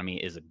autonomy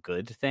is a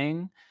good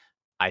thing.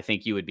 I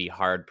think you would be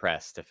hard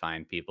pressed to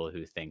find people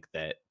who think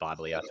that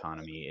bodily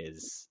autonomy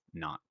is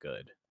not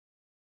good.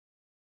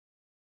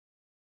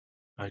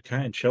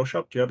 Okay, and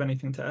Shellshock, do you have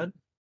anything to add?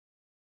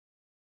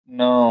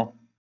 No.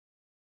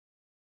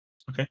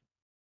 Okay.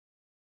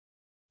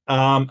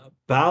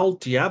 Bal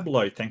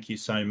Diablo, thank you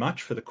so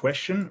much for the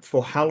question.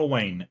 For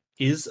Halloween,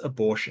 is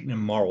abortion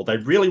immoral? They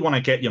really want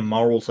to get your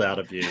morals out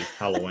of you,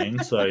 Halloween,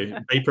 so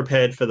be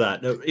prepared for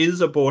that.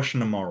 Is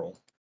abortion immoral?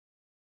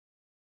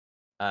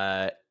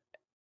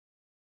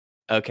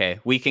 Okay,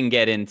 we can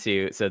get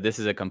into, so this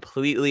is a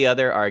completely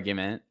other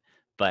argument,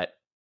 but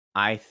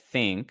I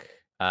think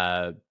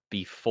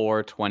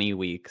before 20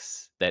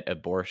 weeks that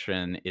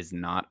abortion is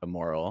not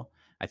immoral.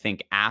 I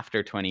think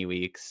after 20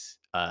 weeks,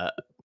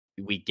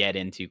 we get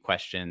into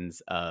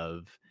questions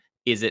of,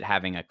 is it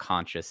having a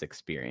conscious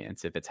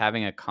experience? If it's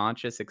having a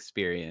conscious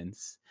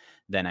experience,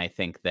 then I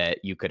think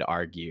that you could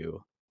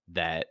argue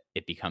that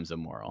it becomes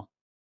immoral.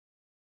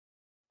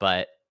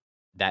 But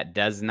that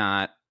does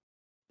not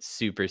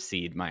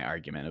supersede my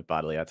argument of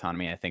bodily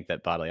autonomy. I think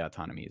that bodily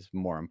autonomy is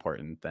more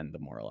important than the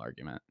moral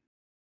argument.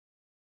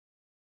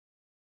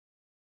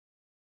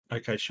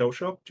 Okay,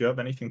 Shellshock, do you have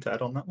anything to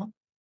add on that one?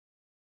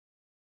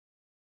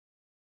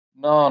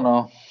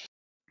 No.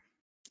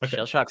 Okay.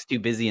 Shellshock's too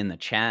busy in the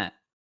chat.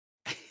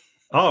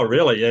 Oh,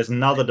 really? There's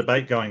another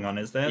debate going on,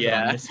 is there, that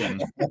I'm Yeah. missing?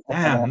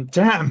 Damn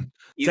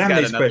He's got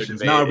these another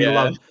questions. debate, No, we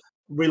yeah.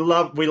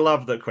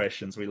 love the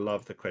questions. We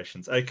love the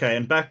questions. Okay,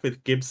 and back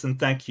with Gibson.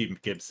 Thank you,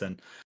 Gibson.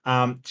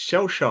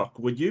 Shellshock,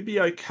 would you be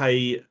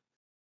okay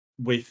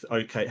with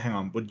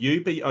would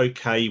you be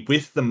okay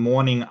with the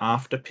morning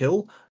after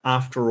pill?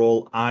 After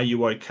all, are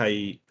you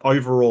okay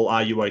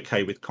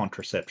with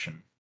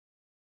contraception?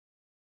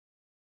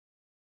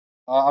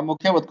 I'm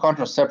okay with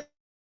contraception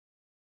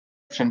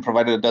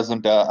provided it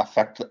doesn't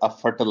affect a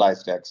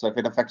fertilized egg. So if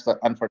it affects the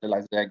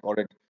unfertilized egg or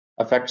it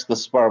affects the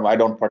sperm, I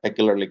don't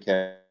particularly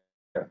care.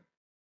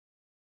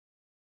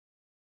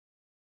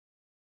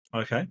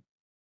 Okay.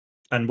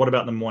 And what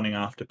about the morning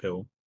after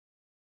pill?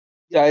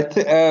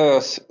 Yeah,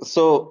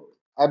 so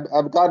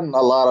I've gotten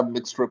a lot of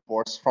mixed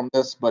reports from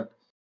this, but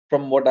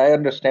from what I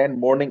understand,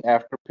 morning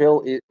after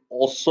pill it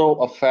also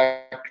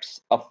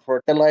affects a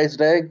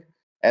fertilized egg,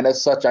 and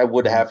as such, I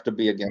would have to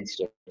be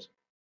against it.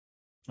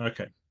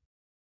 Okay.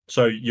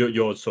 So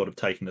you're sort of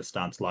taking the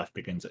stance life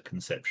begins at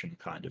conception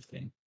kind of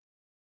thing.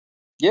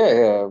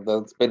 Yeah,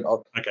 that's been.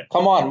 Okay.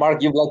 Come on,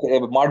 Mark, you've like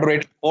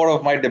moderated 4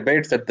 of my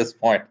debates at this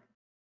point.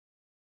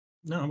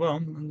 No, well,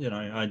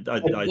 I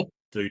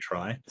do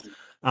try.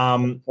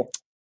 Halloween,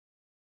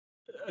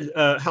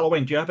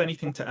 do you have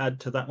anything to add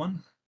to that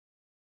one?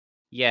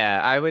 Yeah,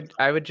 I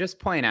would just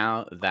point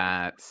out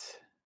that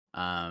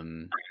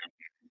I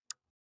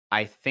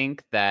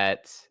think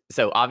that,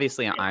 so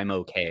obviously I'm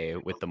okay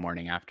with the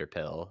morning after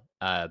pill,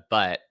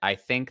 but I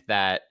think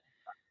that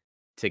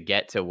to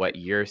get to what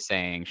you're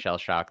saying,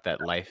 Shellshock,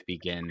 that life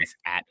begins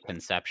at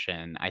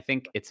conception, I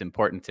think it's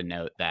important to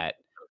note that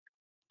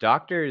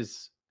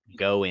doctors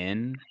go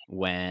in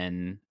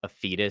when a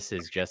fetus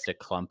is just a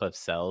clump of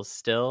cells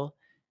still.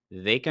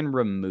 They can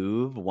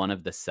remove one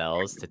of the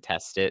cells to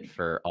test it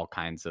for all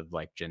kinds of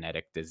like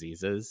genetic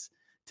diseases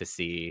to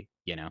see,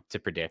 to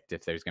predict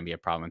if there's going to be a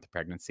problem with the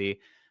pregnancy.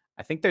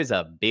 I think there's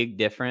a big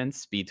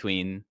difference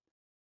between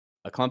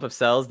a clump of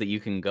cells that you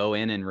can go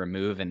in and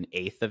remove an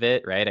eighth of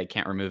it, right? I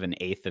can't remove an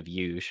eighth of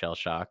you,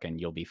 Shellshock, and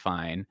you'll be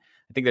fine.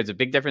 I think there's a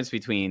big difference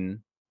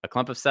between a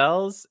clump of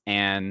cells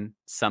and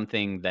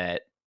something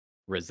that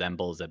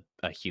resembles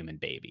a human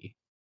baby.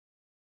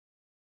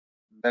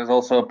 There's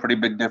also a pretty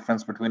big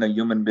difference between a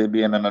human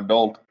baby and an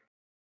adult.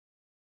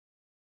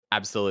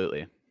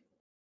 Absolutely.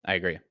 I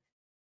agree.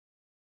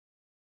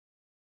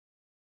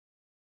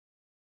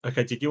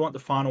 Okay, did you want the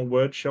final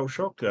word,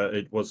 Shellshock?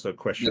 It was a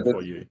question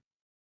for you.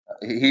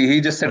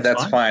 He just said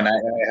that's fine.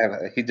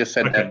 He just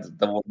said Okay. that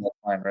the word that's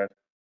fine, right?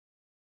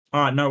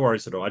 All right, no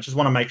worries at all. I just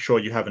want to make sure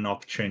you have an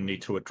opportunity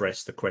to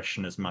address the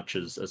question as much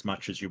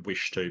as you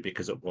wish to,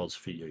 because it was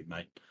for you,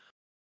 mate.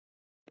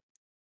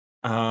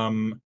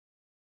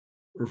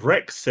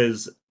 Rex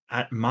says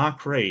at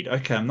Mark Reed.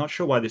 Okay, I'm not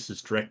sure why this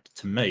is directed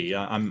to me.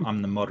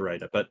 I'm the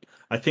moderator, but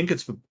I think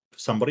it's for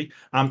somebody.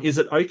 Is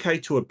it okay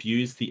to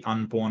abuse the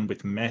unborn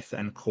with meth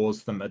and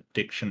cause them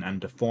addiction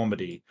and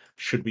deformity?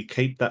 Should we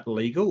keep that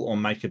legal or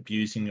make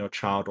abusing your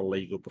child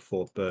illegal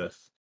before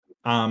birth?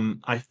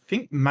 I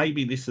think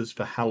maybe this is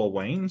for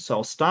Halloween, so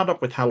I'll start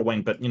up with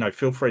Halloween, but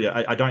feel free.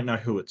 I don't know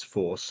who it's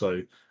for,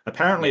 so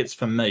apparently it's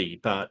for me,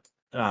 but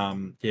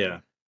yeah.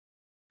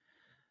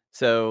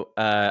 So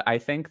I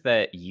think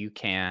that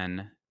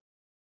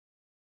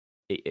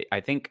I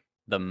think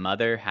the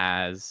mother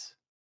has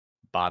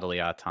bodily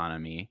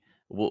autonomy,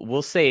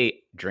 we'll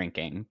say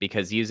drinking,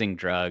 because using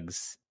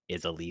drugs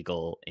is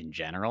illegal in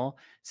general.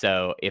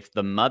 So if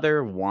the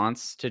mother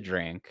wants to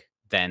drink,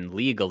 then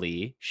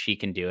legally she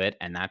can do it,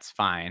 and that's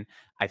fine.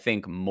 I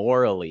think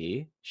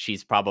morally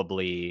she's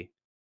probably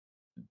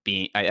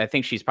I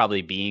think she's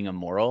probably being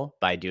immoral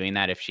by doing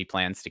that if she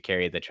plans to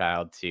carry the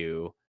child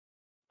to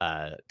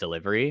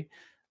delivery.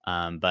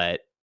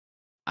 But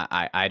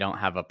I don't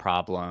have a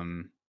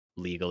problem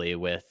legally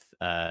with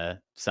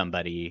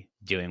somebody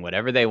doing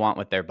whatever they want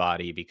with their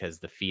body, because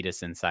the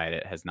fetus inside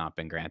it has not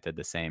been granted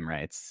the same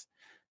rights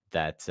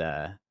that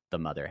the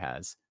mother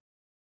has.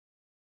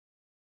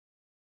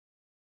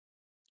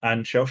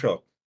 And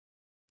Shellshock,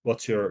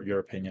 what's your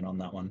opinion on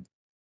that one?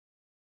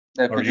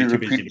 Or are Could you you too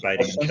busy repeat the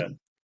debating in question? chat?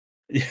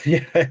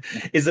 Yeah.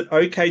 Is it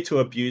okay to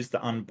abuse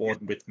the unborn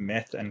with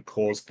meth and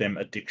cause them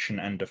addiction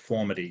and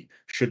deformity?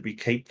 Should we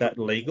keep that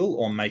legal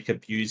or make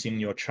abusing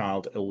your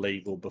child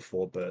illegal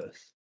before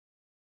birth?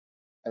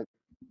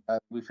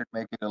 We should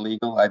make it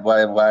illegal.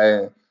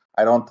 Why?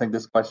 I don't think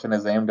this question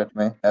is aimed at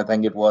me. I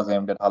think it was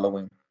aimed at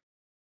Halloween.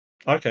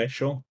 Okay,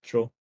 sure.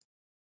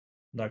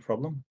 No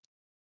problem.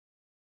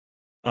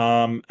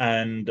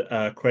 And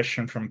a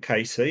question from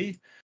KC.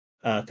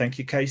 Thank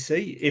you,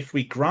 KC. If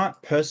we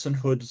grant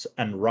personhoods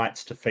and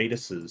rights to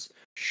fetuses,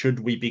 should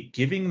we be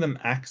giving them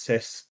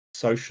access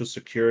social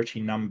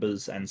security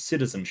numbers and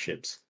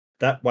citizenships?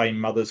 That way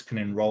mothers can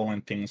enroll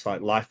in things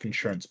like life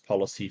insurance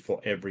policy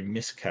for every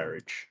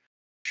miscarriage.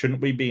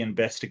 Shouldn't we be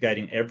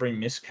investigating every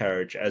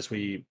miscarriage as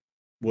we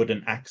would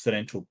an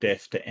accidental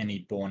death to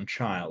any born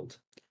child?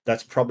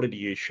 That's probably to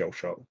you,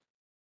 Shellshock.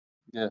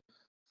 Yeah.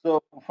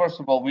 So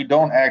first of all, we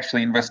don't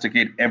actually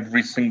investigate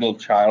every single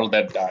child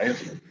that dies.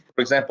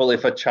 For example,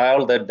 if a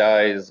child that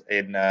dies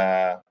in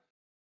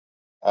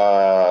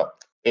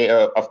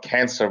of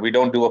cancer, we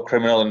don't do a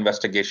criminal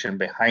investigation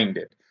behind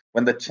it.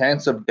 When the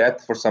chance of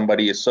death for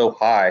somebody is so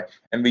high,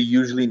 and we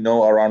usually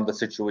know around the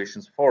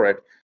situations for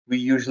it, we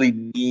usually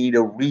need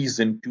a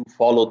reason to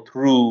follow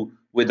through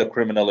with a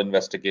criminal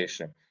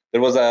investigation.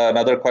 There was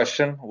another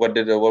question. What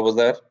was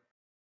that?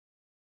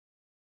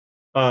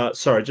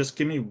 Sorry, just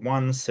give me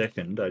 1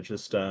 second. I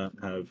just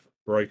have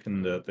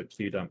broken the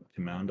queue dump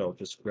command. I'll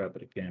just grab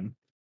it again.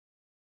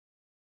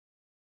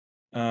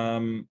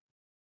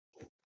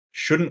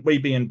 Shouldn't we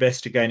be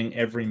investigating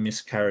every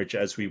miscarriage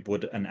as we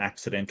would an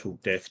accidental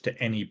death to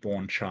any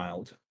born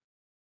child?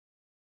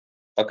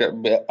 Okay.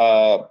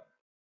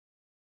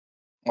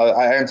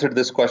 I answered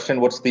this question.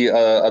 What's the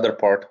other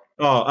part?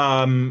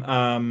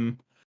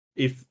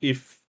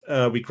 If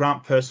we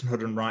grant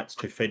personhood and rights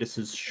to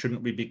fetuses,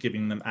 shouldn't we be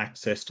giving them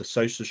access to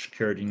social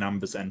security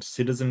numbers and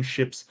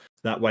citizenships?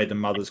 That way the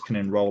mothers can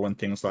enroll in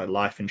things like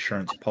life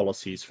insurance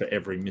policies for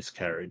every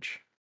miscarriage.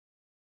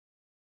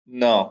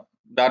 No,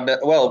 not that,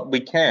 well, we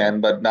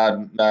can, but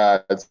not.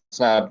 It's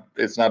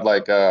not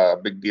like a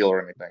big deal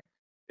or anything.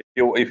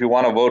 If you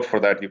want to vote for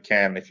that, you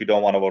can. If you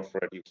don't want to vote for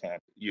it, you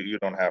can't. You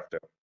don't have to.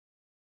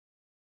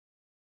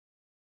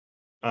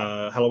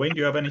 Halloween, do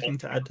you have anything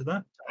to add to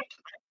that?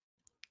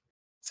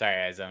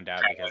 Sorry, I zoned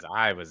out because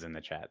I was in the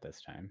chat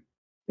this time.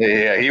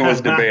 Yeah, he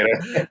was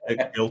debating.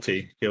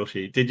 Guilty.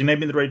 Did you need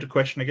me to read the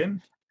question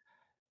again?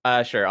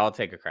 Sure, I'll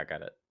take a crack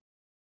at it.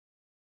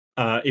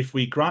 If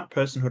we grant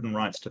personhood and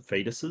rights to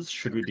fetuses,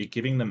 should we be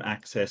giving them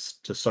access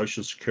to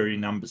social security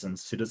numbers and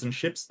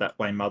citizenships? That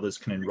way mothers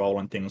can enroll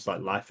in things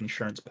like life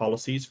insurance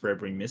policies for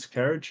every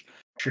miscarriage.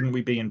 Shouldn't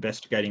we be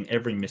investigating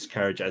every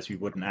miscarriage as we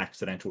would an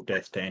accidental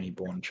death to any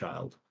born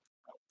child?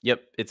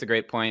 Yep, it's a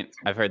great point.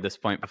 I've heard this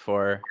point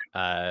before.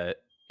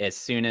 As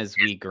soon as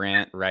we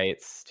grant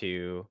rights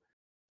to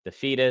the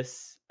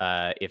fetus,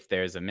 if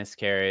there's a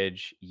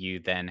miscarriage, you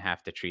then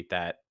have to treat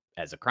that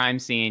as a crime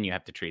scene. You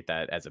have to treat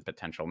that as a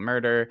potential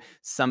murder.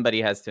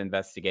 Somebody has to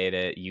investigate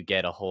it. You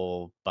get a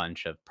whole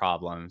bunch of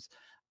problems.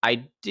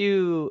 I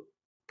do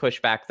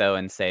push back, though,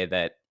 and say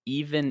that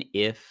even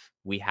if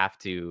we have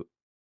to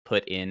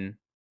put in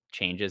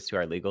changes to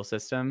our legal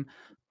system,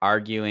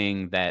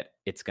 arguing that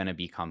it's going to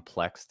be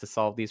complex to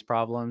solve these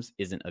problems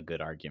isn't a good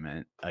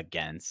argument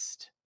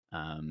against,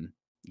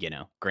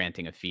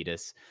 granting a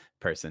fetus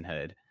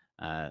personhood.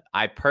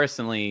 I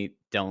personally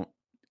don't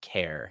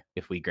care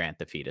if we grant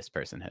the fetus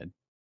personhood.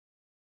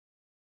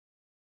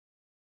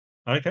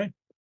 Okay.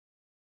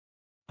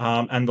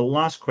 And the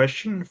last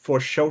question for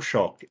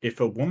Shellshock. If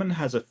a woman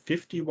has a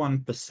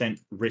 51%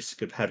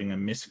 risk of having a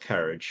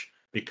miscarriage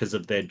because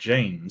of their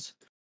genes,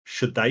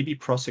 should they be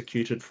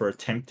prosecuted for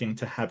attempting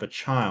to have a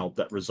child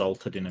that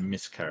resulted in a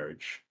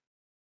miscarriage?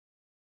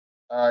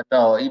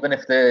 No, even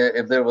if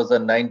there was a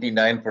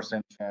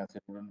 99% chance,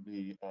 it wouldn't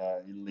be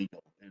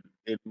illegal.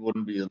 It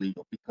wouldn't be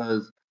illegal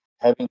because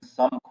having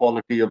some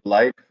quality of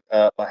life,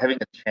 having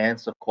a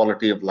chance of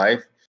quality of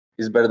life,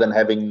 is better than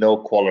having no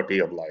quality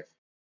of life.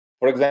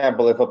 For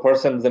example, if a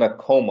person's in a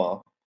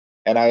coma,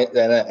 and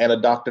a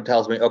doctor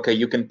tells me, okay,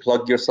 you can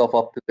plug yourself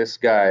up to this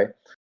guy,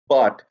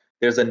 but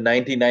there's a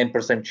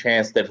 99%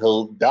 chance that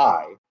he'll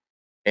die,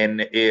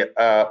 and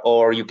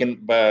or you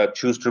can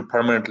choose to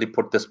permanently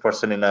put this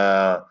person in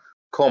a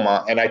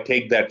coma, and I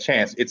take that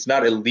chance. It's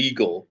not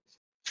illegal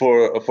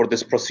for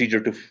this procedure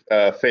to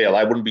fail.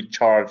 I wouldn't be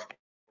charged for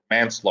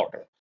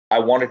manslaughter. I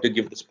wanted to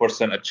give this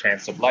person a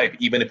chance of life,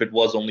 even if it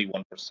was only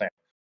 1%.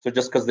 So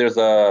just because there's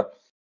a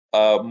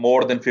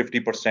more than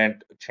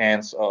 50%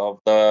 chance of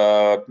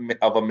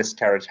a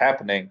miscarriage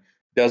happening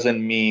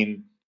doesn't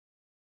mean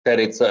that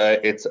it's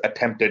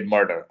attempted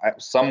murder.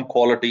 Some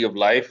quality of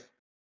life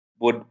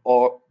would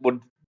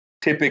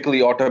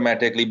typically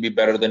automatically be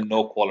better than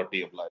no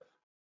quality of life.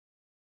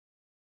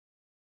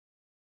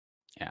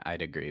 Yeah,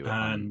 I'd agree with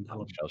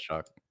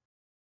Shellshock.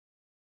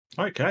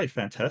 Okay,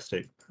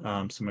 fantastic.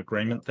 Some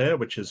agreement there,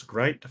 which is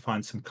great to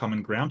find some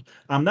common ground.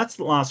 That's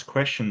the last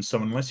question.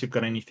 So unless you've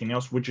got anything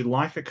else, would you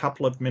like a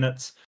couple of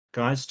minutes,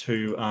 guys,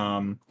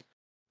 to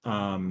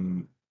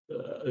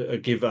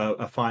give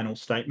a final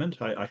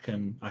statement? I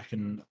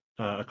can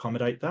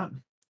accommodate that.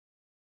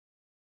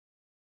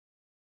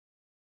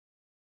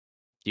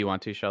 Do you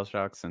want to,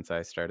 Shellshock, since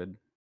I started?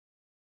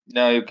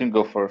 No, you can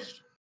go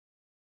first.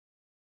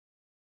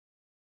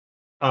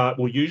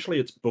 Well, usually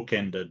it's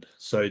bookended.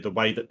 So the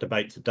way that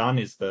debates are done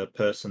is the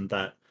person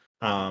that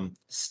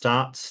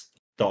starts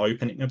the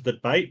opening of the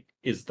debate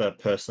is the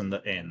person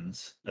that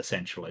ends,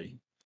 essentially.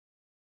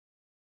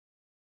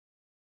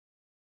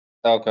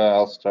 Okay,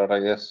 I'll start, I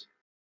guess.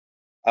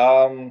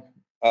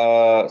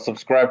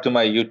 Subscribe to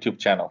my YouTube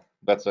channel.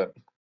 That's it.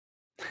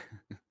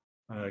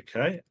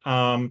 Okay.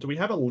 Do we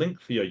have a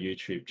link for your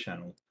YouTube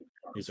channel?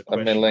 Is a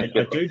question. I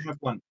do have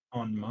one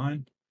on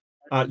mine.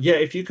 Yeah,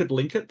 if you could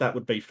link it, that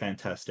would be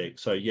fantastic.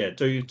 So yeah,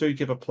 do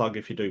give a plug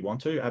if you do want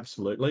to.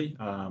 Absolutely.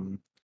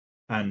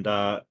 And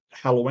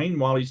Halloween,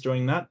 while he's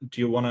doing that,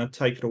 do you want to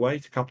take it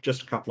away?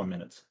 Just a couple of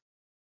minutes.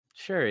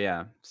 Sure.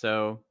 Yeah.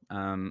 So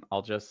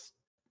I'll just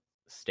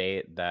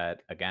state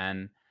that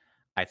again.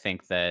 I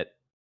think that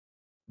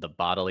the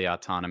bodily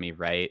autonomy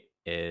right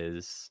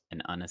is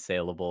an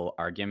unassailable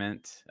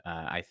argument.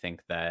 I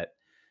think that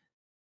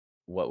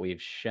what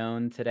we've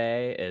shown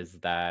today is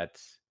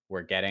that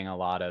we're getting a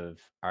lot of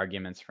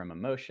arguments from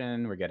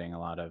emotion. We're getting a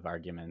lot of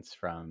arguments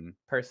from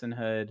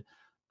personhood.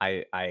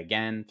 I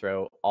again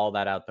throw all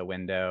that out the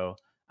window.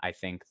 I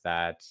think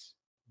that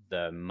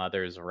the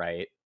mother's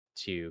right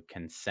to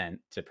consent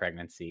to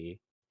pregnancy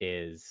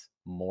is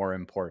more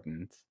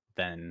important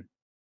than,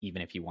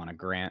 even if you want to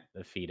grant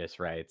the fetus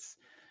rights,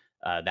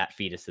 that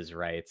fetus's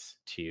rights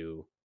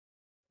to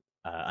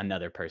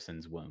another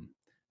person's womb.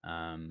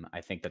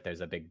 I think that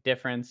there's a big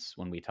difference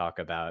when we talk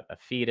about a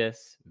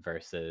fetus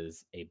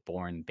versus a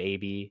born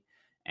baby.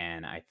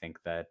 And I think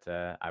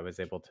that I was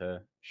able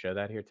to show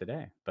that here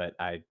today. But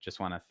I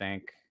just want to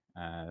thank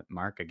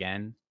Mark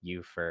again,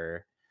 you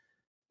for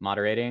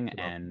moderating,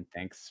 and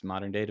thanks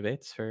Modern Day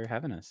Debates for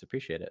having us.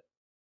 Appreciate it.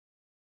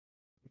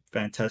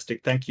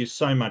 Fantastic. Thank you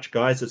so much,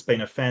 guys. It's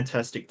been a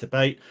fantastic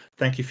debate.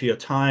 Thank you for your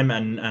time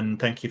and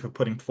thank you for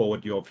putting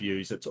forward your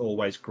views. It's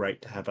always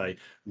great to have a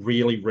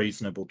really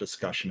reasonable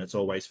discussion. It's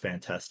always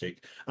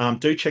fantastic.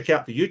 Do check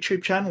out the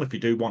YouTube channel if you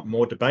do want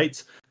more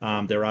debates.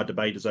 There are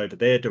debaters over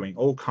there doing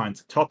all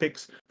kinds of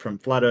topics, from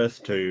flat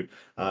earth to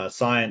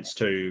science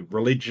to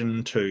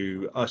religion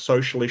to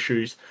social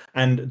issues.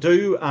 And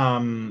do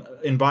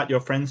invite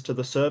your friends to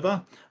the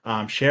server.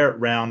 Share it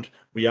around.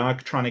 We are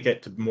trying to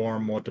get to more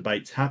and more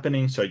debates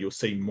happening, so you'll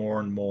see more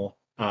and more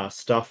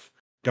stuff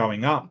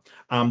going up.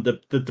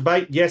 The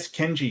debate, yes,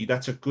 Kenji,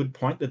 that's a good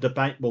point. The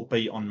debate will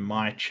be on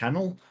my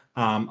channel.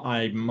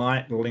 I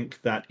might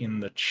link that in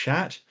the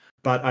chat,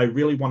 but I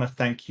really want to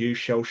thank you,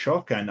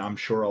 Shellshock, and I'm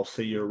sure I'll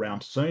see you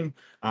around soon.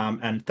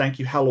 And thank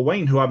you,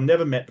 Halloween, who I've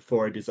never met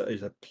before. It is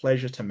a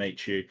pleasure to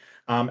meet you.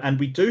 And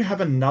we do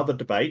have another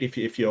debate.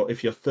 If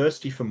you're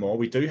thirsty for more,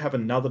 we do have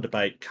another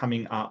debate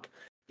coming up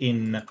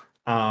in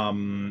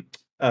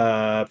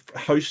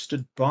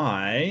hosted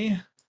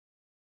by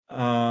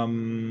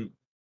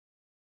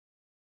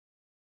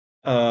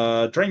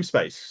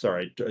Dreamspace.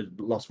 Sorry,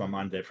 lost my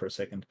mind there for a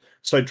second.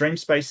 So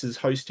Dreamspace is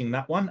hosting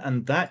that one,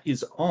 and that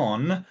is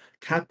on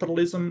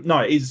capitalism.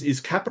 No,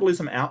 is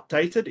capitalism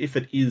outdated? If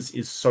it is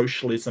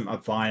socialism a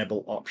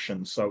viable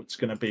option? So it's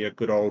going to be a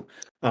good old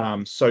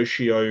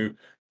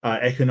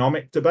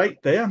socio-economic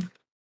debate there.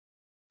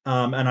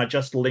 And I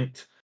just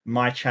linked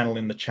my channel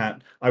in the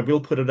chat. I will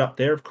put it up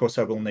there. Of course,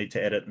 I will need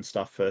to edit and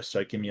stuff first,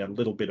 so give me a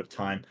little bit of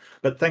time.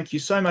 But thank you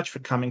so much for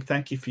coming.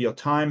 Thank you for your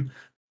time.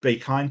 Be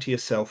kind to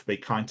yourself, be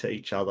kind to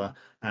each other.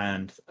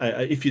 And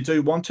if you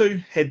do want to,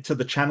 head to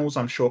the channels.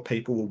 I'm sure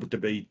people will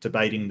be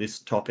debating this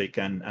topic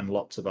and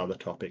lots of other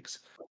topics.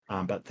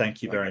 But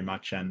thank you very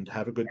much and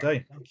have a good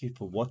day. Thank you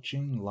for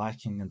watching,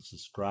 liking and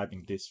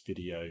subscribing this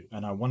video.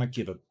 And I want to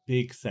give a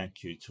big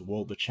thank you to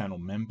all the channel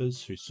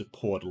members whose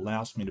support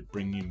allows me to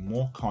bring you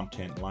more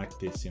content like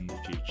this in the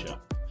future.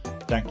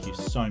 Thank you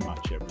so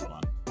much,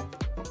 everyone.